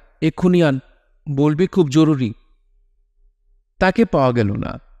ডেকে আন, এক্ষুনি আন, বলবি খুব জরুরি। তাকে পাওয়া গেল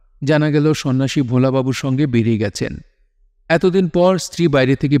না। জানা গেল সন্ন্যাসী ভোলাবাবুর সঙ্গে বেরিয়ে গেছেন। এতদিন পর স্ত্রী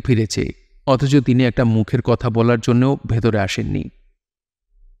বাইরে থেকে ফিরেছে, অথচ তিনি একটা মুখের কথা বলার জন্য ভেতরে আসেননি।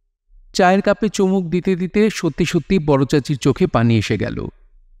 চায়ের কাপে চুমুক দিতে দিতে সত্যি সত্যি বড় চাচির চোখে পানি এসে গেল।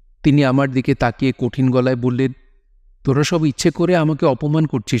 তিনি আমার দিকে তাকিয়ে কঠিন গলায় বললেন, তোরা সব ইচ্ছে করে আমাকে অপমান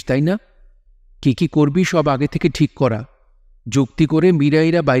করছিস, তাই না? কি কি করবি সব আগে থেকে ঠিক করা। যুক্তি করে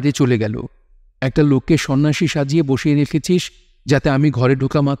মীরাইরা বাইরে চলে গেল। একটা লোককে সন্ন্যাসী সাজিয়ে বসিয়ে রেখেছিস যাতে আমি ঘরে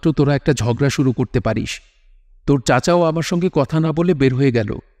ঢোকা মাত্র তোরা একটা ঝগড়া শুরু করতে পারিস। তোর চাচাও আমার সঙ্গে কথা না বলে বের হয়ে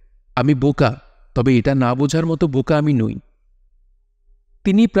গেল। আমি বোকা, তবে এটা না বোঝার মতো বোকা আমি নই।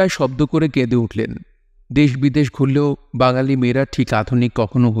 তিনি প্রায় শব্দ করে কেঁদে উঠলেন। দেশ বিদেশ ঘুরলেও বাঙালি মেয়েরা ঠিক আধুনিক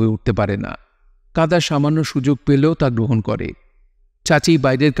কখনো হয়ে উঠতে পারে না। কাদার সামান্য সুযোগ পেলেও তা গ্রহণ করে। চাচি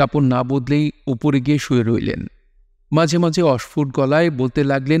বাইরের কাপড় না বদলেই উপরে গিয়ে শুয়ে রইলেন। মাঝে মাঝে অস্ফুট গলায় বলতে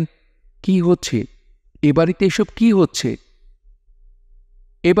লাগলেন, কি হচ্ছে এ বাড়িতে? এসব কি হচ্ছে?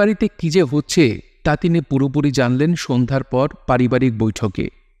 এ বাড়িতে কি যে হচ্ছে তা তিনি পুরোপুরি জানলেন সন্ধ্যার পর পারিবারিক বৈঠকে।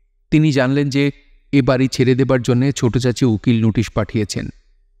 তিনি জানলেন যে এ বাড়ি ছেড়ে দেবার জন্য ছোট চাচি উকিল নোটিশ পাঠিয়েছেন,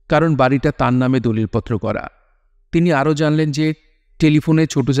 কারণ বাড়িটা তার নামে দলিলপত্র করা। তিনি আরও জানলেন যে টেলিফোনে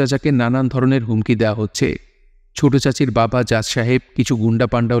ছোট চাচাকে নানান ধরনের হুমকি দেওয়া হচ্ছে। ছোট চাচির বাবা জাজ সাহেব কিছু গুন্ডা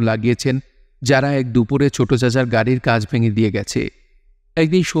পান্ডাও লাগিয়েছেন, যারা এক দুপুরে ছোট চাচার গাড়ির কাঁচ ভেঙে দিয়ে গেছে।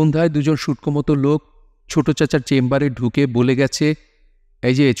 একদিন সন্ধ্যায় দুজন সুটকো লোক ছোট চাচার চেম্বারে ঢুকে বলে গেছে,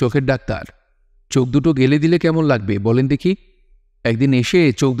 এই যে চোখের ডাক্তার, চোখ দুটো গেলে দিলে কেমন লাগবে বলেন দেখি, একদিন এসে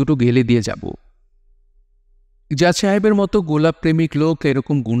চোখ দুটো গেলে দিয়ে যাব। জাজ সাহেবের মতো গোলাপ প্রেমিক লোক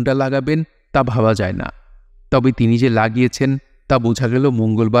এরকম গুন্ডা লাগাবেন তা ভাবা যায় না, তবে তিনি যে লাগিয়েছেন তা বোঝা গেল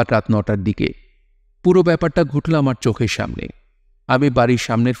মঙ্গলবার রাত 9টার দিকে। পুরো ব্যাপারটা ঘটল আমার চোখের সামনে। আমি বাড়ির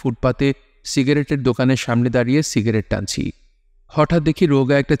সামনের ফুটপাতে সিগারেটের দোকানের সামনে দাঁড়িয়ে সিগারেট টানছি। হঠাৎ দেখি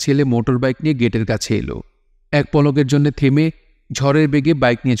রোগা একটা ছেলে মোটর বাইক নিয়ে গেটের কাছে এলো। এক পলকের জন্য থেমে ঝড়ের বেগে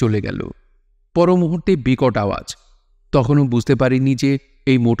বাইক নিয়ে চলে গেল। পর মুহূর্তে বিকট আওয়াজ। তখনও বুঝতে পারিনি যে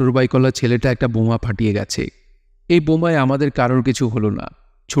এই মোটর বাইকওয়ালা ছেলেটা একটা বোমা ফাটিয়ে গেছে। এই বোমায় আমাদের কারোর কিছু হলো না।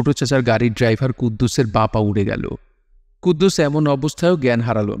 ছোট চাচার গাড়ির ড্রাইভার কুদ্দুসের বাঁ পা উড়ে গেল। কুদ্দুস এমন অবস্থায়ও জ্ঞান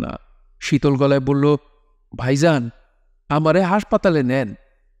হারালো না। শীতল গলায় বলল, ভাইজান, আমারে হাসপাতালে নেন।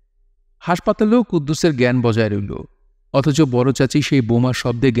 হাসপাতালেও কুদ্দুসের জ্ঞান বজায় রইল, অথচ বড় চাচি সেই বোমার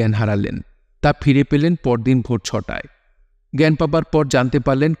শব্দে জ্ঞান হারালেন। তা ফিরে পেলেন পরদিন ভোর 6টায়। জ্ঞান পাবার পর জানতে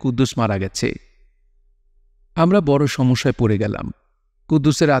পারলেন কুদ্দুস মারা গেছে। আমরা বড় সমস্যায় পড়ে গেলাম।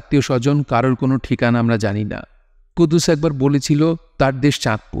 কুদ্দুসের আত্মীয় স্বজন কারোর কোনো ঠিকানা আমরা জানি না। কুদ্দুস একবার বলেছিল তার দেশ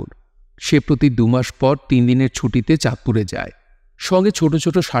চাঁদপুর। সে প্রতি 2 মাস পর 3 দিনের ছুটিতে চাঁদপুরে যায়। সঙ্গে ছোট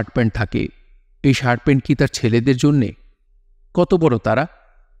ছোট শার্ট প্যান্ট থাকে। এই শার্ট প্যান্ট কি তার ছেলেদের জন্যে? কত বড় তারা?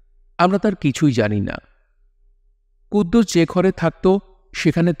 আমরা তার কিছুই জানি না। কুদ্দুস যে ঘরে থাকত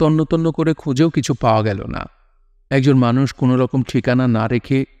সেখানে তন্ন তন্ন করে খুঁজেও কিছু পাওয়া গেল না। একজন মানুষ কোনো রকম ঠিকানা না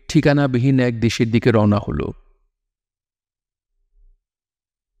রেখে ঠিকানাবিহীন এক দেশের দিকে রওনা হলো।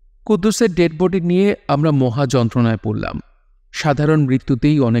 কুদ্দুসের ডেড বডি নিয়ে আমরা মহা যন্ত্রণায় পড়লাম। সাধারণ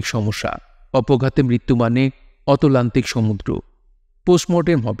মৃত্যুতেই অনেক সমস্যা, অপঘাতে মৃত্যু মানে অতলান্তিক সমুদ্র।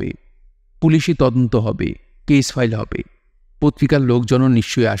 পোস্টমর্টেম হবে, পুলিশি তদন্ত হবে, কেস ফাইল হবে, পত্রিকার লোকজনও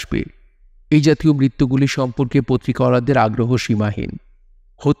নিশ্চয়ই আসবে। এই জাতীয় মৃত্যুগুলি সম্পর্কে পত্রিকাওয়ালাদের আগ্রহ সীমাহীন।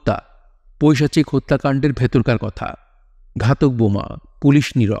 হত্যা, পৈশাচিক হত্যাকাণ্ডের ভেতরকার কথা। ঘাতক বোমা, পুলিশ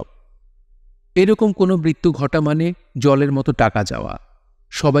নীরব। এরকম কোনো মৃত্যু ঘটা মানে জলের মতো টাকা যাওয়া।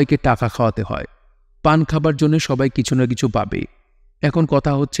 সবাইকে টাকা খাওয়াতে হয়। পান খাবার জন্য সবাই কিছু না কিছু পাবে। এখন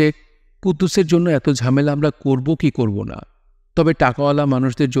কথা হচ্ছে, কুদ্দুসের জন্য এত ঝামেলা আমরা করব কি করব না। তবে টাকাওয়ালা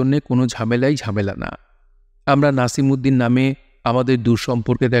মানুষদের জন্য কোনো ঝামেলাই ঝামেলা না। আমরা নাসিমউদ্দিন নামে আমাদের দূর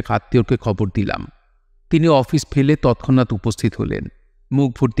সম্পর্কের এক আত্মীয়কে খবর দিলাম। তিনি অফিস ফেলে তৎক্ষণাৎ উপস্থিত হলেন। মুখ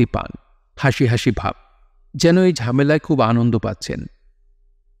ভর্তি পান, হাসি হাসি ভাব, যেন এই ঝামেলায় খুব আনন্দ পাচ্ছেন।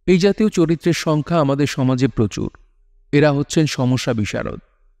 এই জাতীয় চরিত্রের সংখ্যা আমাদের সমাজে প্রচুর। এরা হচ্ছেন সমস্যা বিশারদ।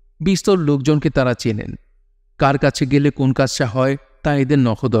 বিস্তর লোকজনকে তারা চেনেন। কার কাছে গেলে কোন কাজটা হয় তা এদের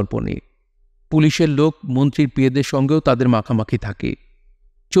নখদর্পণে। পুলিশের লোক, মন্ত্রীর পেয়েদের সঙ্গেও তাদের মাখামাখি থাকে।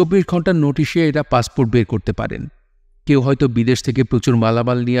 24 ঘন্টার নোটিশে এরা পাসপোর্ট বের করতে পারেন। কেউ হয়তো বিদেশ থেকে প্রচুর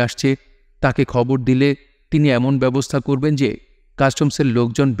মালামাল নিয়ে আসছে, তাকে খবর দিলে তিনি এমন ব্যবস্থা করবেন যে কাস্টমসের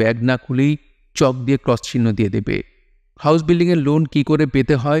লোকজন ব্যাগ না খুলেই চক দিয়ে ক্রস চিহ্ন দিয়ে দেবে। হাউস বিল্ডিংয়ের লোন কি করে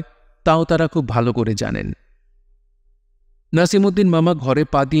পেতে হয় তাও তারা খুব ভালো করে জানেন। নাসিমউদ্দিন মামা ঘরে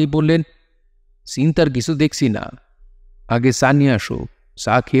পা দিয়ে বললেন, চিন্তার কিছু দেখছি না, আগে চা নিয়ে আসো,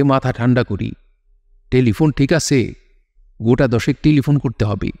 চা খেয়ে মাথা ঠান্ডা করি। টেলিফোন ঠিক আছে? গোটা 10 টেলিফোন করতে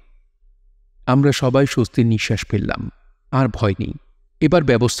হবে। আমরা সবাই স্বস্তির নিঃশ্বাস ফেললাম। আর ভয় নেই, এবার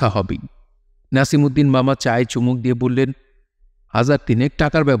ব্যবস্থা হবেই। নাসিমউদ্দিন মামা চায়ে চুমুক দিয়ে বললেন, 1003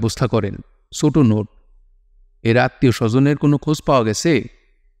 টাকার ব্যবস্থা করেন, ছোট নোট। এর আত্মীয় স্বজনের কোনো খোঁজ পাওয়া গেছে?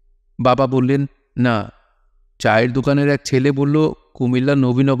 বাবা বললেন, না। চায়ের দোকানের এক ছেলে বলল কুমিল্লা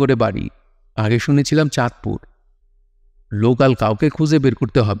নবীনগরে বাড়ি, আগে শুনেছিলাম চাঁদপুর। লোকাল কাউকে খুঁজে বের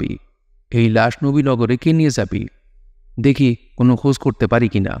করতে হবে। এই লাশ নবীনগরে কে নিয়ে যাবে? দেখি কোনো খোঁজ করতে পারি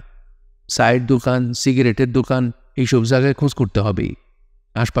কিনা। চায়ের দোকান, সিগারেটের দোকান, এইসব জায়গায় খোঁজ করতে হবে।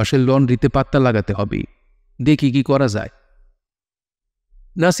 আশপাশের লন্ড্রিতে পাত্তা লাগাতে হবে। দেখি কি করা যায়।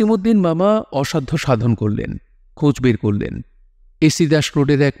 নাসিমউদ্দিন মামা অসাধ্য সাধন করলেন, খোঁজ বের করলেন। এসি দাস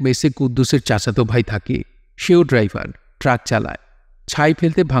রোডের এক মেসে কুদ্দুসের চাচাতো ভাই থাকে। সেও ড্রাইভার, ট্রাক চালায়। ছাই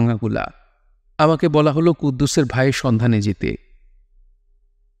ফেলতে ভাঙাগুলা। আমাকে বলা হলো কুদ্দুসের ভাইয়ের সন্ধানে যেতে।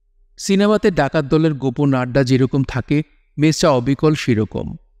 সিনেমাতে ডাকাত দলের গোপন আড্ডা যেরকম থাকে, মেসটা অবিকল সেরকম।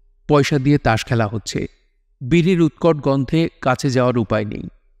 পয়সা দিয়ে তাস খেলা হচ্ছে। বিড়ির উৎকট গন্ধে কাছে যাওয়ার উপায় নেই।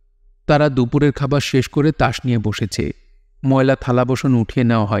 তারা দুপুরের খাবার শেষ করে তাস নিয়ে বসেছে। ময়লা থালা বসন উঠিয়ে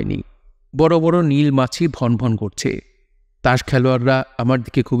নেওয়া হয়নি। বড় বড় নীল মাছি ভনভন করছে। তাস খেলোয়াড়রা আমার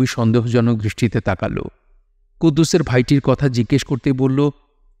দিকে খুবই সন্দেহজনক দৃষ্টিতে তাকালো। কুদ্দুসের ভাইটির কথা জিজ্ঞেস করতে বলল,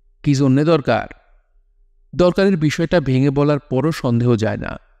 কি জন্যে দরকার? দরকারের বিষয়টা ভেঙে বলার পরও সন্দেহ যায়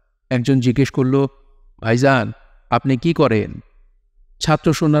না। একজন জিজ্ঞেস করল, ভাইজান আপনি কি করেন? ছাত্র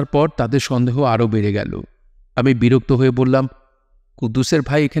শোনার পর তাদের সন্দেহ আরও বেড়ে গেল। আমি বিরক্ত হয়ে বললাম, কুদ্দুসের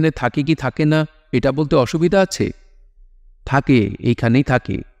ভাই এখানে থাকে কি থাকে না এটা বলতে অসুবিধা আছে? থাকে, এইখানেই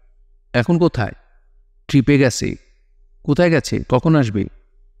থাকে। এখন কোথায়? ট্রিপে গেছে। কোথায় গেছে? কখন আসবে?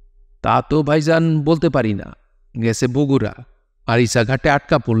 তা তো ভাইজান বলতে পারি না। গেছে বগুড়া। আর ইসাঘাটে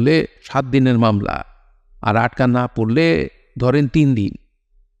আটকা পড়লে 7 দিনের মামলা, আর আটকা না পড়লে ধরেন 3 দিন।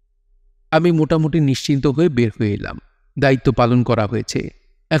 আমি মোটামুটি নিশ্চিন্ত হয়ে বের হয়ে এলাম। দায়িত্ব পালন করা হয়েছে।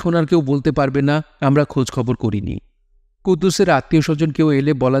 এখন আর কেউ বলতে পারবে না আমরা খোঁজ খবর করিনি। কুদ্দুসের আত্মীয় স্বজন কেউ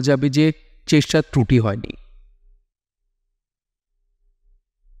এলে বলা যাবে যে চেষ্টার ত্রুটি হয়নি।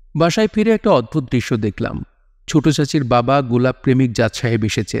 বাসায় ফিরে একটা অদ্ভুত দৃশ্য দেখলাম। ছোট চাচির বাবা গোলাপ প্রেমিক জাত সাহেব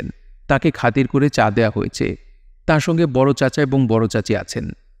এসেছেন। তাকে খাতির করে চা দেয়া হয়েছে। তার সঙ্গে বড় চাচা এবং বড় চাচি আছেন।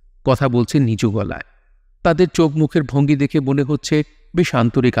 কথা বলছেন নিচু গলায়। তাদের চোখ মুখের ভঙ্গি দেখে মনে হচ্ছে বেশ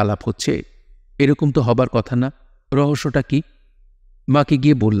আন্তরিক আলাপ হচ্ছে। এরকম তো হবার কথা না। রহস্যটা কি? মাকে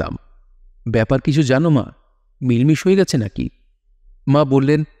গিয়ে বললাম, ব্যাপার কিছু জানো মা? মিলমিশ হয়ে গেছে নাকি? মা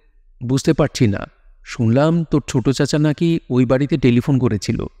বললেন, বুঝতে পারছি না। শুনলাম তোর ছোট চাচা নাকি ওই বাড়িতে টেলিফোন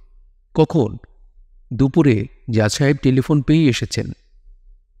করেছিল। কখন? দুপুরে। জাজ সাহেব টেলিফোন পেয়েই এসেছেন।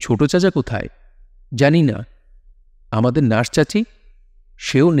 ছোট চাচা কোথায়? জানি না। আমাদের নার্স চাচি?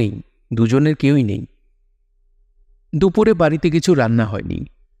 সেও নেই। দুজনের কেউই নেই। দুপুরে বাড়িতে কিছু রান্না হয়নি।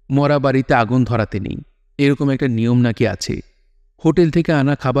 মরা বাড়িতে আগুন ধরাতে নেই, এরকম একটা নিয়ম নাকি আছে। হোটেল থেকে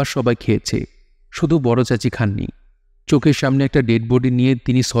আনা খাবার সবাই খেয়েছে, শুধু বড় চাচি খাননি। চোখের সামনে একটা ডেড বডি নিয়ে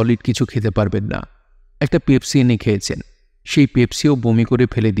তিনি সলিড কিছু খেতে পারবেন না। একটা পেপসি এনে খেয়েছেন। সেই পেপসিও বমি করে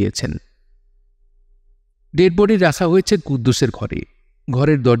ফেলে দিয়েছেন। ডেড বডি রাখা হয়েছে কুদ্দুসের ঘরে।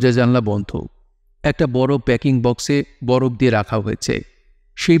 ঘরের দরজা জানলা বন্ধ। একটা বড় প্যাকিং বক্সে বরফ দিয়ে রাখা হয়েছে।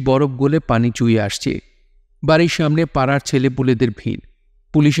 সেই বরফ গলে পানি চুইয়ে আসছে। বাড়ির সামনে পাড়ার ছেলেপুলেদের ভিড়।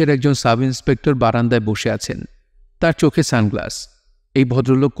 পুলিশের একজন সাব ইন্সপেক্টর বারান্দায় বসে আছেন। তার চোখে সানগ্লাস। এই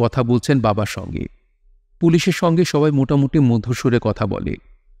ভদ্রলোক কথা বলছেন বাবার সঙ্গে। পুলিশের সঙ্গে সবাই মোটামুটি মধুর কথা বলে।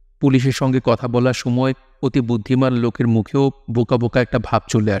 পুলিশের সঙ্গে কথা বলার সময় অতি বুদ্ধিমান লোকের মুখেও বোকা বোকা একটা ভাব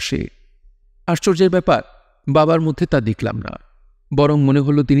চলে আসে। আশ্চর্যের ব্যাপার, বাবার মধ্যে তা দেখলাম না। বরং মনে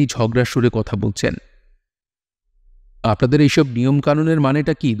হলো তিনি ঝগড়ার সুরে কথা বলছেন। আপনাদের এইসব নিয়মকানুনের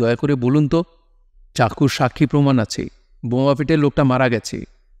মানেটা কি দয়া করে বলুন তো? চাক্ষুর সাক্ষী প্রমাণ আছে। বোমা ফেটে লোকটা মারা গেছে।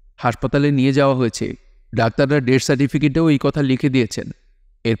 হাসপাতালে নিয়ে যাওয়া হয়েছে। ডাক্তাররা ডেথ সার্টিফিকেটেও এই কথা লিখে দিয়েছেন।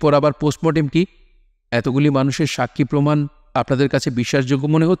 এরপর আবার পোস্টমর্টেম কি? এতগুলি মানুষের সাক্ষী প্রমাণ আপনাদের কাছে বিশ্বাসযোগ্য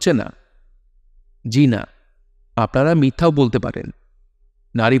মনে হচ্ছে না? জি না। আপনারা মিথ্যাও বলতে পারেন।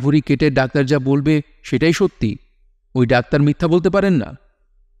 নাড়ি ভুড়ি কেটে ডাক্তার যা বলবে সেটাই সত্যি। ওই ডাক্তার মিথ্যা বলতে পারেন না?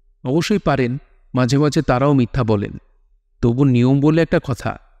 অবশ্যই পারেন। মাঝে মাঝে তারাও মিথ্যা বলেন। তবু নিয়ম বলে একটা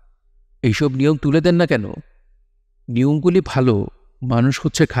কথা। এইসব নিয়ম তুলে দেন না কেন? নিয়মগুলি ভালো, মানুষ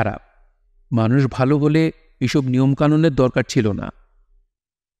হচ্ছে খারাপ। মানুষ ভালো হলে এসব নিয়মকানুনের দরকার ছিল না।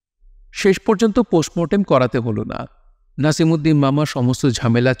 শেষ পর্যন্ত পোস্টমর্টেম করাতে হলো না। নাসিমুদ্দিন মামা সমস্ত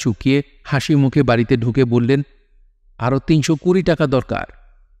ঝামেলা চুকিয়ে হাসি মুখে বাড়িতে ঢুকে বললেন, আরও 320 টাকা দরকার।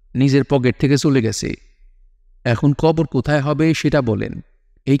 নিজের পকেট থেকে চলে গেছে। এখন কবর কোথায় হবে সেটা বলেন।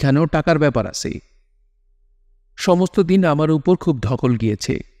 এইখানেও টাকার ব্যাপার আছে। সমস্ত দিন আমার উপর খুব ধকল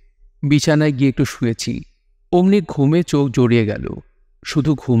গিয়েছে। বিছানায় গিয়ে একটু শুয়েছি। অমনি ঘুমে চোখ জড়িয়ে গেল।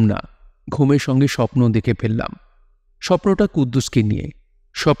 শুধু ঘুম না, ঘুমের সঙ্গে স্বপ্ন দেখে ফেললাম। স্বপ্নটা কুদ্দুসকে নিয়ে।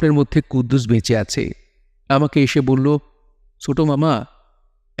 স্বপ্নের মধ্যে কুদ্দুস বেঁচে আছে। আমাকে এসে বলল, ছোট মামা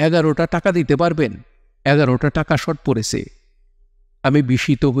 11টা টাকা দিতে পারবেন? 11টা টাকা শর্ট পড়েছে। আমি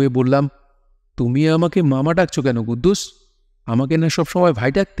বিস্মিত হয়ে বললাম, তুমি আমাকে মামা ডাকছো কেন কুদ্দুস? আমাকে না সবসময়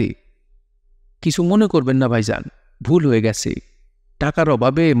ভাই ডাকতে? কিছু মনে করবেন না ভাইজান, ভুল হয়ে গেছে। টাকার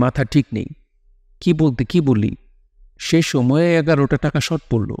অভাবে মাথা ঠিক নেই। কি বলি, শেষ সময়ে 11টা টাকা শর্ট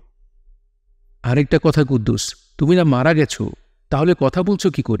পড়ল। আরেকটা কথা কুদ্দুস, তুমি না মারা গেছো, তাহলে কথা বলছো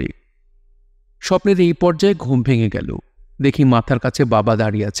কি করে? স্বপ্নের এই পর্যায়ে ঘুম ভেঙে গেল। দেখি মাথার কাছে বাবা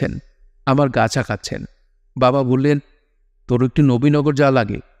দাঁড়িয়ে আছেন, আমার গা চাকাচ্ছেন। বাবা বললেন, তোর একটু নবীনগর যা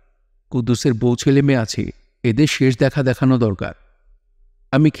লাগে। কুদ্দুসের বউ ছেলে মেয়ে আছে, এদের শেষ দেখা দেখানো দরকার।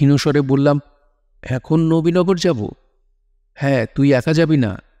 আমি ক্ষীণস্বরে বললাম, এখন নবীনগর যাব? হ্যাঁ, তুই একা যাবি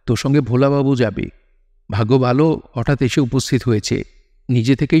না, তোর সঙ্গে ভোলাবাবু যাবে। ভাগ্য ভালো, হঠাৎ এসে উপস্থিত হয়েছে।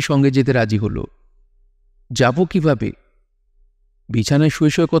 নিজে থেকেই সঙ্গে যেতে রাজি হলো। যাব কিভাবে? বিছানায়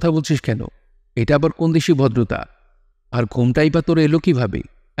শুয়ে শুয়ে কথা বলছিস কেন? এটা আবার কোন দেশি ভদ্রতা? আর ঘুমটাই বা তোর এলো কিভাবে?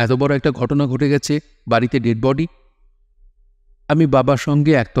 এত বড় একটা ঘটনা ঘটে গেছে, বাড়িতে ডেড বডি। আমি বাবার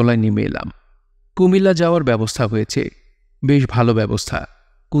সঙ্গে একতলায় নেমে এলাম। কুমিল্লা যাওয়ার ব্যবস্থা হয়েছে, বেশ ভালো ব্যবস্থা।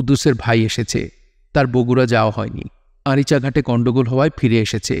 কুদ্দুসের ভাই এসেছে, তার বগুড়া যাওয়া হয়নি। আরিচাঘাটে গণ্ডগোল হওয়ায় ফিরে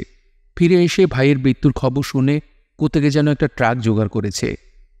এসেছে। ফিরে এসে ভাইয়ের মৃত্যুর খবর শুনে কোত্থেকে যেন একটা ট্রাক জোগাড় করেছে।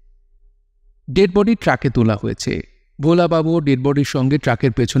 ডেড বডি ট্রাকে তোলা হয়েছে। ভোলাবাবু ডেড বডির সঙ্গে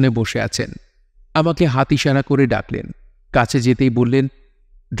ট্রাকের পেছনে বসে আছেন। আমাকে হাত ইশারা করে ডাকলেন। কাছে যেতেই বললেন,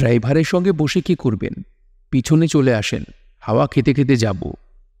 ড্রাইভারের সঙ্গে বসে কি করবেন? পিছনে চলে আসেন, হাওয়া খেতে খেতে যাব,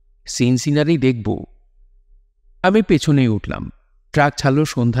 সিন সিনারি দেখব। আমি পেছনেই উঠলাম। ট্রাক ছাড়ল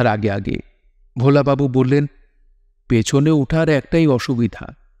সন্ধ্যার আগে আগে। ভোলাবাবু বললেন, পেছনে ওঠার একটাই অসুবিধা,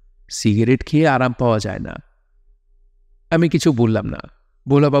 সিগারেট খেয়ে আরাম পাওয়া যায় না। আমি কিছু বললাম না।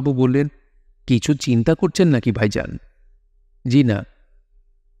 ভোলাবাবু বললেন, কিছু চিন্তা করছেন নাকি ভাইজান? জি না।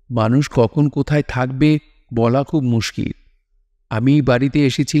 মানুষ কখন কোথায় থাকবে বলা খুব মুশকিল। আমি বাড়িতে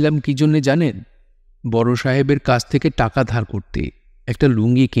এসেছিলাম কি জন্যে জানেন? বড় সাহেবের কাছ থেকে টাকা ধার করতে, একটা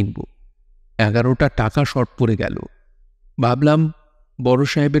লুঙ্গি কিনব। 11টা টাকা শর্ট পড়ে গেল। ভাবলাম বড়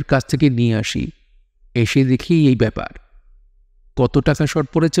সাহেবের কাছ থেকে নিয়ে আসি। এসে দেখি এই ব্যাপার। কত টাকা শর্ট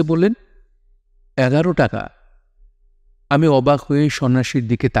পড়েছে বললেন? 11 টাকা। আমি অবাক হয়ে সন্ন্যাসীর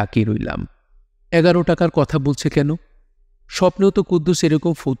দিকে তাকিয়ে রইলাম। 11 টাকার কথা বলছে কেন? স্বপ্নেও তো কুদ্দুস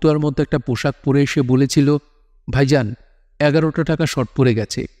এরকম ফতুয়ার মতো একটা পোশাক পরে এসে বলেছিল, ভাইজান 11টা টাকা শর্ট পড়ে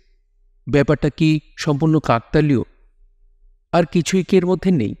গেছে। ব্যাপারটা কি সম্পূর্ণ কাকতালীয়? আর কিছুই কি এর মধ্যে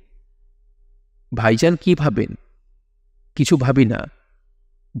নেই? ভাইজান কি ভাবেন? কিছু ভাবি না।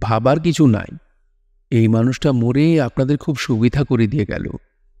 ভাবার কিছু নাই। এই মানুষটা মরে আপনাদের খুব সুবিধা করে দিয়ে গেল।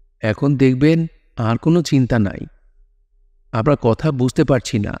 এখন দেখবেন আর কোনো চিন্তা নাই। আমরা কথা বুঝতে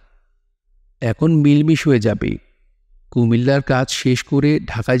পারছি না। এখন মিলমিশ হয়ে যাবে। কুমিল্লার কাজ শেষ করে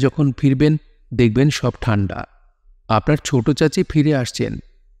ঢাকায় যখন ফিরবেন দেখবেন সব ঠান্ডা। আপনার ছোট চাচি ফিরে আসছেন,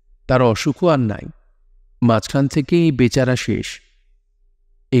 তার অসুখও আর নাই। মাঝখান থেকে এই বেচারা শেষ।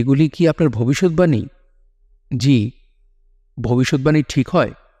 এগুলি কি আপনার ভবিষ্যৎবাণী? জি। ভবিষ্যৎবাণী ঠিক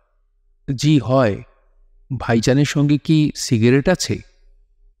হয়? জি হয়। ভাইজানের সঙ্গে কি সিগারেট আছে?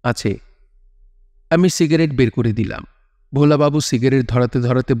 আছে। আমি সিগারেট বের করে দিলাম। ভোলাবাবু সিগারেট ধরাতে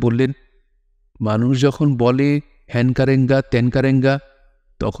ধরাতে বললেন, মানুষ যখন বলে হ্যান কারেঙ্গা ত্যান কারেঙ্গা,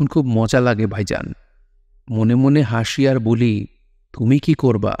 তখন খুব মজা লাগে ভাইজান। মনে মনে হাসি আর বলি, তুমি কি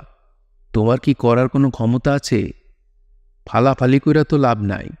করবা? তোমার কি করার কোনো ক্ষমতা আছে? ফালাফালি কইরা তো লাভ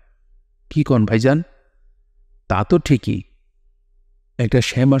নাই। কি কন ভাইজান? তা তো ঠিকই। একটা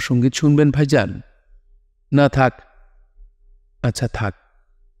শ্যামা সঙ্গীত শুনবেন ভাইজান? না থাক। আচ্ছা থাক।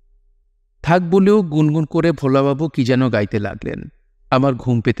 থাক বলেও গুনগুন করে ভোলাবাবু কি যেন গাইতে লাগলেন। আমার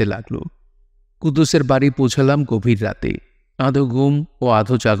ঘুম পেতে লাগল। কুদ্দুসের বাড়ি পৌঁছালাম গভীর রাতে, আধো ঘুম ও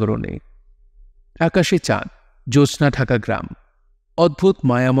আধো জাগরণে। আকাশে চাঁদ, জ্যোৎস্না ঢাকা গ্রাম, অদ্ভুত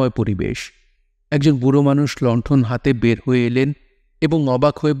মায়াময় পরিবেশ। একজন বুড়ো মানুষ লণ্ঠন হাতে বের হয়ে এলেন এবং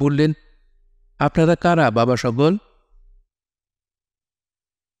অবাক হয়ে বললেন, আপনারা কারা বাবা সকল?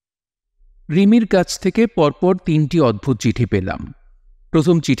 রিমির কাছ থেকে পরপর 3টি অদ্ভুত চিঠি পেলাম।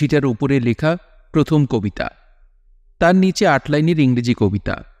 প্রথম চিঠিটার উপরে লেখা প্রথম কবিতা, তার নিচে 8 লাইনের ইংরেজি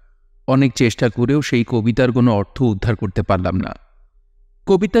কবিতা। অনেক চেষ্টা করেও সেই কবিতার কোনো অর্থ উদ্ধার করতে পারলাম না।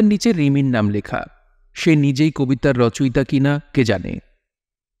 কবিতার নিচে রিমির নাম লেখা। সে নিজেই কবিতার রচয়িতা কিনা কে জানে।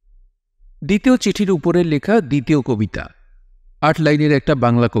 দ্বিতীয় চিঠির উপরে লেখা দ্বিতীয় কবিতা, 8 লাইনের একটা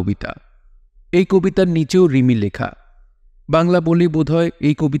বাংলা কবিতা। এই কবিতার নিচেও রিমি লেখা। বাংলা বলি বোধহয়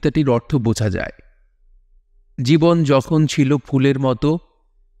এই কবিতাটির অর্থ বোঝা যায়। জীবন যখন ছিল ফুলের মতো,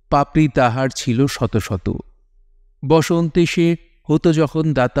 পাপড়ি তাহার ছিল শত শত। বসন্তে সে হতো যখন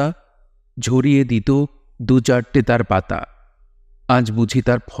দাতা, ঝরিয়ে দিত 2-4টে তার পাতা। আজ বুঝি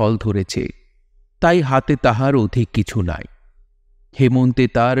তার ফল ধরেছে, তাই হাতে তাহার অধিক কিছু নাই। হেমন্তে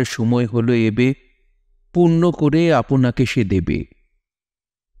তার সময় হলো এবে, পূর্ণ করে আপনাকে সে দেবে।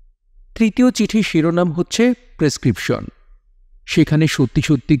 তৃতীয় চিঠির শিরোনাম হচ্ছে প্রেসক্রিপশন। সেখানে সত্যি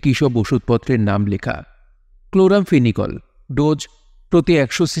সত্যি কী সব ওষুধপত্রের নাম লেখা। ক্লোরামফেনিকল, ডোজ প্রতি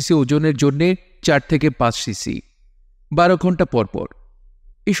 100 সিসি ওজনের জন্যে 4 থেকে 5 সিসি, 12 ঘন্টা পরপর।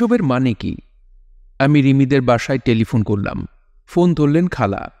 এসবের মানে কি? আমি রিমিদের বাসায় টেলিফোন করলাম। ফোন ধরলেন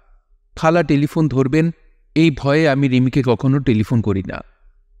খালা। খালা টেলিফোন ধরবেন এই ভয়ে আমি রিমিকে কখনো টেলিফোন করি না।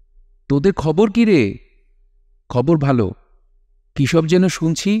 তোদের খবর কি রে? খবর ভালো। কী সব যেন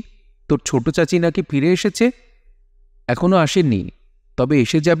শুনছি, তোর ছোট চাচি নাকি ফিরে এসেছে। এখনো আসেননি, তবে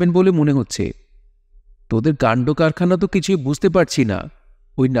এসে যাবেন বলে মনে হচ্ছে। তোদের কাণ্ড কারখানা তো কিছুই বুঝতে পারছি না।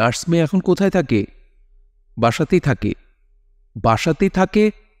 ওই নার্স মেয়ে এখন কোথায় থাকে? বাসাতেই থাকে। বাসাতেই থাকে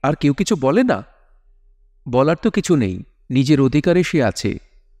আর কেউ কিছু বলে না? বলার তো কিছু নেই, নিজের অধিকারে সে আছে।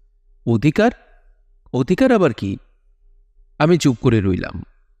 অধিকার? অধিকার আবার কি? আমি চুপ করে রইলাম।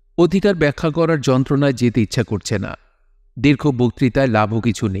 অধিকার ব্যাখ্যা করার যন্ত্রণায় যেতে ইচ্ছা করছে না। দীর্ঘ বক্তৃতায় লাভও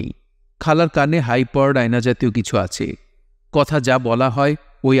কিছু নেই। খালার কানে হাই পাওয়ার্ড আয়না জাতীয় কিছু আছে। কথা যা বলা হয়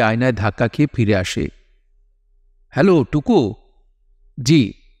ওই আয়নায় ধাক্কা খেয়ে ফিরে আসে। হ্যালো টুকু। জি।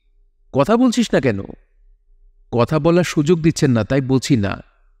 কথা বলছিস না কেন? কথা বলার সুযোগ দিচ্ছেন না, তাই বলছি না।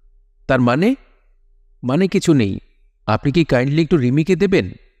 তার মানে? মানে কিছু নেই। আপনি কি কাইন্ডলি একটু রিমিকে দেবেন?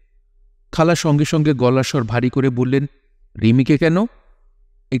 খালা সঙ্গে সঙ্গে গলার স্বর ভারী করে বললেন, রিমিকে কেন?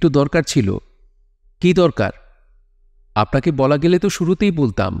 একটু দরকার ছিল। কি দরকার? আপনাকে বলা গেলে তো শুরুতেই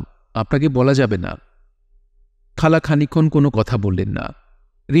বলতাম, আপনাকে বলা যাবে না। খালা খানিকক্ষণ কোনো কথা বললেন না।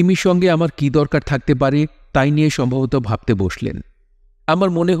 রিমির সঙ্গে আমার কি দরকার থাকতে পারে তাই নিয়ে সম্ভবত ভাবতে বসলেন। আমার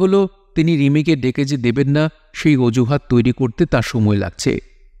মনে হলো তিনি রিমিকে ডেকে যে দেবেন না সেই অজুহাত তৈরি করতে তার সময় লাগছে।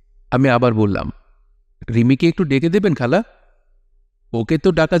 আমি আবার বললাম, রিমিকে একটু ডেকে দেবেন খালা? ওকে তো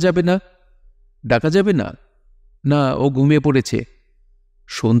ডাকা যাবে না। ডাকা যাবে না? না, ও ঘুমিয়ে পড়েছে।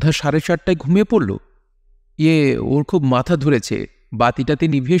 সন্ধ্যা 7:30টায় ঘুমিয়ে পড়ল? ওর খুব মাথা ধরেছে, বাতিটাতে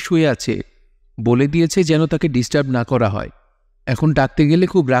নিভিয়ে শুয়ে আছে। বলে দিয়েছে যেন তাকে ডিস্টার্ব না করা হয়। এখন ডাকতে গেলে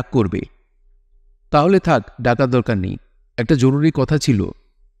খুব রাগ করবে। তাহলে থাক, ডাকার দরকার নেই। একটা জরুরি কথা ছিল।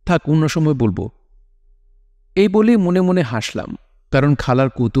 থাক, অন্য সময় বলবো। এই বলেই মনে মনে হাসলাম, কারণ খালার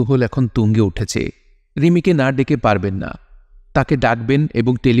কৌতূহল এখন তুঙ্গে উঠেছে। রিমিকে না ডেকে পারবেন না। তাকে ডাকবেন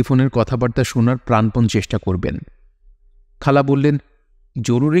এবং টেলিফোনের কথাবার্তা শোনার প্রাণপণ চেষ্টা করবেন। খালা বললেন,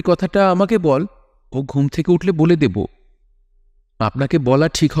 জরুরি কথাটা আমাকে বল, ও ঘুম থেকে উঠলে বলে দেব। আপনাকে বলা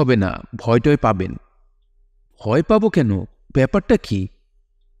ঠিক হবে না, ভয়টয় পাবেন। ভয় পাবো কেন? ব্যাপারটা কি?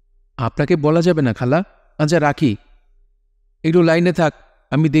 আপনাকে বলা যাবে না খালা। আচ্ছা, রাখি। একটু লাইনে থাক,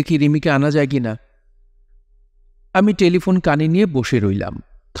 আমি দেখি রিমিকে আনা যায় কিনা। আমি টেলিফোন কানে নিয়ে বসে রইলাম।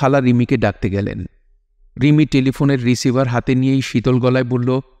 খালা রিমিকে ডাকতে গেলেন। রিমি টেলিফোনের রিসিভার হাতে নিয়েই শীতল গলায় বলল,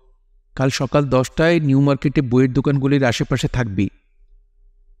 কাল সকাল 10টায় নিউ মার্কেটে বইয়ের দোকানগুলির আশেপাশে থাকবি।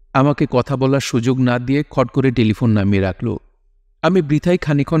 আমাকে কথা বলার সুযোগ না দিয়ে খট করে টেলিফোন নামিয়ে রাখল। আমি বৃথাই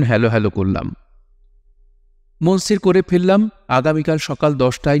খানিক্ষণ হ্যালো হ্যালো করলাম। মন স্থির করে ফেললাম, আগামীকাল সকাল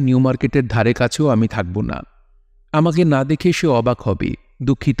 10টায় নিউ মার্কেটের ধারে কাছেও আমি থাকব না। আমাকে না দেখে সে অবাক হবে,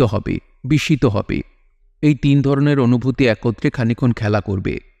 দুঃখিত হবে, বিস্মিত হবে। এই 3 ধরনের অনুভূতি একত্রে খানিক্ষণ খেলা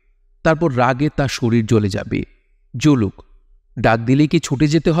করবে। তারপর রাগে তার শরীর জ্বলে যাবে। জ্বলুক। ডাক দিলেই কি ছুটে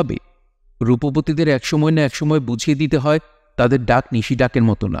যেতে হবে? রূপবতীদের একসময় না একসময় বুঝিয়ে দিতে হয় তাদের ডাক নিশি ডাকের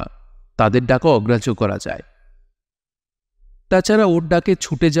মতো না, তাদের ডাকও অগ্রাহ্য করা যায়। তাছাড়া ওর ডাকে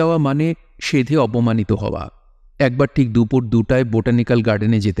ছুটে যাওয়া মানে সেধে অপমানিত হওয়া। একবার ঠিক দুপুর 2টায় বোটানিক্যাল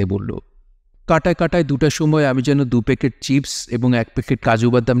গার্ডেনে যেতে বলল। কাটায় কাটায় 2টার সময় আমি যেন 2 প্যাকেট চিপস এবং 1 প্যাকেট কাজু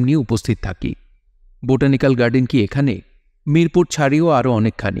বাদাম নিয়ে উপস্থিত থাকি। বোটানিক্যাল গার্ডেন কি এখানে? মিরপুর ছাড়িয়েও আরও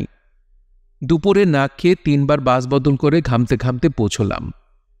অনেকখানি। দুপুরে না খেয়ে 3 বার বাস বদল করে ঘামতে ঘামতে পৌঁছলাম।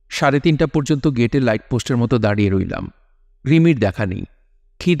 3:30 পর্যন্ত গেটে লাইট পোস্টের মতো দাঁড়িয়ে রইলাম। রিমির দেখা নেই।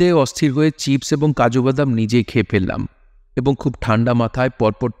 খিদে অস্থির হয়ে চিপস এবং কাজু বাদাম নিজেই খেয়ে ফেললাম এবং খুব ঠান্ডা মাথায়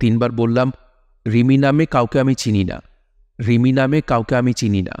পরপর 3 বার বললাম, রিমি নামে কাউকে আমি চিনি না, রিমি নামে কাউকে আমি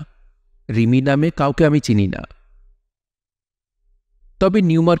চিনি না, রিমি নামে কাউকে আমি চিনি না। তবে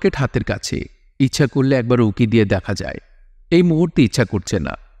নিউ মার্কেট হাতের কাছে, ইচ্ছা করলে একবার উকি দিয়ে দেখা যায়। এই মুহূর্তে ইচ্ছা করছে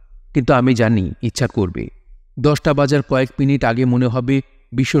না, কিন্তু আমি জানি ইচ্ছা করবে। 10টা বাজার কয়েক মিনিট আগে মনে হবে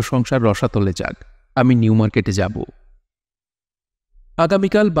বিশ্ব সংসার রসাতলে যাক, আমি নিউ মার্কেটে যাব।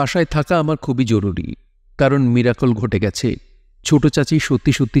 আগামীকাল বাসায় থাকা আমার খুবই জরুরি, কারণ মিরাকল ঘটে গেছে। ছোট চাচি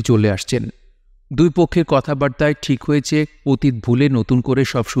সত্যি সত্যি চলে আসছেন। 2 পক্ষের কথাবার্তায় ঠিক হয়েছে অতীত ভুলে নতুন করে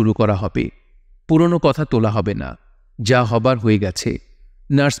সব শুরু করা হবে। পুরনো কথা তোলা হবে না, যা হবার হয়ে গেছে।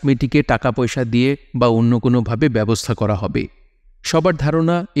 নার্স মেয়েটিকে টাকা পয়সা দিয়ে বা অন্য কোনোভাবে ব্যবস্থা করা হবে। সবার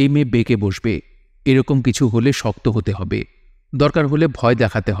ধারণা এই মেয়ে বেঁকে বসবে। এরকম কিছু হলে শক্ত হতে হবে, দরকার হলে ভয়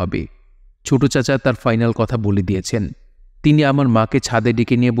দেখাতে হবে। ছোট চাচা তার ফাইনাল কথা বলে দিয়েছেন। তিনি আমার মাকে ছাদে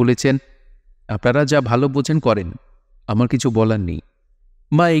ডেকে নিয়ে বলেছেন, আপনারা যা ভালো বোঝেন করেন, আমার কিছু বলার নেই।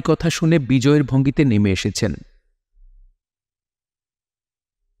 মা এই কথা শুনে বিজয়ের ভঙ্গিতে নেমে এসেছেন।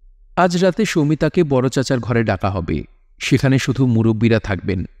 আজ রাতে সৌমিতাকে বড় চাচার ঘরে ডাকা হবে। সেখানে শুধু মুরব্বীরা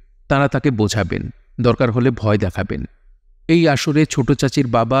থাকবেন। তাঁরা তাকে বোঝাবেন, দরকার হলে ভয় দেখাবেন। এই আসরে ছোট চাচির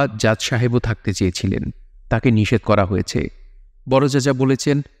বাবা জাজ সাহেবও থাকতে চেয়েছিলেন, তাকে নিষেধ করা হয়েছে। বড় চাচা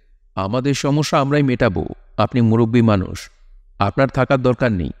বলেছেন, আমাদের সমস্যা আমরাই মেটাবো, আপনি মুরব্বী মানুষ, আপনার থাকার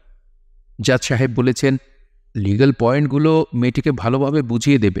দরকার নেই। জাজ সাহেব বলেছেন, লিগ্যাল পয়েন্টগুলো মেয়েটিকে ভালোভাবে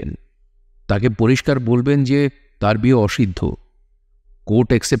বুঝিয়ে দেবেন। তাকে পরিষ্কার বলবেন যে তার বিয়ে অসিদ্ধ, কোর্ট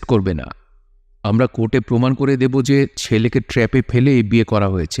অ্যাকসেপ্ট করবে না। আমরা কোর্টে প্রমাণ করে দেব যে ছেলেকে ট্র্যাপে ফেলে এই বিয়ে করা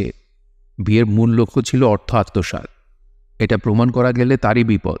হয়েছে। বিয়ের মূল লক্ষ্য ছিল অর্থ আত্মসাৎ। এটা প্রমাণ করা গেলে তারই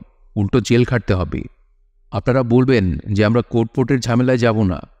বিপদ, উল্টো জেল খাটতে হবে। আপনারা বলবেন যে আমরা কোর্টের ঝামেলায় যাব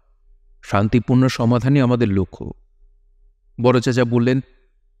না, শান্তিপূর্ণ সমাধানই আমাদের লক্ষ্য। বড় চাচা বললেন,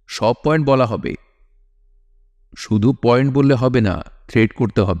 সব পয়েন্ট বলা হবে। শুধু পয়েন্ট বললে হবে না, থ্রেট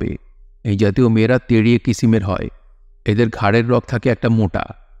করতে হবে। এই জাতীয় মেয়েরা তেড়িয়ে কিসিমের হয়, এদের ঘাড়ের রগ থাকে একটা মোটা।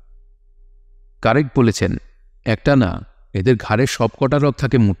 কারেক্ট বলেছেন, একটা না, এদের ঘাড়ের সব কটা রগ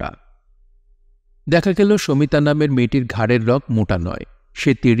থাকে মোটা। দেখা গেল সমিতা নামের মেয়েটির ঘাড়ের রগ মোটা নয়,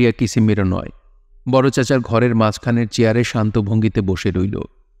 সে তিড়িয়া কিসিমেরও নয়। বড় চাচার ঘরের মাঝখানের চেয়ারে শান্ত ভঙ্গিতে বসে রইল।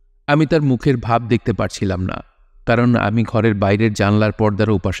 আমি তার মুখের ভাব দেখতে পারছিলাম না, কারণ আমি ঘরের বাইরের জানলার পর্দার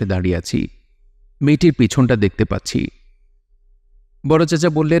ওপাশে দাঁড়িয়ে আছি। মেয়েটির পিছনটা দেখতে পাচ্ছি। বড় চাচা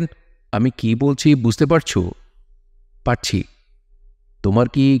বললেন, আমি কি বলছি বুঝতে পারছো? পারছি। তোমার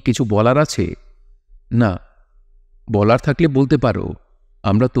কি কিছু বলার আছে? না। বলার থাকলে বলতে পারো,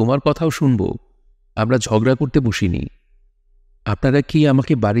 আমরা তোমার কথাও শুনব। আমরা ঝগড়া করতে বসিনি। আপনারা কি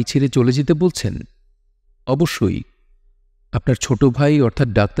আমাকে বাড়ি ছেড়ে চলে যেতে বলছেন? অবশ্যই। আপনার ছোট ভাই অর্থাৎ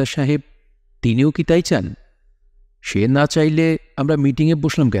ডাক্তার সাহেব, তিনিও কি তাই চান? সে না চাইলে আমরা মিটিংয়ে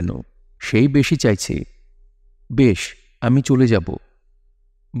বসলাম কেন? সেই বেশি চাইছে। বেশ, আমি চলে যাব।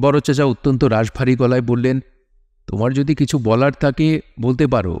 বড় চাচা অত্যন্ত রাশভারী গলায় বললেন, তোমার যদি কিছু বলার থাকে বলতে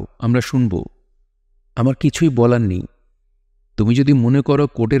পারো, আমরা শুনব। আমার কিছুই বলার নেই। তুমি যদি মনে করো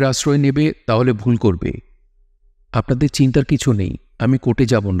কোর্টের আশ্রয় নেবে তাহলে ভুল করবে। আপনাদের চিন্তার কিছু নেই, আমি কোর্টে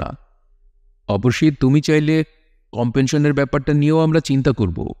যাব না। অবশ্যই তুমি চাইলে কম্পেনশনের ব্যাপারটা নিয়েও আমরা চিন্তা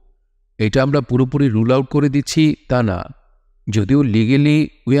করব। এটা আমরা পুরোপুরি রুল আউট করে দিচ্ছি তা না, যদিও legally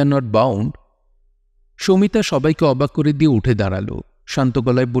we are not bound. Samita সবাইকে অবাক করে দিয়ে উঠে দাঁড়ালো, শান্ত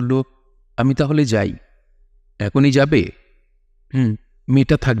গলায় বলল, আমি তাহলে যাই। এখনই যাবে?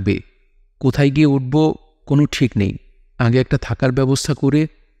 মেয়েটা থাকবে। কোথায় গিয়ে উঠব কোনো ঠিক নেই। আগে একটা থাকার ব্যবস্থা করে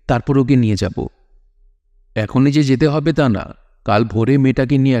তারপর ওকে নিয়ে যাব। এখনই যে যেতে হবে তা না, কাল ভোরে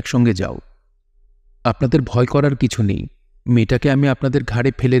মেয়েটাকে নিয়ে একসঙ্গে যাও। আপনাদের ভয় করার কিছু নেই। মেয়েটাকে আমি আপনাদের ঘাড়ে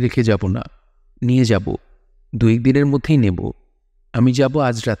ফেলে রেখে যাব না, নিয়ে যাব। 2 দিনের মধ্যেই নেব। আমি যাব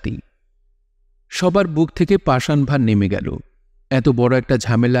আজ রাতেই। সবার বুক থেকে পাষাণ ভার নেমে গেল। এত বড় একটা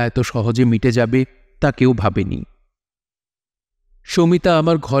ঝামেলা এত সহজে মিটে যাবে তা কেউ ভাবেনি। সমিতা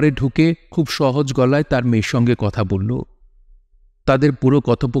আমার ঘরে ঢুকে খুব সহজ গলায় তার মেয়ের সঙ্গে কথা বলল। তাদের পুরো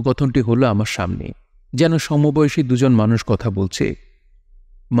কথোপকথনটি হলো আমার সামনে, যেন সমবয়সী দুজন মানুষ কথা বলছে।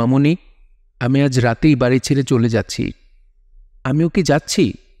 মামুনি, আমি আজ রাতেই বাড়ি ছেড়ে চলে যাচ্ছি। আমিও কি যাচ্ছি?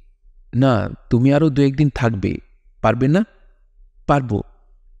 না, তুমি আরও 2-1 দিন থাকবে। পারবে না? পারব।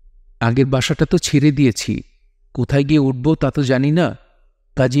 আগের বাসাটা তো ছেড়ে দিয়েছি, কোথায় গিয়ে উঠব তা তো জানি না।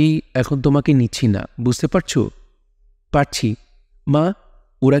 কাজেই এখন তোমাকে নিচ্ছি না, বুঝতে পারছ? পারছি। মা,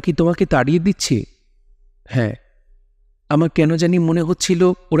 ওরা কি তোমাকে তাড়িয়ে দিচ্ছে? হ্যাঁ, আমার কেন জানি মনে হচ্ছিল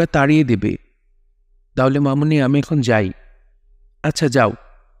ওরা তাড়িয়ে দেবে। তাহলে মামুনি, আমি এখন যাই। আচ্ছা, যাও।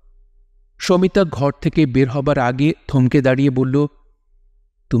 সমিতা ঘর থেকে বের হবার আগে থমকে দাঁড়িয়ে বলল,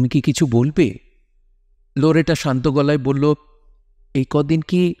 তুমি কি কিছু বলবে? লোরেটা শান্ত গলায় বলল, এই কদিন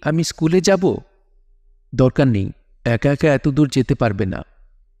কি আমি স্কুলে যাব? দরকার নেই, একা একা এত দূর যেতে পারবে না।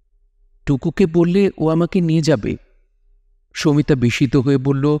 টুকুকে বললে ও আমাকে নিয়ে যাবে। সমিতা বিস্মিত হয়ে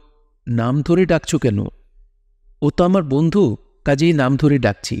বলল, নাম ধরে ডাকছ কেন? ও তো আমার বন্ধু, কাজেই নাম ধরে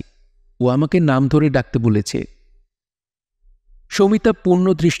ডাকছি। ও আমাকে নাম ধরে ডাকতে বলেছে। সমিতা পূর্ণ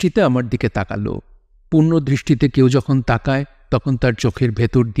দৃষ্টিতে আমার দিকে তাকাল। পূর্ণ দৃষ্টিতে কেউ যখন তাকায় তখন তার চোখের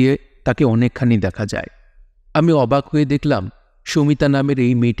ভেতর দিয়ে তাকে অনেকখানি দেখা যায়। আমি অবাক হয়ে দেখলাম, সমিতা নামের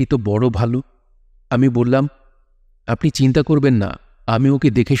এই মেয়েটি তো বড় ভালো। আমি বললাম, আপনি চিন্তা করবেন না, আমি ওকে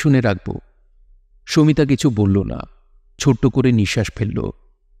দেখে শুনে রাখব। সমিতা কিছু বলল না, ছোট্ট করে নিঃশ্বাস ফেলল।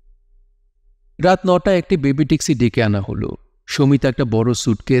 রাত 9টায় একটি বেবি ট্যাক্সি ডেকে আনা হলো। সমিতা একটা বড়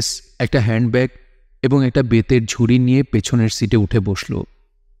সুটকেস, একটা হ্যান্ডব্যাগ এবং একটা বেতের ঝুড়ি নিয়ে পেছনের সিটে উঠে বসল।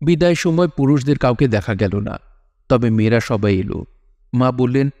 বিদায়ের সময় পুরুষদের কাউকে দেখা গেল না, তবে মেয়েরা সবাই এলো। মা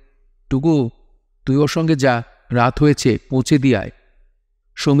বললেন, টুকু, তুই ওর সঙ্গে যা, রাত হয়েছে, পৌঁছে দিয়ে আয়।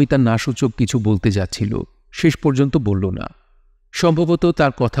 সমিতা নাসূচক কিছু বলতে যাচ্ছিল, শেষ পর্যন্ত বলল না। সম্ভবত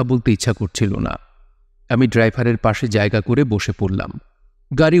তার কথা বলতে ইচ্ছা করছিল না। আমি ড্রাইভারের পাশে জায়গা করে বসে পড়লাম।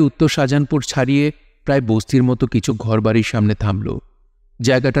 গাড়ি উত্তর শাহজাহানপুর ছাড়িয়ে প্রায় বস্তির মতো কিছু ঘরবাড়ির সামনে থামল।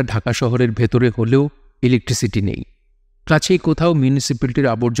 জায়গাটা ঢাকা শহরের ভেতরে হলেও ইলেকট্রিসিটি নেই। কাছেই কোথাও মিউনিসিপ্যালিটির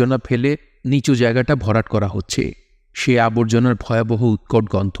আবর্জনা ফেলে নিচু জায়গাটা ভরাট করা হচ্ছে। সে আবর্জনার ভয়াবহ উৎকট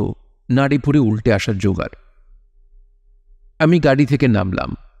গন্ধ, নাড়ি ভুড়ি উল্টে আসার জোগাড়। আমি গাড়ি থেকে নামলাম।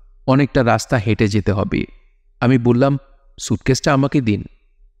 অনেকটা রাস্তা হেঁটে যেতে হবে। আমি বললাম, সুটকেসটা আমাকে দিন।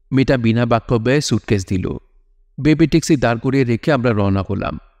 মেয়েটা বিনা বাক্য ব্যয়ে সুটকেস দিল। বেবি ট্যাক্সি দাঁড় করিয়ে রেখে আমরা রওনা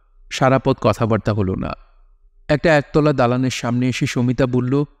হলাম। সারা পথ কথাবার্তা হলো না। একটা একতলা দালানের সামনে এসে সমিতা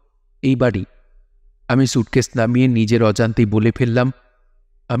বলল, এই বাড়ি। আমি সুটকেস নামিয়ে নিজের অজান্তেই বলে ফেললাম,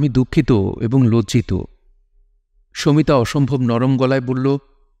 আমি দুঃখিত এবং লজ্জিত। সমিতা অসম্ভব নরম গলায় বলল,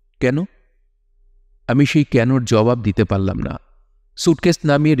 কেন? আমি সেই কেনর জবাব দিতে পারলাম না। সুটকেস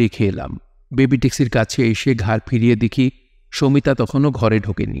নামিয়ে রেখে এলাম। বেবি ট্যাক্সির কাছে এসে ঘাড় ফিরিয়ে দেখি সমিতা তখনও ঘরে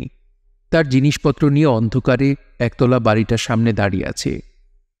ঢোকেনি। তার জিনিসপত্র নিয়ে অন্ধকারে একতলা বাড়িটার সামনে দাঁড়িয়ে আছে।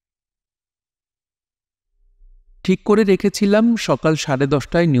 ঠিক করে রেখেছিলাম সকাল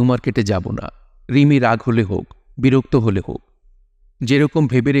 10:30টায় নিউ মার্কেটে যাব না, রিমি রাগ হলে হোক, বিরক্ত হলে হোক, যেরকম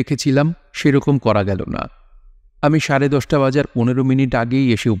ভেবে রেখেছিলাম সেরকম করা গেল না। আমি 10:30 বাজার 15 মিনিট আগেই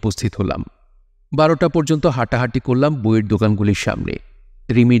এসে উপস্থিত হলাম। 12টা পর্যন্ত হাঁটাহাঁটি করলাম বইয়ের দোকানগুলির সামনে।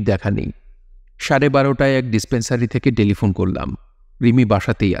 রিমির দেখা নেই। 12:30টায় এক ডিসপেন্সারি থেকে টেলিফোন করলাম। রিমি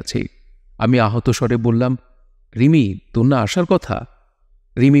বাসাতেই আছে। আমি আহত স্বরে বললাম, রিমি, তোর না আসার কথা?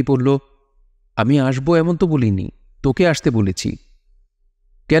 রিমি বলল, আমি আসবো এমন তো বলিনি, তোকে আসতে বলেছি।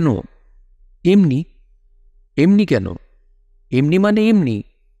 কেন? এমনি। এমনি কেন? এমনি মানে এমনি।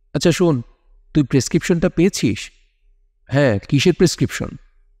 আচ্ছা শোন, তুই প্রেসক্রিপশনটা পেয়েছিস? হ্যাঁ, কিসের প্রেসক্রিপশন?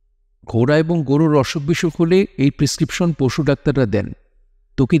 ঘোড়া এবং গরুর অসুখ বিসুখ হলে এই প্রেসক্রিপশন পশু ডাক্তাররা দেন।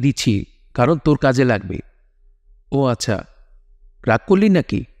 তোকে দিচ্ছি, কারণ তোর কাজে লাগবে। ও আচ্ছা, রাগ করলি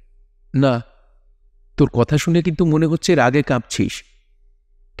নাকি? না। তোর কথা শুনে কিন্তু মনে হচ্ছে রাগে কাঁপছিস।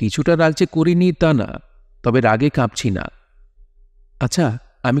 কিছুটা রাগ যে করিনি তা না, তবে রাগে কাঁপছি না। আচ্ছা,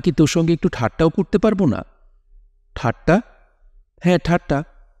 আমি কি তোর সঙ্গে একটু ঠাট্টাও করতে পারবো না? ঠাট্টা? হ্যাঁ, ঠাট্টা।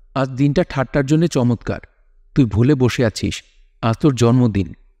 আজ দিনটা ঠাট্টার জন্য চমৎকার। তুই ভুলে বসে আছিস, আজ তোর জন্মদিন।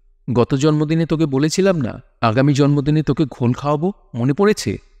 গত জন্মদিনে তোকে বলেছিলাম না আগামী জন্মদিনে তোকে ঘোল খাওয়াবো, মনে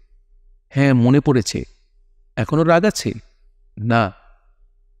পড়েছে? হ্যাঁ, মনে পড়েছে। এখনো রাগ আছে? না।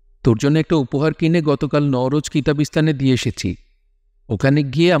 তোর জন্য একটা উপহার কিনে গতকাল নওরোজ কিতাবিস্তানে দিয়ে এসেছি। ওখানে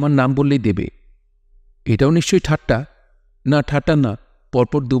গিয়ে আমার নাম বললেই দেবে। এটাও নিশ্চয়ই ঠাট্টা? না, ঠাট্টা না।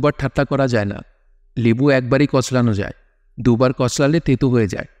 পরপর দুবার ঠাট্টা করা যায় না। লেবু একবারই কচলানো যায়, দুবার কচলালে তেতো হয়ে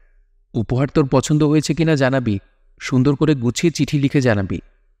যায়। উপহার তোর পছন্দ হয়েছে কিনা জানাবি, সুন্দর করে গুছিয়ে চিঠি লিখে জানাবি।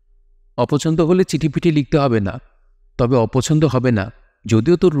 অপছন্দ হলে চিঠিপিঠি লিখতে হবে না, তবে অপছন্দ হবে না,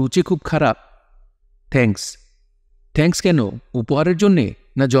 যদিও তোর রুচি খুব খারাপ। থ্যাঙ্কস। থ্যাঙ্কস কেন? উপহারের জন্যে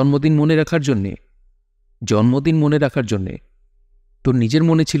না জন্মদিন মনে রাখার জন্যে? জন্মদিন মনে রাখার জন্যে। তোর নিজের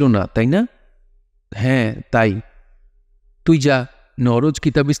মনে ছিল না, তাই না? হ্যাঁ, তাই। তুই যা, নওরোজ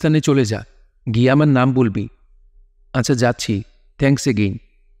কিতাবিস্তানে চলে যা, গিয়ে আমার নাম বলবি। আচ্ছা, যাচ্ছি। Thanks again.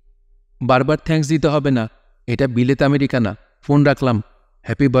 বারবার থ্যাঙ্কস দিতে হবে না, এটা বিলেত আমেরিকা না। ফোন রাখলাম।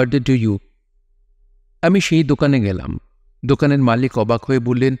 Happy birthday to you. আমি সেই দোকানে গেলাম। দোকানের মালিক অবাক হয়ে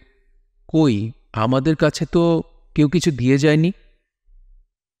বললেন, কই, আমাদের কাছে তো কেউ কিছু দিয়ে যায়নি।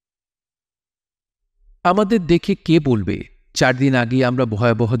 আমাদের দেখে কে বলবে 4 দিন আগে আমরা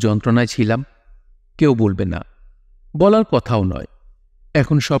ভয়াবহ যন্ত্রণায় ছিলাম? কেউ বলবে না, বলার কথাও নয়।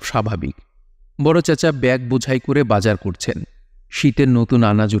 এখন সব স্বাভাবিক। বড় চাচা ব্যাগ বোঝাই করে বাজার করছেন। শীতের নতুন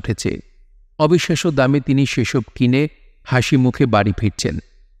আনাজ উঠেছে। অবিশ্বাস্য দামে তিনি সেসব কিনে হাসি মুখে বাড়ি ফিরছেন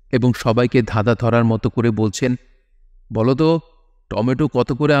এবং সবাইকে ধাঁধা ধরার মতো করে বলছেন, বলো তো, টমেটো কত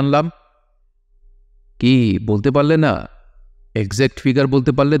করে আনলাম? কি বলতে পারলে না? এক্স্যাক্ট ফিগার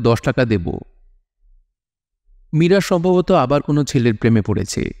বলতে পারলে 10 টাকা দেব। মীরা সম্ভবত আবার কোনো ছেলের প্রেমে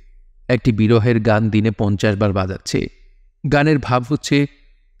পড়েছে। একটি বিরহের গান দিনে 50 বার বাজাচ্ছে। গানের ভাব হচ্ছে,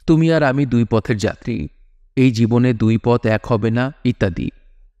 তুমি আর আমি 2 পথের যাত্রী, এই জীবনে 2 পথ এক হবে না, ইত্যাদি।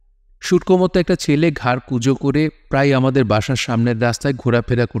 সুটকো একটা ছেলে ঘাড় কুঁজো করে প্রায় আমাদের বাসার সামনের রাস্তায়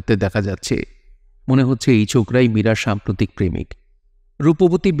ঘোরাফেরা করতে দেখা যাচ্ছে। মনে হচ্ছে এই ছোকরাই মীরার সাম্প্রতিক প্রেমিক।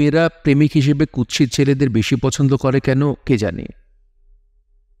 রূপবতী মেয়েরা প্রেমিক হিসেবে কুৎসিত ছেলেদের বেশি পছন্দ করে কেন কে জানে।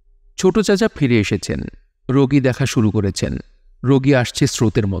 ছোট চাচা ফিরে এসেছেন। রোগী দেখা শুরু করেছেন। রোগী আসছে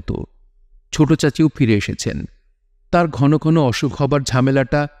স্রোতের মতো। ছোট চাচিও ফিরে এসেছেন। তার ঘন ঘন অসুখ হবার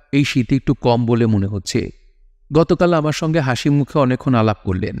ঝামেলাটা এই শীতে একটু কম বলে মনে হচ্ছে। গতকাল আমার সঙ্গে হাসি মুখে অনেকক্ষণ আলাপ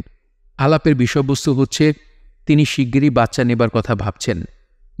করলেন। আলাপের বিষয়বস্তু হচ্ছে, তিনি শিগগিরই বাচ্চা নেবার কথা ভাবছেন,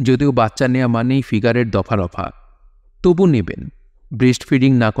 যদিও বাচ্চা নেওয়া মানেই ফিগারের দফা রফা। তবু নেবেন, ব্রেস্ট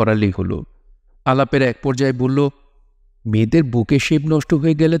ফিডিং না করালেই হলো। আলাপের এক পর্যায়ে বলল, মেয়েদের বুকে শেপ নষ্ট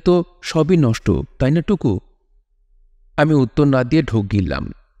হয়ে গেলে তো সবই নষ্ট, তাই না টুকু? আমি উত্তর না দিয়ে ঢোক গিললাম।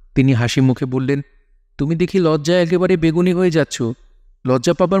 তিনি হাসি মুখে বললেন, তুমি দেখি লজ্জায় একেবারে বেগুনি হয়ে যাচ্ছ।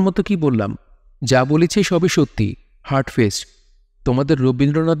 লজ্জা পাবার মতো কি বললাম? যা বলেছি সবই সত্যি, হার্টফেস। তোমাদের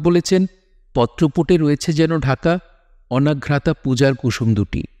রবীন্দ্রনাথ বলেছেন, পত্রপুটে রয়েছে যেন ঢাকা অনাঘ্রাতা পূজার কুসুম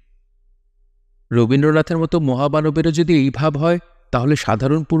দুটি। রবীন্দ্রনাথের মতো মহামানবেরও যদি এই ভাব হয়, তাহলে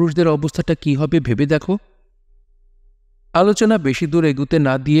সাধারণ পুরুষদের অবস্থাটা কি হবে ভেবে দেখো। আলোচনা বেশি দূর এগুতে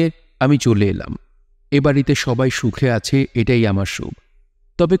না দিয়ে আমি চলে এলাম। এ বাড়িতে সবাই সুখে আছে, এটাই আমার সুখ।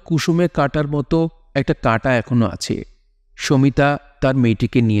 তবে কুসুমে কাঁটার মতো একটা কাঁটা এখনো আছে। সমিতা তার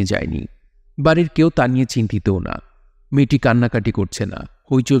মেয়েটিকে নিয়ে যায়নি। বাড়ির কেউ তা নিয়ে চিন্তিতও না। মেয়েটি কান্নাকাটি করছে না,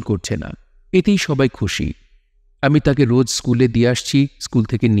 হইচই করছে না, এতেই সবাই খুশি। আমি তাকে রোজ স্কুলে দিয়ে আসছি, স্কুল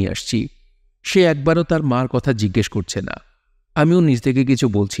থেকে নিয়ে আসছি। সে একবারও তার মার কথা জিজ্ঞেস করছে না। আমিও নিজ থেকে কিছু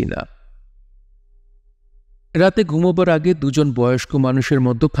বলছি না। রাতে ঘুমোবার আগে দুজন বয়স্ক মানুষের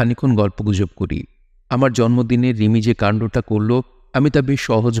মধ্যে খানিক্ষণ গল্পগুজব করি। আমার জন্মদিনে রিমি যে কাণ্ডটা করল, আমি তা বেশ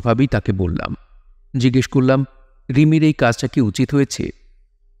সহজভাবেই তাকে বললাম। জিজ্ঞেস করলাম, রিমির এই কাজটা কি উচিত হয়েছে?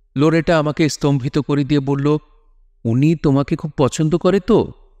 লোরেটা আমাকে স্তম্ভিত করে দিয়ে বলল, উনি তোমাকে খুব পছন্দ করে তো,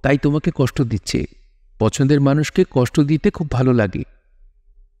 তাই তোমাকে কষ্ট দিচ্ছে। পছন্দের মানুষকে কষ্ট দিতে খুব ভালো লাগে।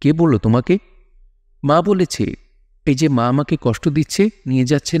 কে বলল তোমাকে? মা বলেছে। এই যে মা আমাকে কষ্ট দিচ্ছে, নিয়ে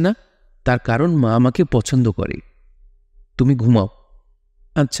যাচ্ছে না, তার কারণ মা আমাকে পছন্দ করে। তুমি ঘুমাও।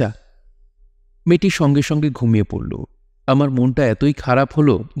 আচ্ছা। মেয়েটি সঙ্গে সঙ্গে ঘুমিয়ে পড়ল। আমার মনটা এতই খারাপ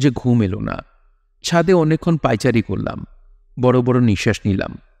হলো যে ঘুম এলো না। ছাদে অনেকক্ষণ পায়চারি করলাম, বড় বড় নিঃশ্বাস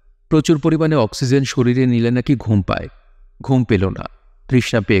নিলাম। প্রচুর পরিমাণে অক্সিজেন শরীরে নিলে নাকি ঘুম পায়। ঘুম পেল না,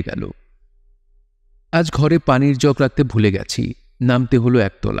 তৃষ্ণা পেয়ে গেল। আজ ঘরে পানির জগ রাখতে ভুলে গেছি। নামতে হলো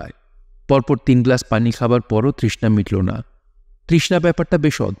একতলায়। পরপর 3 গ্লাস পানি খাবার পরও তৃষ্ণা মিটল না। তৃষ্ণা ব্যাপারটা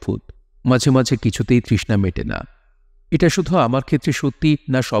বেশ অদ্ভুত। মাঝে মাঝে কিছুতেই তৃষ্ণা মেটে না। এটা শুধু আমার ক্ষেত্রে সত্যি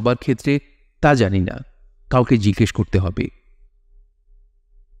না সবার ক্ষেত্রে তা জানি না, কাউকে জিজ্ঞেস করতে হবে।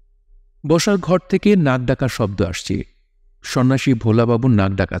 বসার ঘর থেকে নাক ডাকার শব্দ আসছে। সন্ন্যাসী ভোলাবাবুর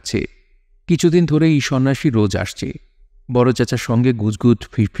নাক ডাকাচ্ছে। কিছুদিন ধরে এই সন্ন্যাসী রোজ আসছে। বড় চাচার সঙ্গে গুজগুজ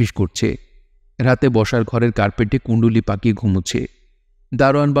ফিসফিস করছে। রাতে বসার ঘরের কার্পেটে কুণ্ডুলি পাকিয়ে ঘুমোচ্ছে।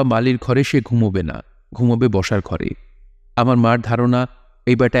 দারোয়ান বা মালির ঘরে সে ঘুমোবে না, ঘুমোবে বসার ঘরে। আমার মার ধারণা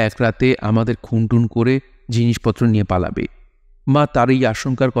এই বেটা এক রাতে আমাদের খুনটুন করে জিনিসপত্র নিয়ে পালাবে। মা তার এই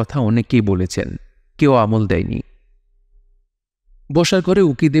আশঙ্কার কথা অনেকেই বলেছেন, কেউ আমল দেয়নি। বসার ঘরে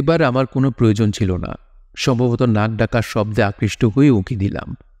উকি দেবার আমার কোনো প্রয়োজন ছিল না। সম্ভবত নাক ডাকার শব্দে আকৃষ্ট হয়ে উকি দিলাম।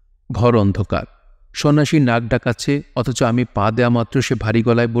 ঘর অন্ধকার। সন্ন্যাসী নাক ডাকাচ্ছে, অথচ আমি পা দেয়া মাত্র সে ভারী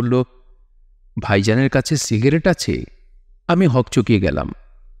গলায় বলল, ভাইজানের কাছে সিগারেট আছে? আমি হকচকিয়ে গেলাম।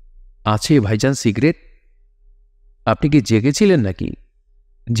 আছে ভাইজান সিগারেট? আপনি কি জেগেছিলেন নাকি?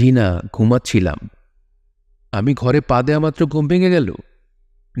 জি না, ঘুমাচ্ছিলাম। আমি ঘরে পা দেয়া মাত্র ঘুম ভেঙে গেল?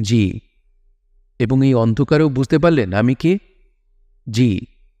 জি। এবং এই অন্ধকারেও বুঝতে পারলেন আমি কে? জি।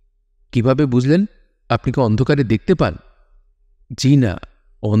 কিভাবে বুঝলেন? আপনি কি অন্ধকারে দেখতে পান? জি না,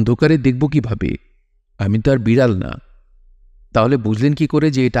 অন্ধকারে দেখব কিভাবে? আমি তো আর বিড়াল না। তাহলে বুঝলেন কি করে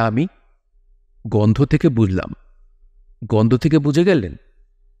যে এটা আমি? গন্ধ থেকে বুঝলাম। গন্ধ থেকে বুঝে গেলেন?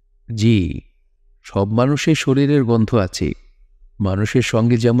 জি। সব মানুষের শরীরের গন্ধ আছে। মানুষের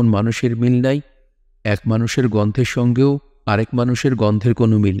সঙ্গে যেমন মানুষের মিল নাই, এক মানুষের গন্ধের সঙ্গেও আরেক মানুষের গন্ধের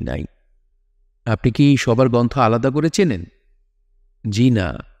কোনো মিল নাই। আপনি কি সবার গন্ধ আলাদা করে চেনেন? জি না,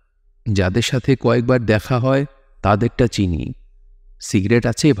 যাদের সাথে কয়েকবার দেখা হয় তাদেরটা চিনি। সিগারেট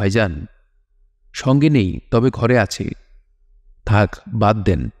আছে ভাইজান? সঙ্গে নেই, তবে ঘরে আছে। থাক, বাদ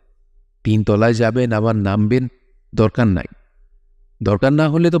দেন। 3 তলায় যাবেন আবার নামবেন, দরকার নাই। দরকার না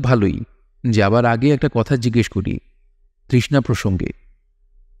হলে তো ভালোই। যাবার আগে একটা কথা জিজ্ঞেস করি, তৃষ্ণা প্রসঙ্গে।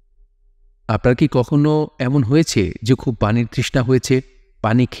 আপনার কি কখনো এমন হয়েছে যে খুব পানির তৃষ্ণা হয়েছে,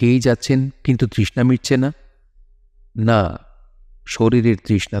 পানি খেয়েই যাচ্ছেন কিন্তু তৃষ্ণা মিটছে না? না, শরীরের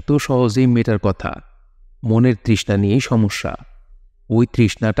তৃষ্ণা তো সহজেই মেটার কথা। মনের তৃষ্ণা নিয়েই সমস্যা। ওই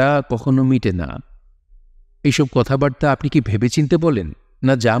তৃষ্ণাটা কখনো মিটে না। এইসব কথাবার্তা আপনি কি ভেবেচিন্তে বলেন,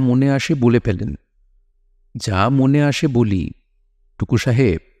 না যা মনে আসে বলে ফেলেন? যা মনে আসে বলি। টুকু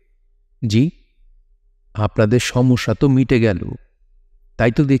সাহেব। জি। আপনাদের সমস্যা তো মিটে গেল।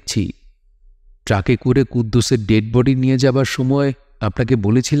 তাই তো দেখছি। ট্রাকে করে কুদ্দুসের ডেড বডি নিয়ে যাবার সময় আপনাকে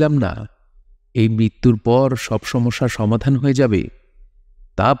বলেছিলাম না, এই মৃত্যুর পর সব সমস্যার সমাধান হয়ে যাবে?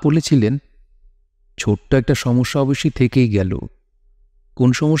 তা বলেছিলেন। ছোট্ট একটা সমস্যা অবশ্যই থেকেই গেল। কোন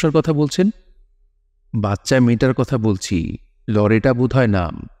সমস্যার কথা বলছেন? বাচ্চা মেয়েটার কথা বলছি। লরেটা বোধহয়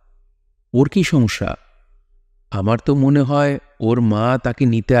নাম। ওর কি সমস্যা? আমার তো মনে হয় ওর মা তাকে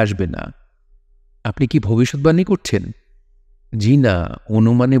নিতে আসবে না। আপনি কি ভবিষ্যৎবাণী করছেন? জি না,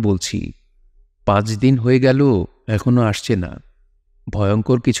 অনুমানে বলছি। 5 দিন হয়ে গেল, এখনো আসছে না।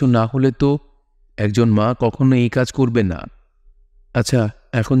 ভয়ঙ্কর কিছু না হলে তো একজন মা কখনো এই কাজ করবে না। আচ্ছা,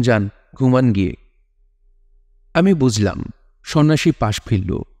 এখন যান, ঘুমান গিয়ে। আমি বুঝলাম। সন্ন্যাসী পাশ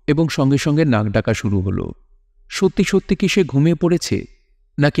ফিরল এবং সঙ্গে সঙ্গে নাক ডাকা শুরু হলো। সত্যি সত্যি কি সে ঘুমিয়ে পড়েছে,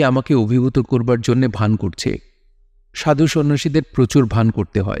 নাকি আমাকে অভিভূত করবার জন্যে ভান করছে? সাধু সন্ন্যাসীদের প্রচুর ভান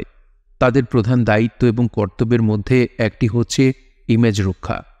করতে হয়। তাদের প্রধান দায়িত্ব এবং কর্তব্যের মধ্যে একটি হচ্ছে ইমেজ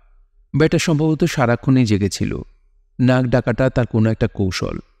রক্ষা। বেটা সম্ভবত সারাক্ষণই জেগেছিল। নাক ডাকাটা তার কোনো একটা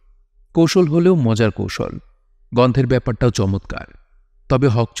কৌশল। কৌশল হলেও মজার কৌশল। গন্ধের ব্যাপারটাও চমৎকার, তবে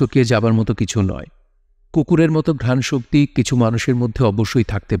হকচকিয়ে যাবার মতো কিছু নয়। কুকুরের মতো ঘ্রাণ শক্তি কিছু মানুষের মধ্যে অবশ্যই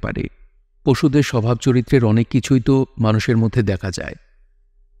থাকতে পারে। পশুদের স্বভাব চরিত্রের অনেক কিছুই তো মানুষের মধ্যে দেখা যায়।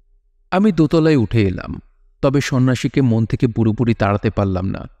 আমি দোতলায় উঠে এলাম, তবে সন্ন্যাসীকে মন থেকে পুরোপুরি তাড়াতে পারলাম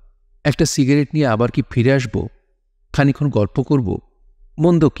না। একটা সিগারেট নিয়ে আবার কি ফিরে আসব? খানিক্ষণ গল্প করব?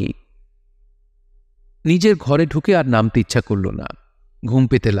 মন্দ কি? নিজের ঘরে ঢুকে আর নামতে ইচ্ছা করল না। ঘুম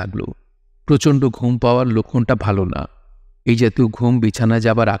পেতে লাগল। প্রচণ্ড ঘুম পাওয়ার লক্ষণটা ভালো না। এই জাতীয় ঘুম বিছানায়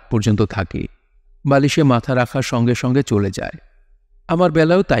যাবার আগ পর্যন্ত থাকে, বালিশে মাথা রাখার সঙ্গে সঙ্গে চলে যায়। আমার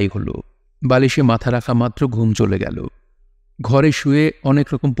বেলাও তাই হলো। বালিশে মাথা রাখা মাত্র ঘুম চলে গেল। ঘরে শুয়ে অনেক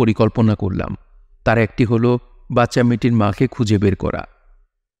রকম পরিকল্পনা করলাম। তার একটি হলো বাচ্চা মেয়েটির মাকে খুঁজে বের করা।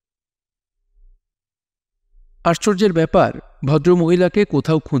 আশ্চর্যের ব্যাপার, ভদ্রমহিলাকে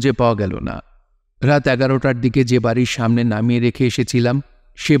কোথাও খুঁজে পাওয়া গেল না। রাত 11টার দিকে যে বাড়ির সামনে নামিয়ে রেখে এসেছিলাম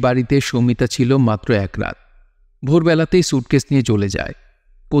সে বাড়িতে সৌমিতা ছিল মাত্র এক রাত। ভোরবেলাতেই সুটকেস নিয়ে চলে যায়।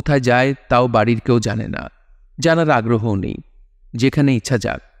 কোথায় যায় তাও বাড়ির কেউ জানে না, জানার আগ্রহও নেই। যেখানে ইচ্ছা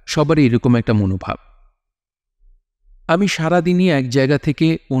যাক, সবারই এরকম একটা মনোভাব। আমি সারাদিনই এক জায়গা থেকে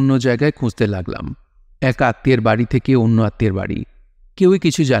অন্য জায়গায় খুঁজতে লাগলাম। এক আত্মীয়ের বাড়ি থেকে অন্য আত্মীয়ের বাড়ি, কেউই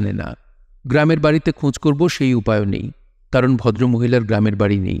কিছু জানে না। গ্রামের বাড়িতে খোঁজ করব সেই উপায়ও নেই, কারণ ভদ্রমহিলার গ্রামের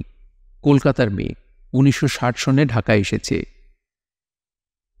বাড়ি নেই। কলকাতার মেয়ে, 1960 সনে ঢাকায় এসেছে।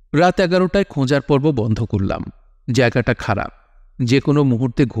 রাত 11টায় খোঁজার পর্ব বন্ধ করলাম। জায়গাটা খারাপ, যে কোনো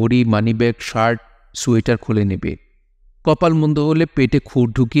মুহূর্তে ঘড়ি, মানিব্যাগ, শার্ট, সোয়েটার খুলে নেবে। কপাল মন্দ হলে পেটে খুর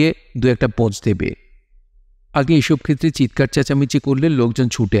ঢুকিয়ে দু একটা পোঁচ দেবে। আগে এসব ক্ষেত্রে চিৎকার চেঁচামেচি করলে লোকজন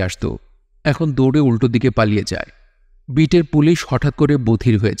ছুটে আসত, এখন দৌড়ে উল্টো দিকে পালিয়ে যায়। বিটের পুলিশ হঠাৎ করে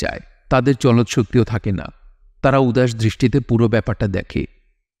বধির হয়ে যায়, তাদের চলৎশক্তিও থাকে না। তারা উদাস দৃষ্টিতে পুরো ব্যাপারটা দেখে।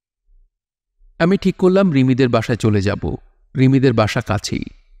 আমি ঠিক করলাম রিমিদের বাসায় চলে যাব। রিমিদের বাসা কাছেই,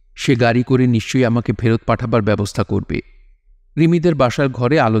 সে গাড়ি করে নিশ্চয়ই আমাকে ফেরত পাঠাবার ব্যবস্থা করবে। রিমিদের বাসার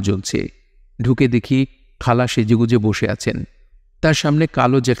ঘরে আলো জ্বলছে। ঢুকে দেখি খালা সেজেগুজে বসে আছেন। তার সামনে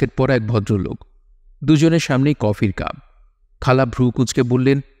কালো জ্যাকেট পরা এক ভদ্রলোক, দুজনের সামনেই কফির কাপ। খালা ভ্রু কুঁচকে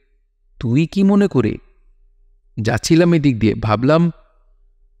বললেন, তুই কি মনে করে? যাচ্ছিলাম এদিক দিয়ে, ভাবলাম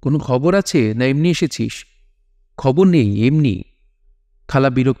কোনো খবর আছে না এমনি এসেছিস? খবর নেই, এমনি। খালা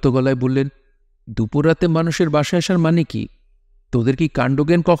বিরক্ত গলায় বললেন, দুপুর রাতে মানুষের বাসায় আসার মানে কি? তোদের কি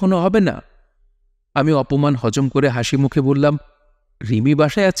কাণ্ডজ্ঞান কখনো হবে না? আমি অপমান হজম করে হাসি মুখে বললাম, রিমি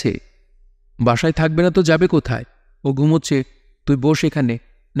বাসায় আছে? বাসায় থাকবে না তো যাবে কোথায়? ও ঘুমোচ্ছে। তুই বস এখানে,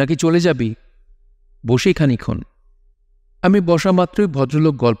 নাকি চলে যাবি? বসেই খানিক্ষণ। আমি বসা মাত্রই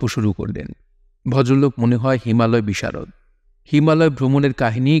ভদ্রলোক গল্প শুরু করলেন। ভদ্রলোক মনে হয় হিমালয় বিশারদ। হিমালয় ভ্রমণের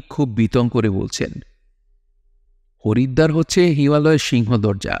কাহিনী খুব বিতং করে বলছেন। হরিদ্বার হচ্ছে হিমালয়ের সিংহ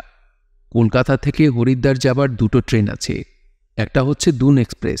দরজা। কলকাতা থেকে হরিদ্বার যাবার দুটো ট্রেন আছে। একটা হচ্ছে দুন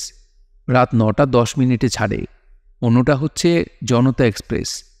এক্সপ্রেস, রাত 9টা 10 ছাড়ে। অন্যটা হচ্ছে জনতা এক্সপ্রেস।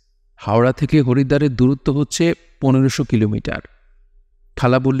 হাওড়া থেকে হরিদ্বারের দূরত্ব হচ্ছে 1500 কিলোমিটার।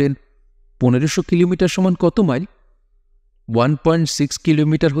 খালা বললেন, 1500 কিলোমিটার সমান কত মাইল? 1.6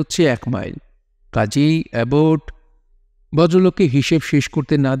 কিলোমিটার হচ্ছে 1 মাইল। কাজেই অ্যাবাউট। ভদ্রলোককে হিসেব শেষ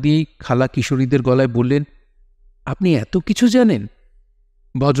করতে না দিয়েই খালা কিশোরীদের গলায় বললেন, আপনি এত কিছু জানেন?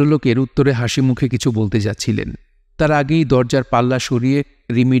 ভদ্রলোক এর উত্তরে হাসি মুখে কিছু বলতে যাচ্ছিলেন, তার আগেই দরজার পাল্লা সরিয়ে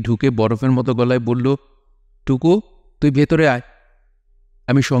রিমি ঢুকে বরফের মতো গলায় বলল, টুকু, তুই ভেতরে আয়।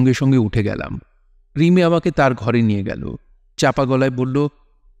 আমি সঙ্গে সঙ্গে উঠে গেলাম। রিমি আমাকে তার ঘরে নিয়ে গেল। চাপা গলায় বলল,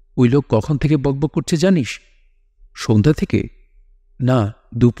 ওই লোক কখন থেকে বকবক করছে জানিস? সন্ধ্যা থেকে? না,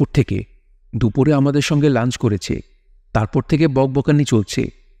 দুপুর থেকে। দুপুরে আমাদের সঙ্গে লাঞ্চ করেছে, তারপর থেকে বকবকানি চলছে।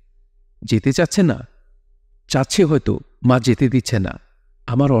 যেতে চাচ্ছে না? চাচ্ছে হয়তো, মা যেতে দিচ্ছে না।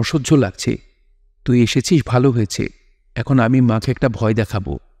 আমার অসহ্য লাগছে। তুই এসেছিস ভালো হয়েছে। এখন আমি মাকে একটা ভয়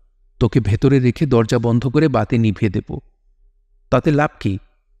দেখাবো। তোকে ভেতরে রেখে দরজা বন্ধ করে বাতি নিভিয়ে দেব। তাতে লাভ কি?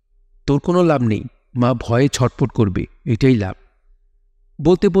 তোর কোনো লাভ নেই, মা ভয়ে ছটফট করবে, এটাই লাভ।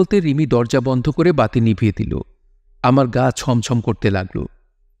 বলতে বলতে রিমি দরজা বন্ধ করে বাতি নিভিয়ে দিল। আমার গা ছমছম করতে লাগল।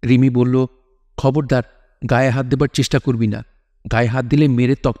 রিমি বলল, খবরদার গায়ে হাত দেবার চেষ্টা করবি না, গায়ে হাত দিলে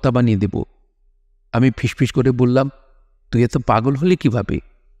মেরে তক্তা বানিয়ে দেব। আমি ফিসফিস করে বললাম, তুই এত পাগল হলি কিভাবে?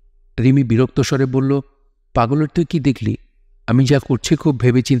 রিমি বিরক্ত স্বরে বলল, পাগলের তুই কি দেখলি? আমি যা করছি খুব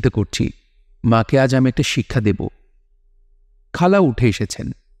ভেবে চিন্তে করছি। মাকে আজ আমি একটা শিক্ষা দেব। খালা উঠে এসেছেন।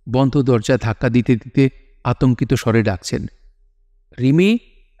 বন্ধ দরজা ধাক্কা দিতে দিতে আতঙ্কিত স্বরে ডাকছেন, রিমি,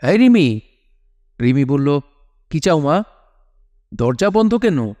 হ্যাঁ রিমি। রিমি বলল, কি চাও মা? দরজা বন্ধ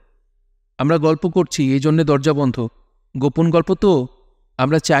কেন? আমরা গল্প করছি, এই জন্যে দরজা বন্ধ। গোপন গল্প তো,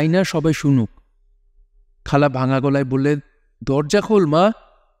 আমরা চাই না সবাই শুনুক। খালা ভাঙা গলায় বললেন, দরজা খোল মা।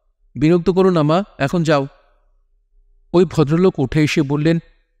 বিরক্ত করো না মা, এখন যাও। ওই ভদ্রলোক উঠে এসে বললেন,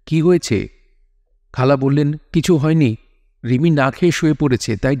 কি হয়েছে? খালা বললেন, কিছু হয়নি। রিমি না খেয়ে শুয়ে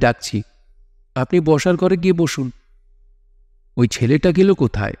পড়েছে, তাই ডাকছি। আপনি বসার ঘরে গিয়ে বসুন। ওই ছেলেটা গেল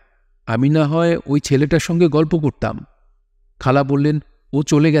কোথায়? আমি না হয় ওই ছেলেটার সঙ্গে গল্প করতাম। খালা বললেন, ও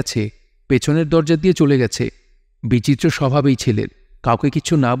চলে গেছে, পেছনের দরজা দিয়ে চলে গেছে। বিচিত্র স্বভাব এই ছেলের, কাউকে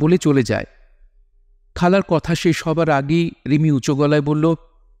কিছু না বলে চলে যায়। খালার কথা শেষ হবার আগেই রিমি উঁচু গলায় বলল,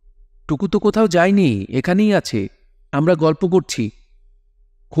 টুকু তো কোথাও যায়নি, এখানেই আছে, আমরা গল্প করছি।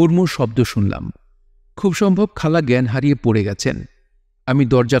 হুড়মুড় শব্দ শুনলাম। খুব সম্ভব খালা জ্ঞান হারিয়ে পড়ে গেছেন। আমি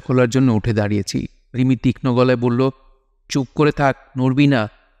দরজা খোলার জন্য উঠে দাঁড়িয়েছি। রিমি তীক্ষ্ণ গলায় বলল, চুপ করে থাক, নড়বি না।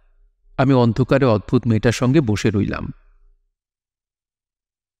 আমি অন্ধকারে অদ্ভুত মেয়েটার সঙ্গে বসে রইলাম।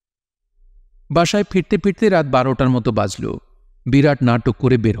 বাসায় ফিরতে ফিরতে রাত 12টার মতো বাজল। বিরাট নাটক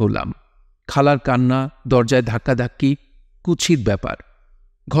করে বের হলাম। খালার কান্না, দরজায় ধাক্কাধাক্কি, কুৎসিত ব্যাপার।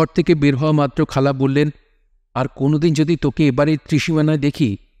 ঘর থেকে বের হওয়া মাত্র খালা বললেন, আর কোনোদিন যদি তোকে এবারে ত্রিসীমানায় দেখি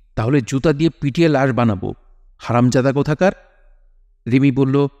তাহলে জুতা দিয়ে পিটিয়ে লাশ বানাবো, হারামজাদা কোথাকার। রিমি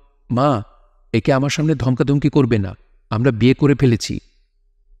বলল, মা, একে আমার সামনে ধমকাধমকি করবে না, আমরা বিয়ে করে ফেলেছি।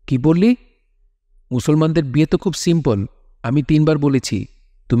 কি বললি? মুসলমানদের বিয়ে তো খুব সিম্পল। আমি 3 বার বলেছি,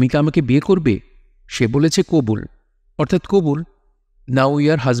 তুমি কি আমাকে বিয়ে করবে? সে বলেছে কবুল, অর্থাৎ কবুল। Now we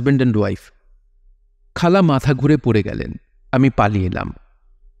are husband and wife. খালা মাথা ঘুরে পড়ে গেলেন। আমি পালিয়ে এলাম।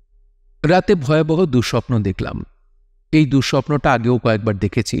 রাতে ভয়াবহ দুঃস্বপ্ন দেখলাম। এই দুঃস্বপ্নটা আগেও কয়েকবার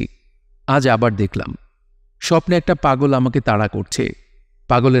দেখেছি, আজ আবার দেখলাম। স্বপ্নে একটা পাগল আমাকে তাড়া করছে।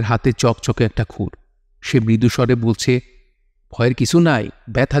 পাগলের হাতে চকচকে একটা খুর। সে মৃদুস্বরে বলছে, ভয়ের কিছু নাই,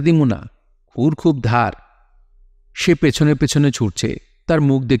 ব্যথা দিমু না, খুর খুব ধার। সে পেছনে পেছনে ছুটছে। তার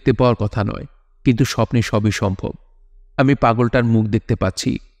মুখ দেখতে পাওয়ার কথা নয়, কিন্তু স্বপ্নে সবই সম্ভব। আমি পাগলটার মুখ দেখতে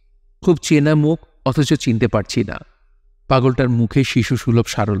পাচ্ছি, খুব চেনা মুখ, অথচ চিনতে পারছি না। পাগলটার মুখে শিশুসুলভ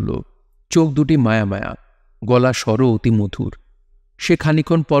সারল্য, চোখ দুটি মায়া মায়া, গলা স্বরও অতি মধুর। সে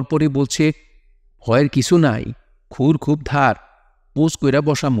খানিক্ষণ পরপরই বলছে, ভয়ের কিছু নাই, খুর খুব ধার, পোজ কইরা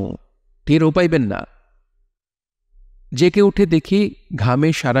বসামো, টেরও পাইবেন না। জেগে উঠে দেখি ঘামে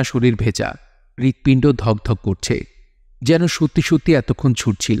সারা শরীর ভেজা, হৃৎপিণ্ড ধকধক করছে, যেন সত্যি সত্যি এতক্ষণ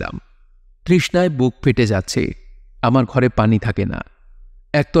ছুটছিলাম। তৃষ্ণায় বুক ফেটে যাচ্ছে। আমার ঘরে পানি থাকে না।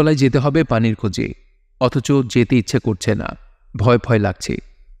 একতলায় যেতে হবে পানির খোঁজে, অথচ যেতে ইচ্ছে করছে না, ভয় ভয় লাগছে।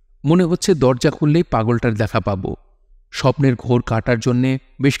 মনে হচ্ছে দরজা খুললেই পাগলটার দেখা পাব। স্বপ্নের ঘোর কাটার জন্যে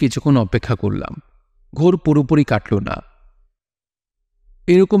বেশ কিছুক্ষণ অপেক্ষা করলাম। ঘোর পুরোপুরি কাটল না।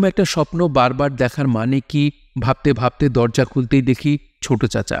 এরকম একটা স্বপ্ন বারবার দেখার মানে কি ভাবতে ভাবতে দরজা খুলতেই দেখি ছোট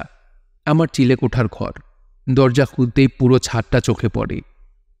চাচা, আমার চিলেকোঠার ঘর। দরজা খুলতেই পুরো ছাদটা চোখে পড়ে।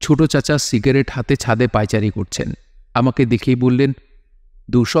 ছোট চাচা সিগারেট হাতে ছাদে পায়চারি করছেন। আমাকে দেখেই বললেন,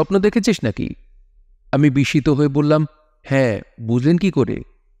 দুঃস্বপ্ন দেখেছিস নাকি? আমি বিস্মিত হয়ে বললাম, হ্যাঁ, বুঝলেন কি করে?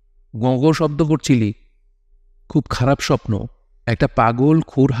 গঙ্গ শব্দ করছিলি। খুব খারাপ স্বপ্ন। একটা পাগল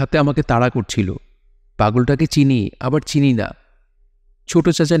খুর হাতে আমাকে তাড়া করছিল। পাগলটাকে চিনি, আবার চিনি না। ছোট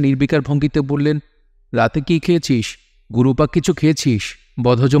চাচা নির্বিকার ভঙ্গিতে বললেন, রাতে কি খেয়েছিস? গুরুপাক কিছু খেয়েছিস?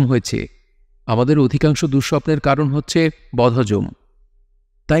 বদহজম হয়েছে। আমাদের অধিকাংশ দুঃস্বপ্নের কারণ হচ্ছে বদহজম।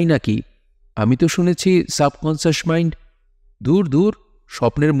 তাই নাকি? আমি তো শুনেছি সাবকনসিয়াস মাইন্ড। দূর দূর,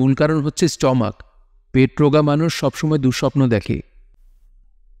 স্বপ্নের মূল কারণ হচ্ছে স্টমাক। পেট রোগা মানুষ সবসময় দুঃস্বপ্ন দেখে।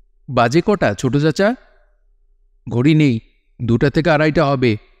 বাজে কটা ছোট চাচা? ঘড়ি নেই, 2টা থেকে 2:30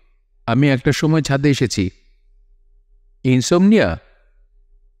 হবে। আমি একটার সময় ছাদে এসেছি। ইনসমনিয়া?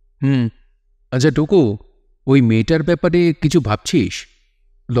 আচ্ছা টুকু, ওই মেয়েটার ব্যাপারে কিছু ভাবছিস?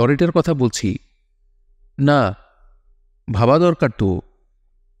 লরিটার কথা বলছি। না, ভাবা দরকার তো।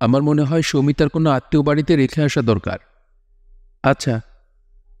 আমার মনে হয় সমিতার কোনো আত্মীয় বাড়িতে রেখে আসা দরকার। আচ্ছা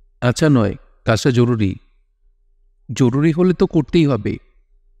আচ্ছা, নয়, কাজটা জরুরি। জরুরি হলে তো করতেই হবে।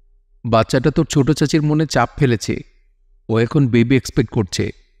 বাচ্চাটা তোর ছোট চাচির মনে চাপ ফেলেছে। ও এখন বেবি এক্সপেক্ট করছে।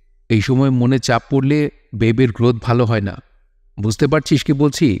 এই সময় মনে চাপ পড়লে বেবির গ্রোথ ভালো হয় না। বুঝতে পারছিস কি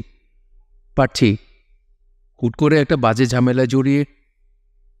বলছি? পারছি। হুট করে একটা বাজে ঝামেলা জড়িয়ে।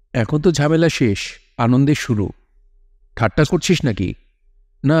 এখন তো ঝামেলা শেষ, আনন্দের শুরু। ঠাট্টা করছিস নাকি?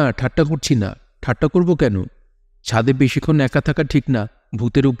 না, ঠাট্টা করছি না। ঠাট্টা করব কেন? ছাদে বেশিক্ষণ একা থাকা ঠিক না।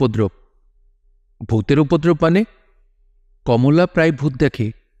 ভূতের উপদ্রব। ভূতের উপদ্রব মানে? কমলা প্রায় ভূত দেখে।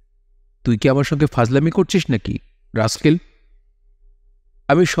 তুই কি আমার সঙ্গে ফাজলামি করছিস নাকি, রাস্কেল?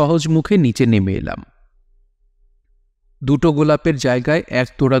 আমি সহজ মুখে নিচে নেমে এলাম। 2টো গোলাপের জায়গায় 1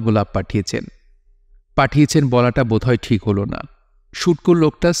 তোড়া গোলাপ পাঠিয়েছেন বলাটা বোধহয় ঠিক হলো না। শুটকো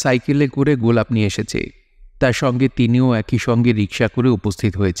লোকটা সাইকেলে করে গোলাপ নিয়ে এসেছে। তার সঙ্গে তিনিও একই সঙ্গে রিকশা করে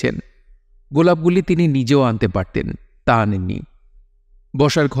উপস্থিত হয়েছেন। গোলাপগুলি তিনি নিজেও আনতে পারতেন, তা আনেননি।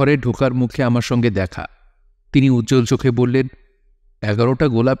 বসার ঘরে ঢোকার মুখে আমার সঙ্গে দেখা। তিনি উজ্জ্বল চোখে বললেন, 11টা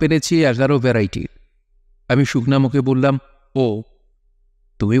গোলাপ এনেছি, 11 ভ্যারাইটির। আমি শুকনা মুখে বললাম, ও,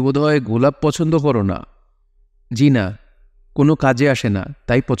 তুমি বোধহয় গোলাপ পছন্দ করো না? জি না, কোনো কাজে আসে না,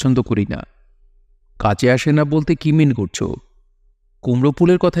 তাই পছন্দ করি না। কাজে আসে না বলতে কি মিন করছো? কুমড়ো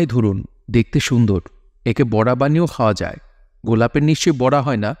ফুলের কথাই ধরুন, দেখতে সুন্দর, একে বড়া বানিয়েও খাওয়া যায়। গোলাপের নিশ্চয়ই বড়া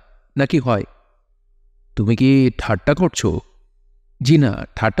হয় না, নাকি হয়? তুমি কি ঠাট্টা করছো? জি না,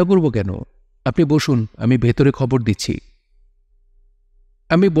 ঠাট্টা করব কেন? আপনি বসুন, আমি ভেতরে খবর দিচ্ছি।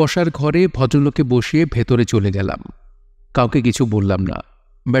 আমি বসার ঘরে ভদ্রলোকে বসিয়ে ভেতরে চলে গেলাম। কাউকে কিছু বললাম না।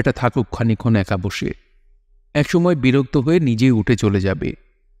 বেটা থাকুক খানিক্ষণ একা বসে। একসময় বিরক্ত হয়ে নিজেই উঠে চলে যাবে।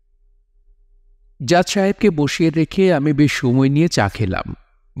 জাজ সাহেবকে বসিয়ে রেখে আমি বেশ সময় নিয়ে চা খেলাম।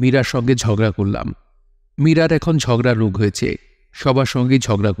 মীরার সঙ্গে ঝগড়া করলাম। মীরার এখন ঝগড়া রোগ হয়েছে, সবার সঙ্গেই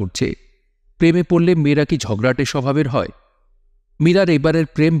ঝগড়া করছে। প্রেমে পড়লে মেয়েরা কি ঝগড়াটে স্বভাবের হয়? মীরার এবারের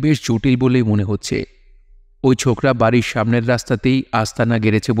প্রেম বেশ জটিল বলেই মনে হচ্ছে। ওই ছোকরা বাড়ির সামনের রাস্তাতেই আস্তানা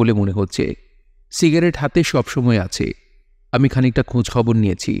গেড়েছে বলে মনে হচ্ছে। সিগারেট হাতে সবসময় আছে। আমি খানিকটা খোঁজ খবর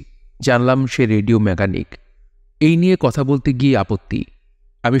নিয়েছি, জানলাম সে রেডিও মেকানিক। এই নিয়ে কথা বলতে গিয়ে আপত্তি।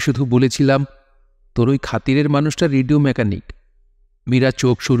 আমি শুধু বলেছিলাম, তোর ওই খাতিরের মানুষটা রেডিও মেকানিক। মীরা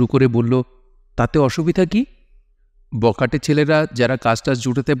চোখ শুরু করে বলল, তাতে অসুবিধা কি? বখাটে ছেলেরা যারা কাজটাজ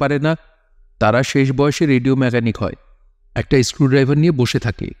জুটাতে পারে না, তারা শেষ বয়সে রেডিও মেকানিক হয়। একটা স্ক্রুড্রাইভার নিয়ে বসে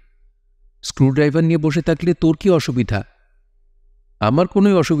থাকে। স্ক্রুড্রাইভার নিয়ে বসে থাকলে তোর কি অসুবিধা? আমার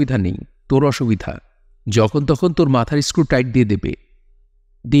কোনোই অসুবিধা নেই, তোর অসুবিধা। যখন তখন তোর মাথার স্ক্রু টাইট দিয়ে দেবে।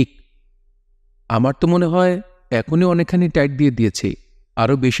 দিক, আমার তো মনে হয় এখনই অনেকখানি টাইট দিয়ে দিয়েছে।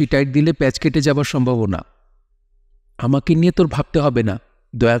 আরও বেশি টাইট দিলে প্যাচ কেটে যাবার সম্ভাবনা। আমাকে নিয়ে তোর ভাবতে হবে না,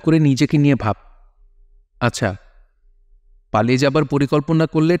 দয়া করে নিজেকে নিয়ে ভাব। আচ্ছা, পালিয়ে যাবার পরিকল্পনা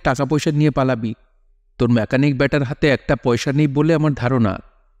করলে টাকা পয়সা নিয়ে পালাবি। তোর মেকানিক ব্যাটার হাতে একটা পয়সা নেই বলে আমার ধারণা।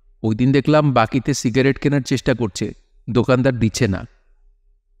 ওই দিন দেখলাম বাকিতে সিগারেট কেনার চেষ্টা করছে, দোকানদার দিচ্ছে না।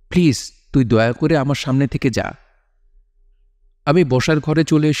 প্লিজ, তুই দয়া করে আমার সামনে থেকে যা। আমি বসার ঘরে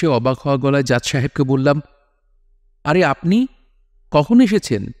চলে এসে অবাক হওয়া গলায় জাজ সাহেবকে বললাম, আরে আপনি কখন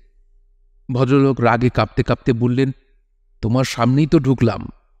এসেছেন? ভদ্রলোক রাগে কাঁপতে কাঁপতে বললেন, তোমার সামনেই তো ঢুকলাম।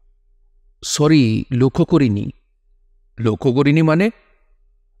 সরি, লক্ষ্য করিনি। লক্ষ্য করিনি মানে?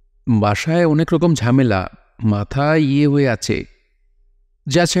 বাসায় অনেক রকম ঝামেলা, মাথা হয়ে আছে।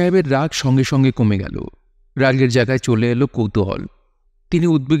 জাজ সাহেবের রাগ সঙ্গে সঙ্গে কমে গেল। রাগের জায়গায় চলে এলো কৌতূহল। তিনি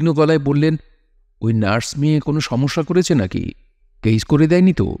উদ্বিগ্ন গলায় বললেন, ওই নার্স মেয়ে কোনো সমস্যা করেছে নাকি? কেস করে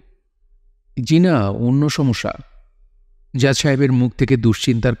দেয়নি তো? জি না, অন্য সমস্যা। জাজ সাহেবের মুখ থেকে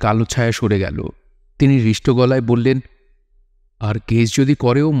দুশ্চিন্তার কালো ছায়া সরে গেল। তিনি হৃষ্ট গলায় বললেন, আর কেস যদি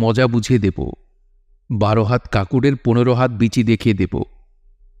করেও মজা বুঝিয়ে দেব। 12 হাত কাকুরের 15 হাত বিচি দেখিয়ে দেব।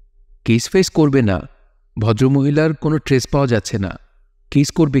 কেস ফেস করবে না, ভদ্রমহিলার কোনো ট্রেস পাওয়া যাচ্ছে না। কেস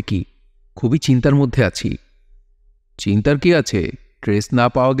করবে কি? খুবই চিন্তার মধ্যে আছি। চিন্তার কি আছে? ট্রেস না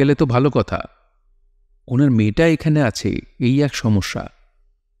পাওয়া গেলে তো ভালো কথা। ওনার মেয়েটা এখানে আছে, এই এক সমস্যা।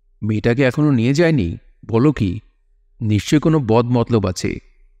 মেয়েটাকে এখনো নিয়ে যায়নি? বলো কি? নিশ্চয়ই কোনো বদ মতলব আছে।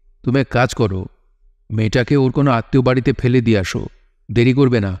 তুমি এক কাজ করো, মেয়েটাকে ওর কোনো আত্মীয় বাড়িতে ফেলে দিয়ে আসো। দেরি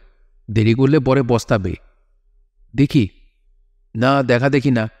করবে না, দেরি করলে পরে পস্তাবে। দেখি না, দেখা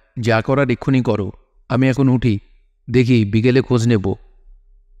দেখি না, যা করার এক্ষুনি করো। আমি এখন উঠি, দেখি বিকেলে খোঁজ নেব।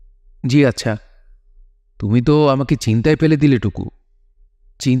 জি আচ্ছা। তুমি তো আমাকে চিন্তায় ফেলে দিলে টুকু।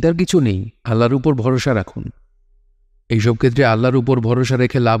 চিন্তার কিছু নেই, আল্লাহর উপর ভরসা রাখুন। এইসব ক্ষেত্রে আল্লাহর উপর ভরসা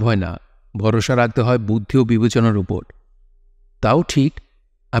রেখে লাভ হয় না, ভরসা রাখতে হয় বুদ্ধি ও বিবেচনার উপর। তাও ঠিক।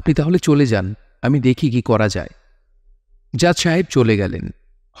 আপনি তাহলে চলে যান, আমি দেখি কি করা যায়। জাজ সাহেব চলে গেলেন।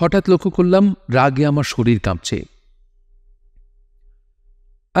 হঠাৎ লক্ষ্য করলাম রাগে আমার শরীর কাঁপছে।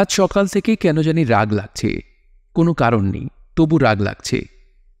 আজ সকাল থেকে কেন জানি রাগ লাগছে। কোনো কারণ নেই, তবু রাগ লাগছে।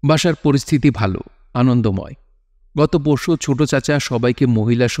 বাসার পরিস্থিতি ভালো, আনন্দময়। গত পরশু ছোট চাচা সবাইকে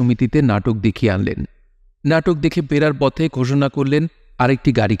মহিলা সমিতিতে নাটক দেখিয়ে আনলেন। নাটক দেখে ফেরার পথে ঘোষণা করলেন আরেকটি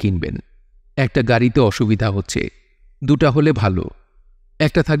গাড়ি কিনবেন। একটা গাড়িতে অসুবিধা হচ্ছে, দুটা হলে ভালো।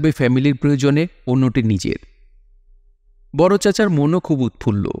 একটা থাকবে ফ্যামিলির প্রয়োজনে, অন্যটি নিজের। বড় চাচার মনও খুব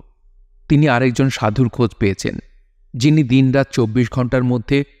উৎফুল্ল। তিনি আরেকজন সাধুর খোঁজ পেয়েছেন, যিনি দিনরাত 24 ঘন্টার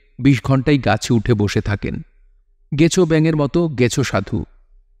মধ্যে 20 ঘন্টাই গাছে উঠে বসে থাকেন। গেছো ব্যাঙের মতো গেছো সাধু।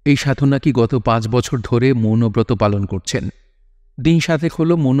 এই সাধু নাকি গত 5 বছর ধরে মৌনব্রত পালন করছেন। দিন 7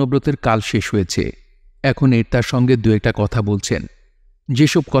 হলো মৌনব্রতের কাল শেষ হয়েছে। এখন এর তার সঙ্গে 2-একটা কথা বলছেন,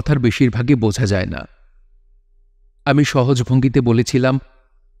 যেসব কথার বেশিরভাগই বোঝা যায় না। আমি সহজ ভঙ্গিতে বলেছিলাম,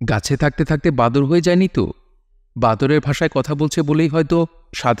 গাছে থাকতে থাকতে বাদর হয়ে যায়নি তো? বাদরের ভাষায় কথা বলছে বলেই হয়তো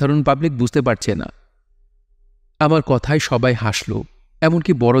সাধারণ পাবলিক বুঝতে পারছে না। আমার কথায় সবাই হাসল,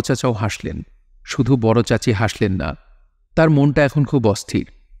 এমনকি বড় চাচাও হাসলেন। শুধু বড় চাচি হাসলেন না, তার মনটা এখন খুব অস্থির।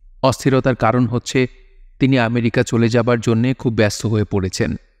 অস্থিরতার কারণ হচ্ছে তিনি আমেরিকা চলে যাবার জন্যে খুব ব্যস্ত হয়ে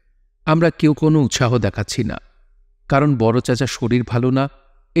পড়েছেন। আমরা কেউ কোনো উৎসাহ দেখাচ্ছি না, কারণ বড় চাচার শরীর ভালো না,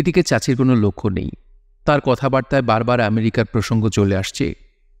 এদিকে চাচির কোনো লক্ষ্য নেই। তার কথাবার্তায় বারবার আমেরিকার প্রসঙ্গ চলে আসছে।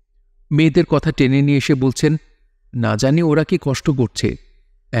 মেয়েদের কথা টেনে নিয়ে এসে বলছেন, না জানি ওরা কি কষ্ট করছে,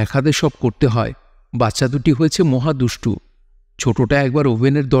 এক হাতে সব করতে হয়। বাচ্চা দুটি হয়েছে মহা দুষ্টু। ছোটটা একবার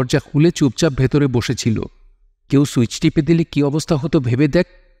ওভেনের দরজা খুলে চুপচাপ ভেতরে বসেছিল। কেউ সুইচ টিপে দিলে কি অবস্থা হতো ভেবে দেখ।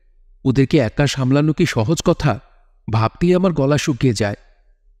 ওদেরকে একা সামলানো কি সহজ কথা? ভাবতেই আমার গলা শুকিয়ে যায়।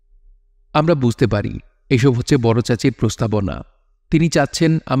 আমরা বুঝতে পারি এসব হচ্ছে বড় চাচির প্রস্তাবনা। তিনি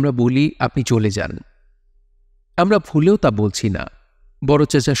চাচ্ছেন আমরা বলি আপনি চলে যান। আমরা ভুলেও তা বলছি না। বড়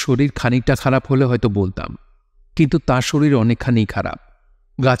চাচার শরীর খানিকটা খারাপ হলে হয়তো বলতাম, কিন্তু তার শরীর অনেকখানি খারাপ।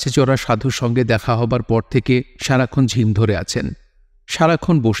 গাছে চড়া সাধুর সঙ্গে দেখা হবার পর থেকে সারাক্ষণ ঝিম ধরে আছেন,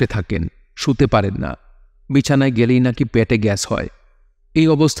 সারাক্ষণ বসে থাকেন, শুতে পারেন না, বিছানায় গেলেই নাকি পেটে গ্যাস হয়। এই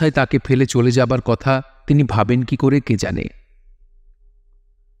অবস্থায় তাকে ফেলে চলে যাবার কথা তিনি ভাবেন কি করে কে জানে।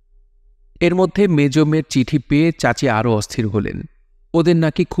 এর মধ্যে মেজো মেয়ের চিঠি পেয়ে চাচি আরও অস্থির হলেন। ওদের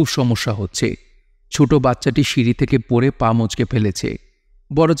নাকি খুব সমস্যা হচ্ছে। ছোট বাচ্চাটি সিঁড়ি থেকে পড়ে পা মচকে ফেলেছে।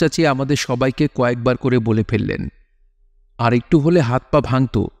 বড় চাচি আমাদের সবাইকে কয়েকবার করে বলে ফেললেন, আর একটু হলে হাত পা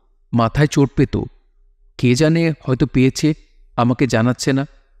ভাঙত, মাথায় চোট পেত। কে জানে, হয়তো পেয়েছে, আমাকে জানাচ্ছে না।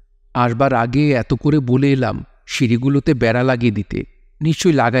 আসবার আগে এত করে বলে এলাম সিঁড়িগুলোতে বেড়া লাগিয়ে দিতে,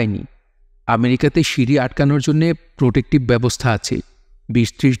 নিশ্চয়ই লাগায়নি। আমেরিকাতে সিঁড়ি আটকানোর জন্যে প্রোটেক্টিভ ব্যবস্থা আছে,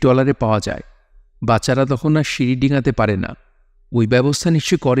 $20-30 পাওয়া যায়। বাচ্চারা তখন আর সিঁড়ি ডিঙাতে পারে না, ওই ব্যবস্থা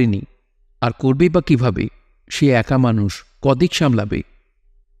নিশ্চয় করেনি। আর করবেই বা কীভাবে? সে একা মানুষ, কদিক সামলাবে?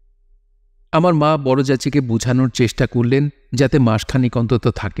 আমার মা বড় চাচিকে বোঝানোর চেষ্টা করলেন যাতে মাসখানিক অন্তত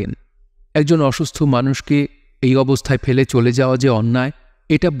থাকেন। একজন অসুস্থ মানুষকে এই অবস্থায় ফেলে চলে যাওয়া যে অন্যায়,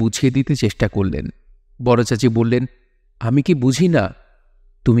 এটা বুঝিয়ে দিতে চেষ্টা করলেন। বড় চাচি বললেন, আমি কি বুঝি না?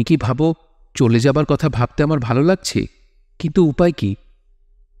 তুমি কি ভাবো চলে যাবার কথা ভাবতে আমার ভালো লাগছে? কিন্তু উপায় কি?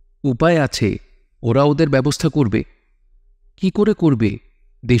 উপায় আছে, ওরা ওদের ব্যবস্থা করবে। কি করে করবে?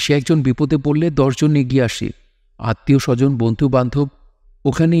 দেশে একজন বিপদে পড়লে 10 জন এগিয়ে আসে, আত্মীয় স্বজন, বন্ধু বান্ধব।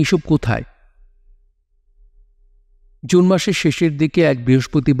 ওখানে এসব কোথায়? জুন মাসের শেষের দিকে এক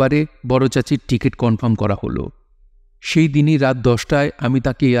বৃহস্পতিবারে বড় চাচির টিকিট কনফার্ম করা হলো। সেই দিনই রাত 10টায় আমি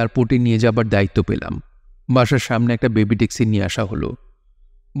তাকে এয়ারপোর্টে নিয়ে যাবার দায়িত্ব পেলাম। বাসার সামনে একটা বেবি ট্যাক্সি নিয়ে আসা হলো।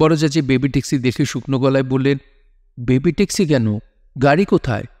 বড় চাচি বেবি ট্যাক্সি দেখে শুকনো গলায় বললেন, বেবি ট্যাক্সি কেন? গাড়ি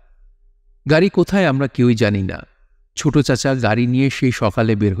কোথায়? গাড়ি কোথায় আমরা কেউই জানি না। ছোট চাচা গাড়ি নিয়ে সেই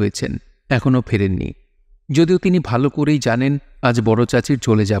সকালে বের হয়েছেন, এখনও ফেরেননি, যদিও তিনি ভালো করেই জানেন আজ বড় চাচির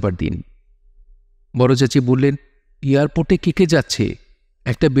চলে যাবার দিন। বড় চাচি বললেন, এয়ারপোর্টে কে কে যাচ্ছে?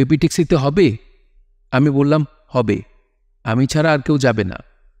 একটা বেবি ট্যাক্সিতে হবে? আমি বললাম, হবে, আমি ছাড়া আর কেউ যাবে না।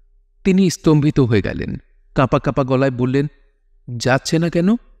 তিনি স্তম্ভিত হয়ে গেলেন, কাঁপা কাঁপা গলায় বললেন, যাচ্ছে না কেন?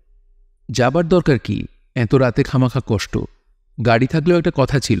 যাবার দরকার কি? এত রাতে খামাখা কষ্ট। গাড়ি থাকলেও একটা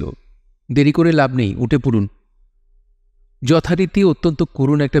কথা ছিল। দেরি করে লাভ নেই, উঠে পড়ুন। যথারীতি অত্যন্ত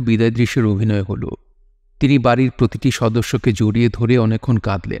করুণ একটা বিদায় দৃশ্যের অভিনয় হল। তিনি বাড়ির প্রতিটি সদস্যকে জড়িয়ে ধরে অনেকক্ষণ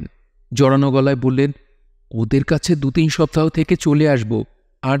কাঁদলেন। জড়ানো গলায় বললেন, ওদের কাছে 2-3 সপ্তাহ থেকে চলে আসব,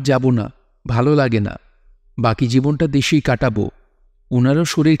 আর যাব না, ভালো লাগে না। বাকি জীবনটা দেশেই কাটাবো। ওনারও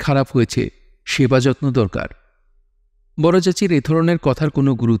শরীর খারাপ হয়েছে, সেবা যত্ন দরকার। বড় চাচির এ ধরনের কথার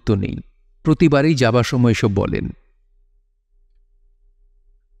কোনো গুরুত্ব নেই, প্রতিবারই যাবার সময় এসব বলেন।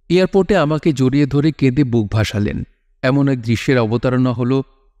 এয়ারপোর্টে আমাকে জড়িয়ে ধরে কেঁদে বুক ভাসালেন। এমন এক দৃশ্যের অবতারণা হল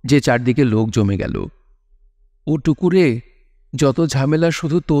যে চারদিকে লোক জমে গেল। ও টুকুরে, যত ঝামেলা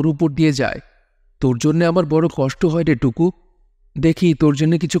শুধু তোর উপর দিয়ে যায়। তোর জন্যে আমার বড় কষ্ট হয় রে টুকু। দেখি তোর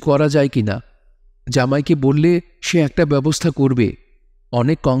জন্য কিছু করা যায় কিনা। জামাইকে বললে সে একটা ব্যবস্থা করবে।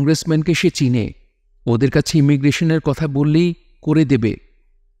 অনেক কংগ্রেসম্যানকে সে চিনে, ওদের কাছে ইমিগ্রেশনের কথা বললেই করে দেবে।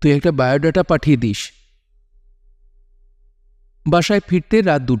 তুই একটা বায়োডাটা পাঠিয়ে দিস। বাসায় ফিরতে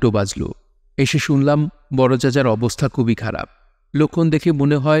রাত 2টো বাজল। এসে শুনলাম বড় চাচার অবস্থা খুবই খারাপ। লক্ষণ দেখে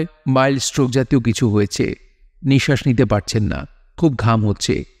মনে হয় মাইল্ড স্ট্রোক জাতীয় কিছু হয়েছে। নিঃশ্বাস নিতে পারছেন না, খুব ঘাম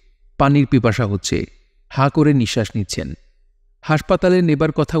হচ্ছে, পানির পিপাসা হচ্ছে, হাঁ করে নিঃশ্বাস নিচ্ছেন। হাসপাতালে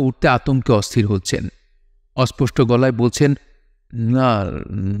নেবার কথা উঠতে আতঙ্কে অস্থির হচ্ছেন। অস্পষ্ট গলায় বলছেন, না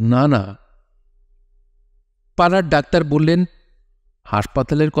না না। পাড়ার ডাক্তার বললেন,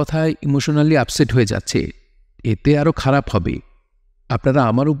 হাসপাতালের কথায় ইমোশনালি আপসেট হয়ে যাচ্ছে, এতে আরও খারাপ হবে। আপনারা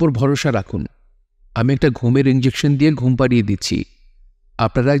আমার উপর ভরসা রাখুন। আমি একটা ঘুমের ইঞ্জেকশন দিয়ে ঘুম পাড়িয়ে দিচ্ছি।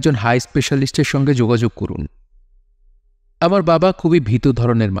 আপনারা একজন হাই স্পেশালিস্টের সঙ্গে যোগাযোগ করুন। আমার বাবা খুবই ভীত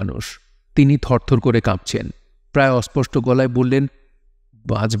ধরনের মানুষ। তিনি থরথর করে কাঁপছেন, প্রায় অস্পষ্ট গলায় বললেন,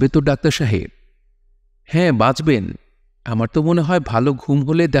 বাঁচবে তো ডাক্তার সাহেব? হ্যাঁ, বাঁচবেন। আমার তো মনে হয় ভালো ঘুম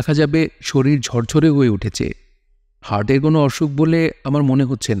হলে দেখা যাবে শরীর ঝরঝরে হয়ে উঠেছে। হার্টের কোনো অসুখ বলে আমার মনে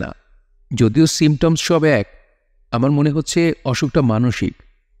হচ্ছে না, যদিও সিমটমস সব এক। আমার মনে হচ্ছে অসুখটা মানসিক,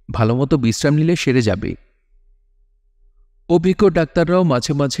 ভালোমতো বিশ্রাম নিলে সেরে যাবে। অভিজ্ঞ ডাক্তাররাও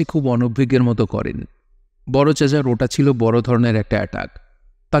মাঝে মাঝে খুব অনভিজ্ঞের মতো করেন। বড় চাচার ওটা ছিল বড় ধরনের একটা অ্যাটাক।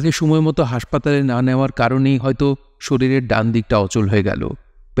 তাকে সময় মতো হাসপাতালে না নেওয়ার কারণেই হয়তো শরীরের ডান দিকটা অচল হয়ে গেল,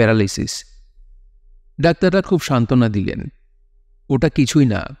 প্যারালাইসিস। ডাক্তাররা খুব সান্ত্বনা দিলেন, ওটা কিছুই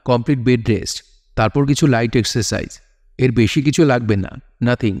না, কমপ্লিট বেড রেস্ট, তারপর কিছু লাইট এক্সারসাইজ, এর বেশি কিছু লাগবে না,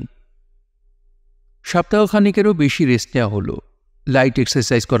 নাথিং। সপ্তাহখানিকেরও বেশি রেস্ট নেওয়া হলো, লাইট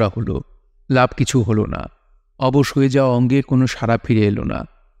এক্সারসাইজ করা হলো, লাভ কিছু হলো না। অবশ হয়ে যাওয়া অঙ্গে কোনো সাড়া ফিরে এলো না।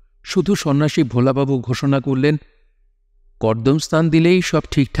 শুধু সন্ন্যাসী ভোলাবাবু ঘোষণা করলেন, কর্দম স্নান দিলেই সব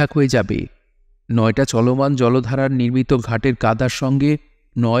ঠিকঠাক হয়ে যাবে। 9টা চলমান জলধারার নির্মিত ঘাটের কাদার সঙ্গে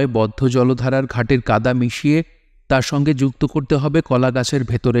 9 বদ্ধ জলধারার ঘাটের কাদা মিশিয়ে তার সঙ্গে যুক্ত করতে হবে কলা গাছের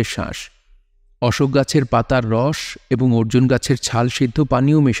ভেতরের শ্বাস, অশোক গাছের পাতার রস এবং অর্জুন গাছের ছাল সিদ্ধ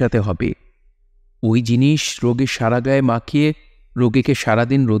পানিও মেশাতে হবে। ওই জিনিস রোগীর সারা গায়ে মাখিয়ে রোগীকে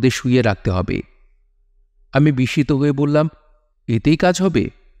সারাদিন রোদে শুইয়ে রাখতে হবে। আমি বিস্মিত হয়ে বললাম, এতেই কাজ হবে?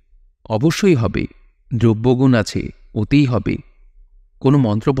 অবশ্যই হবে, দ্রব্যগুণ আছে, ওতেই হবে। কোনো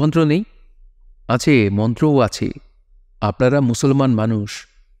মন্ত্রভন্ত্র নেই? আছে, মন্ত্রও আছে। আপনারা মুসলমান মানুষ,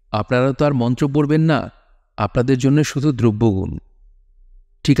 আপনারা তো আর মন্ত্র পড়বেন না, আপনাদের জন্য শুধু দ্রব্যগুণ।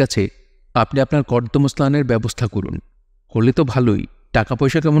 ঠিক আছে, আপনি আপনার কর্দম স্নানের ব্যবস্থা করুন। হলে তো ভালোই। টাকা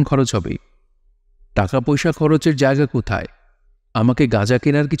পয়সা কেমন খরচ হবে? টাকা পয়সা খরচের জায়গা কোথায়? আমাকে গাঁজা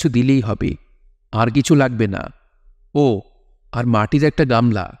কেনার কিছু দিলেই হবে, আর কিছু লাগবে না। ও, আর মাটির একটা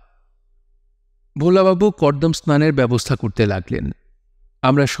গামলা। ভোলাবাবু কর্দম স্নানের ব্যবস্থা করতে লাগলেন।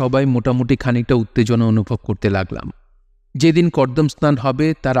 আমরা সবাই মোটামুটি খানিকটা উত্তেজনা অনুভব করতে লাগলাম। যেদিন কর্দম স্নান হবে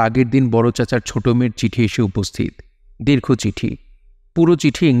তার আগের দিন বড় চাচার ছোট মেয়ের চিঠি এসে উপস্থিত। দীর্ঘ চিঠি, পুরো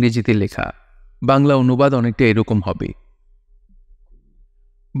চিঠি ইংরেজিতে লেখা, বাংলা অনুবাদ অনেকটা এরকম হবে।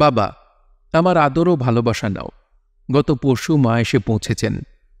 বাবা, আমার আদর ও ভালোবাসা নাও। গত পরশু মা এসে পৌঁছেছেন।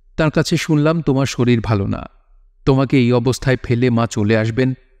 তার কাছে শুনলাম তোমার শরীর ভালো না। তোমাকে এই অবস্থায় ফেলে মা চলে আসবেন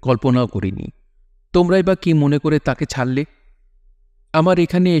কল্পনাও করিনি। তোমরাই বা কি মনে করে তাকে ছাড়লে? আমার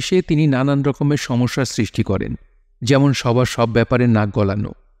এখানে এসে তিনি নানান রকমের সমস্যার সৃষ্টি করেন, যেমন সবার সব ব্যাপারে নাক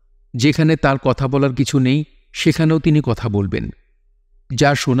গলানো। যেখানে তার কথা বলার কিছু নেই সেখানেও তিনি কথা বলবেন, যা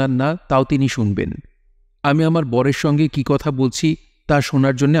শোনার না তাও তিনি শুনবেন। আমি আমার বরের সঙ্গে কি কথা বলছি তা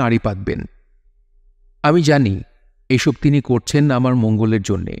শোনার জন্য আড়ি পাতবেন। আমি জানি এসব তিনি করছেন আমার মঙ্গলের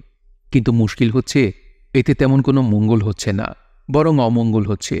জন্যে, কিন্তু মুশকিল হচ্ছে এতে তেমন কোনো মঙ্গল হচ্ছে না, বরং অমঙ্গল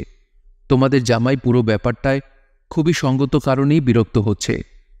হচ্ছে। তোমাদের জামাই পুরো ব্যাপারটায় খুবই সঙ্গত কারণেই বিরক্ত হচ্ছে।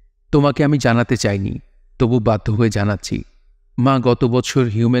 তোমাকে আমি জানাতে চাইনি, তবু বাধ্য হয়ে জানাচ্ছি। মা গত বছর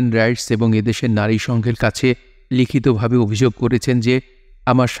হিউম্যান রাইটস এবং এদেশের নারী সংঘের কাছে লিখিতভাবে অভিযোগ করেছেন যে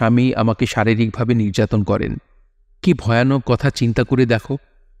আমার স্বামী আমাকে শারীরিকভাবে নির্যাতন করেন। কি ভয়ানক কথা চিন্তা করে দেখো।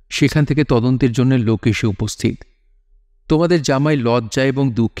 সেখান থেকে তদন্তের জন্য লোক এসে উপস্থিত। তোমাদের জামাই লজ্জা এবং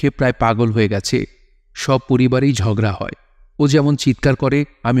দুঃখে প্রায় পাগল হয়ে গেছে। সব পরিবারেই ঝগড়া হয়। ও যেমন চিৎকার করে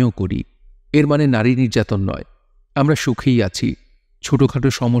আমিও করি। এর মানে নারী নির্যাতন নয়। আমরা সুখেই আছি। ছোটখাটো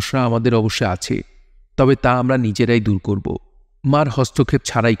সমস্যা আমাদের অবশ্য আছে, তবে তা আমরা নিজেরাই দূর করব। মার হস্তক্ষেপ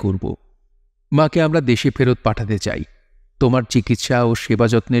ছাড়াই করব। মাকে আমরা দেশে ফেরত পাঠাতে চাই। তোমার চিকিৎসা ও সেবা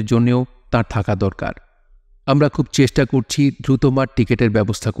যত্নের জন্যেও তার থাকা দরকার। আমরা খুব চেষ্টা করছি দ্রুত মার টিকেটের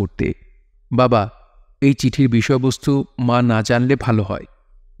ব্যবস্থা করতে। বাবা, এই চিঠির বিষয়বস্তু মা না জানলে ভালো হয়।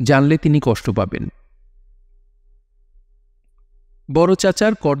 জানলে তিনি কষ্ট পাবেন। বড়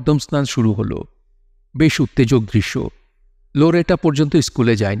চাচার কর্দম স্নান শুরু হলো। বেশ উত্তেজক দৃশ্য। লোরেটা পর্যন্ত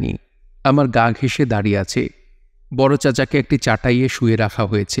স্কুলে যায়নি। আমার গা ঘেঁষে দাঁড়িয়ে আছে। বড় চাচাকে একটি চাটাইয়ে শুয়ে রাখা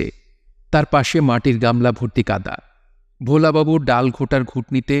হয়েছে। তার পাশে মাটির গামলা ভর্তি কাদা। ভোলাবাবুর ডাল ঘোটার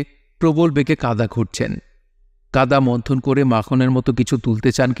ঘুটনিতে প্রবল বেগে কাদা ঘুরছেন। কাদা মন্থন করে মাখনের মতো কিছু তুলতে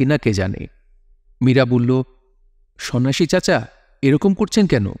চান কিনা কে জানে। মীরা বলল, সন্ন্যাসী চাচা এরকম করছেন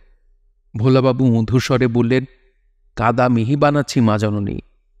কেন? ভোলাবাবু মধুর স্বরে বললেন, কাদা মিহি বানাচ্ছি মা জননী,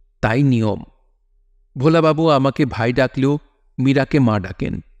 তাই নিয়ম। ভোলাবাবু আমাকে ভাই ডাকলেও মীরাকে মা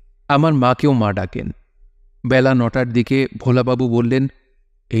ডাকেন, আমার মাকেও মা ডাকেন। বেলা 9টার দিকে ভোলাবাবু বললেন,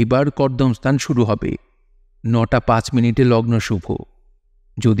 এইবার কর্দম স্নান শুরু হবে। 9:05 লগ্ন শুভ।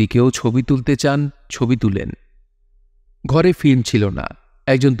 যদি কেউ ছবি তুলতে চান ছবি তুলেন। ঘরে ফিল্ম ছিল না।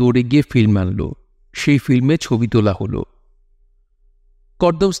 একজন দৌড়ে গিয়ে ফিল্ম আনল। সেই ফিল্মে ছবি তোলা হলো।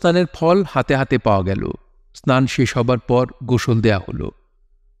 কর্দম স্নানের ফল হাতে হাতে পাওয়া গেল। স্নান শেষ হবার পর গোসল দেয়া হলো।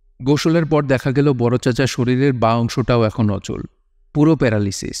 গোসলের পর দেখা গেল বড় চাচার শরীরের বাঁ অংশটাও এখন অচল, পুরো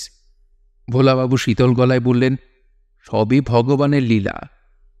প্যারালিসিস। ভোলাবাবু শীতল গলায় বললেন, সবই ভগবানের লীলা।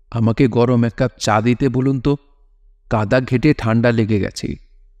 আমাকে গরম এক কাপ চা দিতে বলুন তো, কাদা ঘেটে ঠান্ডা লেগে গেছে।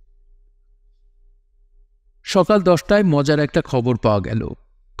 সকাল 10টায় মজার একটা খবর পাওয়া গেল।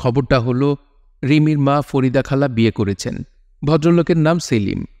 খবরটা হলো রিমির মা ফরিদা খালা বিয়ে করেছেন। ভদ্রলোকের নাম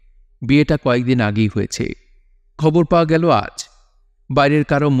সেলিম। বিয়েটা কয়েকদিন আগেই হয়েছে। খবর পাওয়া গেল আজ। বাইরের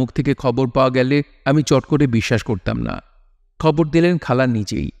কারো মুখ থেকে খবর পাওয়া গেলে আমি চট করে বিশ্বাস করতাম না। খবর দিলেন খালা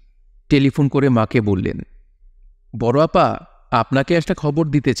নিজেই। টেলিফোন করে মাকে বললেন, বড় আপা, আপনাকে একটা খবর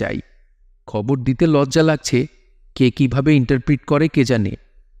দিতে চাই। খবর দিতে লজ্জা লাগছে, কে কিভাবে ইন্টারপ্রিট করে কে জানে।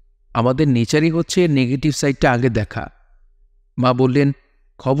 আমাদের নেচারই হচ্ছে নেগেটিভ সাইডটা আগে দেখা। মা বললেন,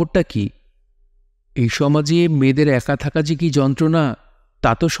 খবরটা কি? এই সমাজে মেয়েদের একা থাকা যে কি যন্ত্রণা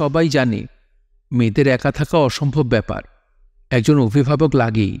তা তো সবাই জানে। মেয়েদের একা থাকা অসম্ভব ব্যাপার। একজন অভিভাবক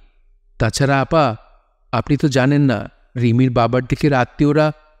লাগেই। তাছাড়া আপা, আপনি তো জানেন না রিমির বাবার দিকের আত্মীয়রা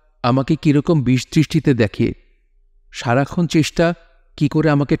আমাকে কীরকম বিষ দৃষ্টিতে দেখে। সারাক্ষণ চেষ্টা কি করে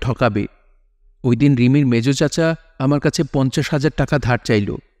আমাকে ঠকাবে। ওই দিন রিমির মেজ চাচা আমার কাছে 50,000 টাকা ধার চাইল।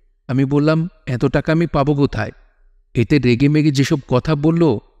 আমি বললাম, এত টাকা আমি পাবো কোথায়? এতে রেগে মেগে যেসব কথা বলল,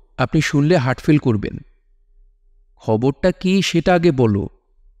 আপনি শুনলে হার্টফেল করবেন। খবরটা কি সেটা আগে বলো।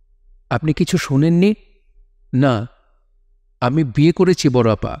 আপনি কিছু শোনেননি? না, আমি বিয়ে করেছি বড়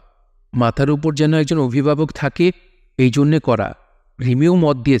আপা। মাথার উপর যেন একজন অভিভাবক থাকে, এই জন্যে করা। রিমিও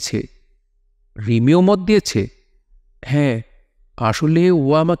মত দিয়েছে। রিমিও মত দিয়েছে? হ্যাঁ, আসলে ও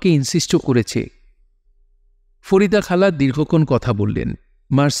আমাকে ইনসিস্টও করেছে। ফরিদা খালা দীর্ঘক্ষণ কথা বললেন।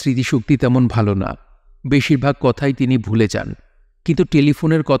 মার স্মৃতিশক্তি তেমন ভালো না, বেশিরভাগ কথাই তিনি ভুলে যান, কিন্তু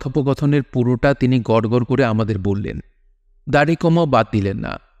টেলিফোনের কথোপকথনের পুরোটা তিনি গড়গড় করে আমাদের বললেন। দাড়ি কমাও বাদ দিলেন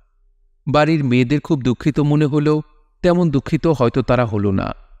না। বাড়ির মেয়েদের খুব দুঃখিত মনে হলেও তেমন দুঃখিত হয়তো তারা হলো না।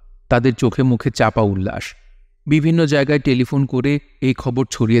 তাদের চোখে মুখে চাপা উল্লাস। বিভিন্ন জায়গায় টেলিফোন করে এই খবর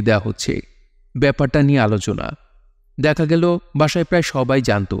ছড়িয়ে দেওয়া হচ্ছে, ব্যাপারটা নিয়ে আলোচনা। দেখা গেল বাসায় প্রায় সবাই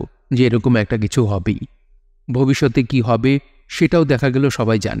জানত যে এরকম একটা কিছু হবেই। ভবিষ্যতে কি হবে সেটাও দেখা গেল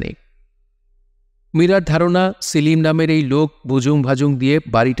সবাই জানে। মীরার ধারণা, সেলিম নামের এই লোক বুজুং ভাজুং দিয়ে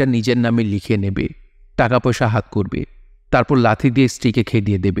বাড়িটা নিজের নামে লিখে নেবে, টাকা পয়সা হাত করবে, তারপর লাথি দিয়ে স্ত্রীকে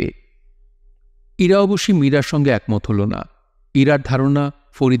খেদিয়ে দেবে। ইরা অবশ্যই মীরার সঙ্গে একমত হল না। ইরার ধারণা,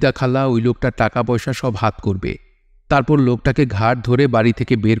 ফরিদা খালা ওই লোকটার টাকা পয়সা সব হাত করবে, তারপর লোকটাকে ঘাড় ধরে বাড়ি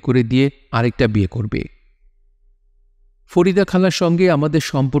থেকে বের করে দিয়ে আরেকটা বিয়ে করবে। ফরিদা খালার সঙ্গে আমাদের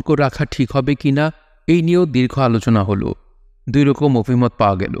সম্পর্ক রাখা ঠিক হবে কিনা এই নিয়েও দীর্ঘ আলোচনা হলো। দুই রকম অভিমত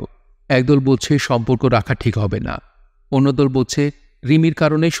পাওয়া গেল। একদল বলছে সম্পর্ক রাখা ঠিক হবে না, অন্য দল বলছে রিমির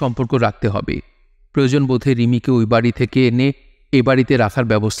কারণে সম্পর্ক রাখতে হবে, প্রয়োজন বোধে রিমিকে ওই বাড়ি থেকে এনে এ বাড়িতে রাখার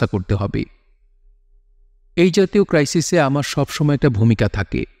ব্যবস্থা করতে হবে। এই জাতীয় ক্রাইসিসে আমার সবসময় একটা ভূমিকা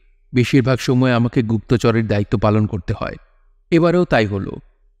থাকে। বেশিরভাগ সময় আমাকে গুপ্তচরের দায়িত্ব পালন করতে হয়। এবারেও তাই হলো।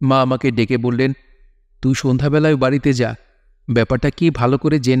 মা আমাকে ডেকে বললেন, তুই সন্ধ্যাবেলায় বাড়িতে যা, ব্যাপারটা কি ভালো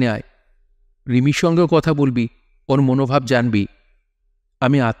করে জেনে আয়। রিমির সঙ্গেও কথা বলবি, ওর মনোভাব জানবি।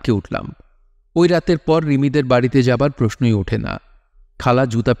 আমি আঁতকে উঠলাম। ওই রাতের পর রিমিদের বাড়িতে যাবার প্রশ্নই ওঠে না। খালা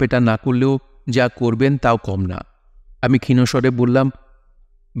জুতা পেটা না করলেও যা করবেন তাও কম না। আমি ক্ষীণস্বরে বললাম,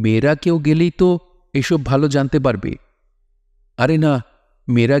 মেয়েরা কেউ গেলেই তো এসব ভালো জানতে পারবে। আরে না,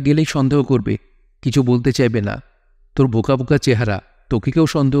 মেয়েরা গেলেই সন্দেহ করবে, কিছু বলতে চাইবে না। তোর বোকা বোকা চেহারা, তোকে কেউ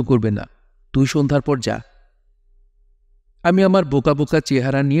সন্দেহ করবে না, তুই সন্ধ্যার পর যা। আমি আমার বোকা বোকা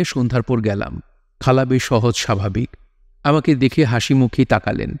চেহারা নিয়ে সন্ধ্যার পর গেলাম। খালা বেশ সহজ স্বাভাবিক, আমাকে দেখে হাসি মুখেই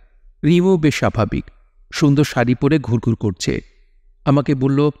তাকালেন। রিমও বেশ স্বাভাবিক, সুন্দর শাড়ি পরে ঘুরঘুর করছে। আমাকে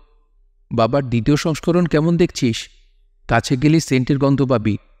বলল, বাবার দ্বিতীয় সংস্করণ কেমন দেখছিস? কাছে গেলে সেন্টের গন্ধ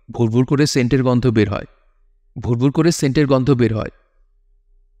পাবি, ভুরভুর করে সেন্টের গন্ধ বের হয়, ভুরভুর করে সেন্টের গন্ধ বের হয়।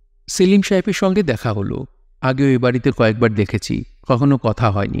 সেলিম সাহেবের সঙ্গে দেখা হলো। আগেও এ বাড়িতে কয়েকবার দেখেছি, কখনো কথা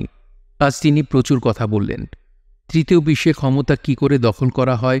হয়নি। আজ তিনি প্রচুর কথা বললেন। তৃতীয় বিশ্বে ক্ষমতা কি করে দখল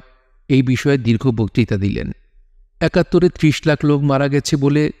করা হয় এই বিষয়ে দীর্ঘ বক্তৃতা দিলেন। ৭১-এ ৩০ লাখ লোক মারা গেছে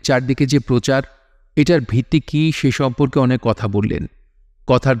বলে চারদিকে যে প্রচার, এটার ভিত্তি কি সে সম্পর্কে অনেক কথা বললেন।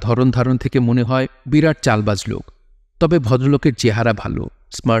 কথার ধরন ধারণ থেকে মনে হয় বিরাট চালবাজ লোক, তবে ভদ্রলোকের চেহারা ভালো,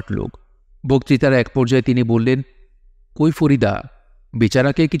 স্মার্ট লোক। বক্তৃতার এক পর্যায়ে তিনি বললেন, কই ফরিদা,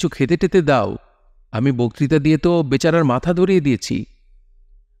 বেচারাকে কিছু খেতে টেতে দাও। আমি বক্তৃতা দিয়ে তো বেচারার মাথা ধরিয়ে দিয়েছি।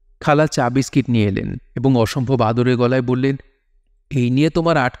 খালা চা বিস্কিট নিয়ে এলেন এবং অসম্ভব আদরে গলায় বললেন, এই নিয়ে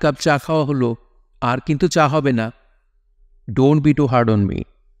তোমার ৮ কাপ চা খাওয়া হলো, আর কিন্তু চা হবে না। Don't be two hard on me.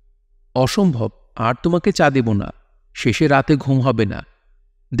 অসম্ভব, আর তোমাকে চা দেব না। শেষে রাতে ঘুম হবে না।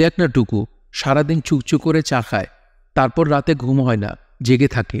 দেখ না টুকু, সারাদিন চুকচুক করে চা খায়, তারপর রাতে ঘুম হয় না, জেগে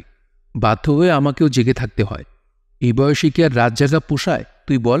থাকে। বাধ্য হয়ে আমাকেও জেগে থাকতে হয়। এই বয়সে কি আর রাত জাগা পোষায়,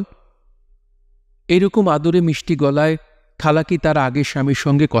 তুই বল? এইরকম আদরে মিষ্টি গলায় খালা কি তার আগের স্বামীর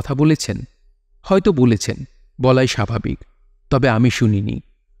সঙ্গে কথা বলেছেন? হয়তো বলেছেন, বলাই স্বাভাবিক, তবে আমি শুনিনি।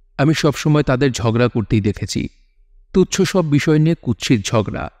 আমি সবসময় তাদের ঝগড়া করতেই দেখেছি, তুচ্ছ সব বিষয় নিয়ে কুৎসিত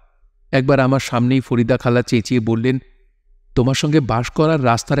ঝগড়া। একবার আমার সামনেই ফরিদা খালা চেঁচিয়ে বললেন, তোমার সঙ্গে বাস করার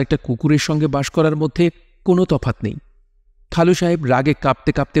রাস্তার একটা কুকুরের সঙ্গে বাস করার মধ্যে কোনো তফাৎ নেই। খালু সাহেব রাগে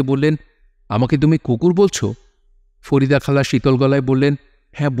কাঁপতে কাঁপতে বললেন, আমাকে তুমি কুকুর বলছো? ফরিদা খালা শীতল গলায় বললেন,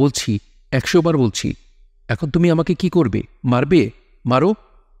 হ্যাঁ বলছি, ১০০ বার বলছি। এখন তুমি আমাকে কি করবে? মারবে? মারো,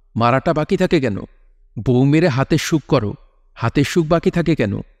 মারাটা বাকি থাকে কেন? বউ মেরে হাতের সুখ করো, হাতের সুখ বাকি থাকে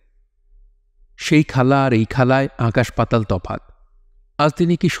কেন? সেই খালা আর এই খালায় আকাশ পাতাল তফাৎ। আজ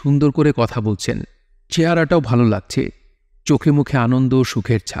তিনি কি সুন্দর করে কথা বলছেন, চেহারাটাও ভালো লাগছে, চোখে মুখে আনন্দ ও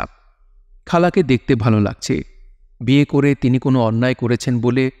সুখের ছাপ। খালাকে দেখতে ভালো লাগছে। বিয়ে করে তিনি কোনো অন্যায় করেছেন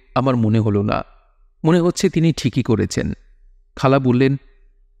বলে আমার মনে হলো না, মনে হচ্ছে তিনি ঠিকই করেছেন। খালা বললেন,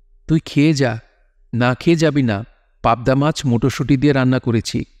 তুই খেয়ে যা, না খেয়ে যাবি না, পাবদা মাছ মটরশুঁটি দিয়ে রান্না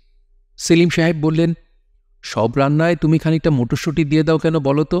করেছি। সেলিম সাহেব বললেন, সব রান্নায় তুমি খানিকটা মটরশুঁটি দিয়ে দাও কেন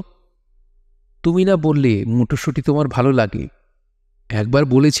বলো তো? তুমি না বললে মটরশুঁটি তোমার ভালো লাগে। একবার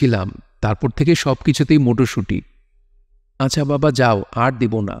বলেছিলাম, তারপর থেকে সব কিছুতেই মটরশুঁটি। আচ্ছা বাবা, যাও, আর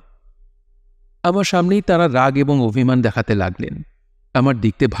দেব না। আমার সামনেই তারা রাগ এবং অভিমান দেখাতে লাগলেন। আমার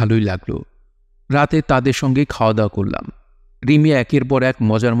দেখতে ভালোই লাগলো। রাতে তাদের সঙ্গে খাওয়া দাওয়া করলাম। রিমি একের পর এক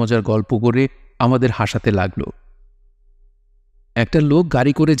মজার মজার গল্প করে আমাদের হাসাতে লাগলো। একটা লোক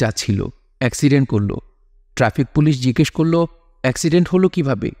গাড়ি করে যাচ্ছিল, অ্যাক্সিডেন্ট করল। ট্রাফিক পুলিশ জিজ্ঞেস করল, অ্যাক্সিডেন্ট হলো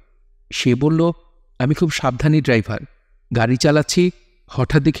কিভাবে? সে বলল, আমি খুব সাবধানী ড্রাইভার, গাড়ি চালাচ্ছি,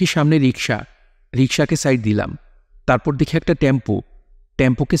 হঠাৎ দেখি সামনে রিক্সা, রিক্সাকে সাইড দিলাম। তারপর দেখি একটা টেম্পো,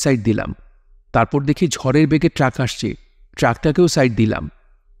 টেম্পোকে সাইড দিলাম। তারপর দেখি ঝড়ের বেগে ট্রাক আসছে, ট্রাকটাকেও সাইড দিলাম।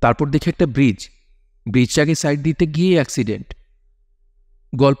 তারপর দেখি একটা ব্রিজ, ব্রিজটাকে সাইড দিতে গিয়ে অ্যাক্সিডেন্ট।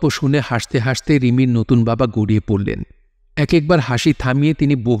 গল্প শুনে হাসতে হাসতে রিমির নতুন বাবা গড়িয়ে পড়লেন। এক একবার হাসি থামিয়ে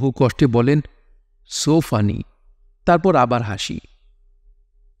তিনি বহু কষ্টে বলেন, সো ফানি। তারপর আবার হাসি।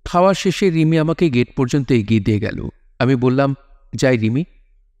 খাওয়া শেষে রিমি আমাকে গেট পর্যন্ত এগিয়ে দিয়ে গেল। আমি বললাম, যাই রিমি।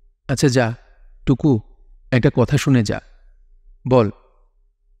 আচ্ছা যা। টুকু, একটা কথা শুনে যা। বল।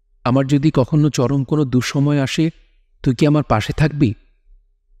 আমার যদি কখনো চরম কোনো দুঃসময় আসে, তুই কি আমার পাশে থাকবি?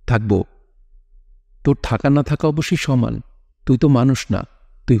 থাকব। তোর থাকা না থাকা অবশ্যই সমান। তুই তো মানুষ না,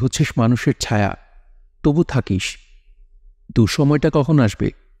 তুই হচ্ছিস মানুষের ছায়া। তবু থাকিস। দুঃসময়টা কখন আসবে?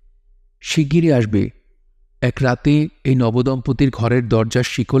 শিগগিরই আসবে। এক রাতে এই নবদম্পতির ঘরের দরজার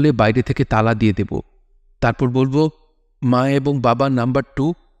শিকলে বাইরে থেকে তালা দিয়ে দেব। তারপর বলবো, মা এবং বাবা নাম্বার 2,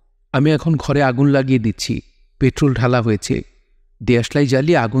 আমি এখন ঘরে আগুন লাগিয়ে দিচ্ছি। পেট্রোল ঢালা হয়েছে, দেশলাই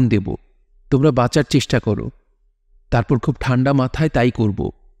জ্বালিয়ে আগুন দেব। তোমরা বাঁচার চেষ্টা করো। তারপর খুব ঠান্ডা মাথায় তাই করব।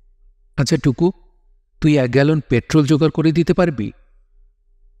 আচ্ছা টুকু, তুই 1 গ্যালন পেট্রোল জোগাড় করে দিতে পারবি?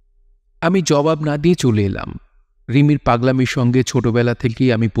 আমি জবাব না দিয়ে চলে এলাম। রিমির পাগলামির সঙ্গে ছোটবেলা থেকেই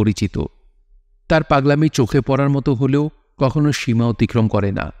আমি পরিচিত। তার পাগলামি চোখে পড়ার মতো হলেও কখনো সীমা অতিক্রম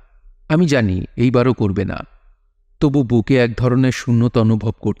করে না। আমি জানি এইবারও করবে না। তবু বুকে এক ধরনের শূন্যতা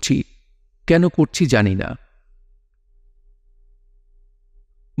অনুভব করছি। কেন করছি জানি না।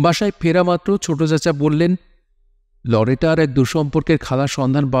 বাসায় ফেরা মাত্র ছোট চাচা বললেন, লরেটার এক দুঃসম্পর্কের খালার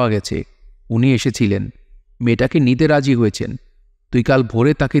সন্ধান পাওয়া গেছে। উনি এসেছিলেন, মেয়েটাকে নিতে রাজি হয়েছেন। তুই কাল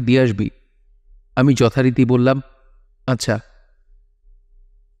ভোরে তাকে দিয়ে আসবি। আমি যথারীতি বললাম, আচ্ছা।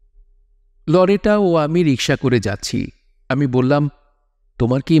 লরেটা ও আমি রিক্সা করে যাচ্ছি। আমি বললাম,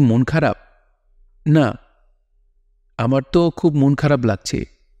 তোমার কি মন খারাপ? না, আমার তো খুব মন খারাপ লাগছে।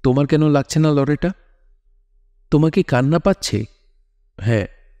 তোমার কেন লাগছে না লরেটা? তোমাকে কান্না পাচ্ছে? হ্যাঁ।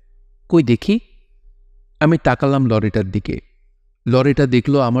 কই দেখি। আমি তাকালাম লরেটার দিকে। লরেটা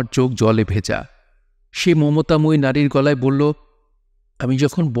দেখল আমার চোখ জলে ভেজা। সে মমতাময়ী নারীর গলায় বলল, আমি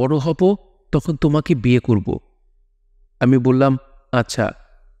যখন বড় হব তখন তোমাকে বিয়ে করব। আমি বললাম, আচ্ছা।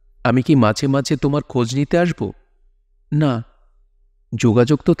 আমি কি মাঝে মাঝে তোমার খোঁজ নিতে আসব? না,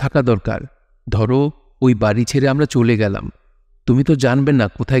 যোগাযোগ তো থাকা দরকার। ধরো ওই বাড়ি ছেড়ে আমরা চলে গেলাম, তুমি তো জানবে না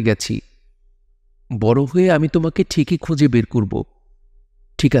কোথায় গেছি। বড় হয়ে আমি তোমাকে ঠিকই খুঁজে বের করব।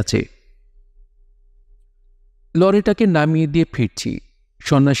 ঠিক আছে। লরিটাকে নামিয়ে দিয়ে ফিরছি।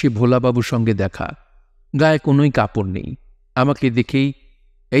 সন্ন্যাসী ভোলাবাবুর সঙ্গে দেখা। গায়ে কোনোই কাপড় নেই। আমাকে দেখেই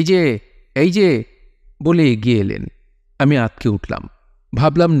এই যে, এই যে বলে এগিয়ে এলেন। আমি আঁতকে উঠলাম।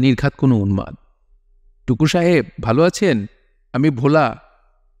 ভাবলাম নির্ঘাত কোনো উন্মাদ। টুকু সাহেব ভালো আছেন? আমি ভোলা।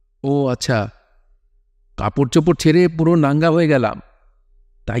 ও আচ্ছা। কাপড় চোপড় ছেড়ে পুরো নাঙ্গা হয়ে গেলাম।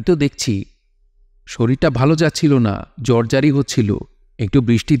 তাই তো দেখছি। শরীরটা ভালো যাচ্ছিল না, জ্বর জারি হচ্ছিল। একটু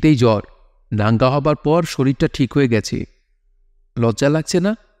বৃষ্টিতেই জ্বর। নাঙ্গা হবার পর শরীরটা ঠিক হয়ে গেছে। লজ্জা লাগছে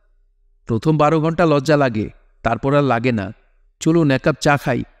না? প্রথম 12 ঘন্টা লজ্জা লাগে, তারপর আর লাগে না। চলুন 1 কাপ চা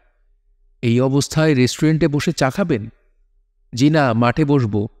খাই। এই অবস্থায় রেস্টুরেন্টে বসে চা খাবেন? জি না, মাঠে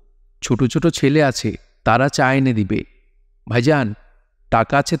বসব। ছোট ছোট ছেলে আছে, তারা চা এনে দিবে। ভাইজান,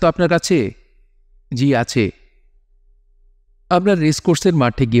 টাকা আছে তো আপনার কাছে? জি আছে। আমরা রেসকোর্সের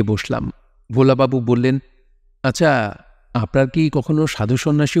মাঠে গিয়ে বসলাম। ভোলাবাবু বললেন, আচ্ছা, আপনার কি কখনো সাধু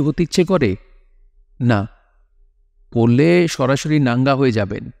সন্ন্যাসী হতে ইচ্ছে করে? না। করলে সরাসরি নাঙ্গা হয়ে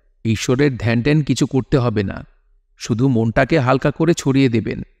যাবেন। ঈশ্বরের ধ্যান ট্যান কিছু করতে হবে না। শুধু মনটাকে হালকা করে ছড়িয়ে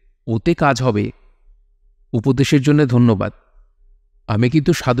দেবেন, ওতে কাজ হবে। উপদেশের জন্য ধন্যবাদ। আমি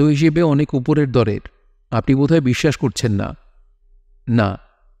কিন্তু সাধু হিসেবে অনেক উপরের দরের। আপনি বোধহয় বিশ্বাস করছেন না। না,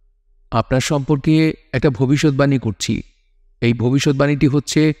 আপনার সম্পর্কে একটা ভবিষ্যৎবাণী করছি। এই ভবিষ্যৎবাণীটি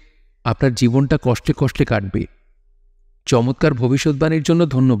হচ্ছে, আপনার জীবনটা কষ্টে কষ্টে কাটবে। চমৎকার ভবিষ্যৎবাণীর জন্য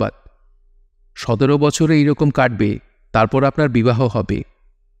ধন্যবাদ। 17 বছরে এইরকম কাটবে, তারপর আপনার বিবাহ হবে।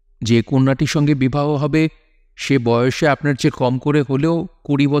 যে কন্যাটির সঙ্গে বিবাহ হবে সে বয়সে আপনার চেয়ে কম করে হলেও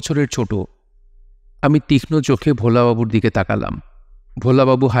 20 বছরের ছোট। আমি তীক্ষ্ণ চোখে ভোলাবাবুর দিকে তাকালাম।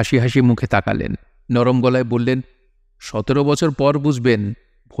 ভোলাবাবু হাসি হাসি মুখে তাকালেন, নরম গলায় বললেন, 17 বছর পর বুঝবেন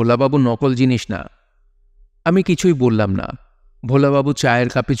ভোলাবাবু নকল জিনিস না। আমি কিছুই বললাম না। ভোলাবাবু চায়ের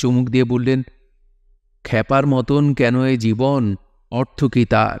কাপে চুমুক দিয়ে বললেন, খ্যাপার মতন কেন এই জীবন, অর্থ কি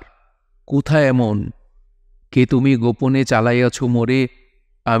তার, কোথায় এমন, কে তুমি গোপনে চালাইয়াছ মোরে,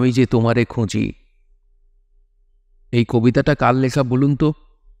 আমি যে তোমারে খুঁজি। এই কবিতাটা কার লেখা বলুন তো?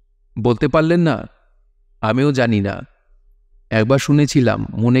 বলতে পারলেন না? আমিও জানি না, একবার শুনেছিলাম,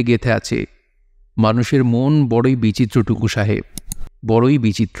 মনে গেঁথে আছে। মানুষের মন বড়ই বিচিত্র টুকু সাহেব, বড়ই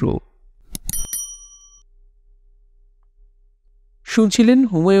বিচিত্র। শুনছিলেন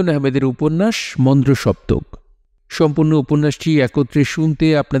হুমায়ুন আহমেদের উপন্যাস মন্দ্রসপ্তক। সম্পূর্ণ উপন্যাসটি একত্রে শুনতে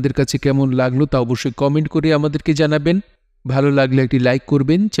আপনাদের কাছে কেমন লাগলো তা অবশ্যই কমেন্ট করে আমাদেরকে জানাবেন। ভালো লাগলে একটি লাইক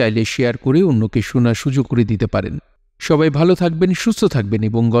করবেন, চাইলে শেয়ার করে অন্যকে শোনার সুযোগ করে দিতে পারেন। সবাই ভালো থাকবেন, সুস্থ থাকবেন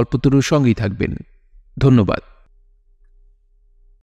এবং গল্পতরুর সঙ্গেই থাকবেন। ধন্যবাদ।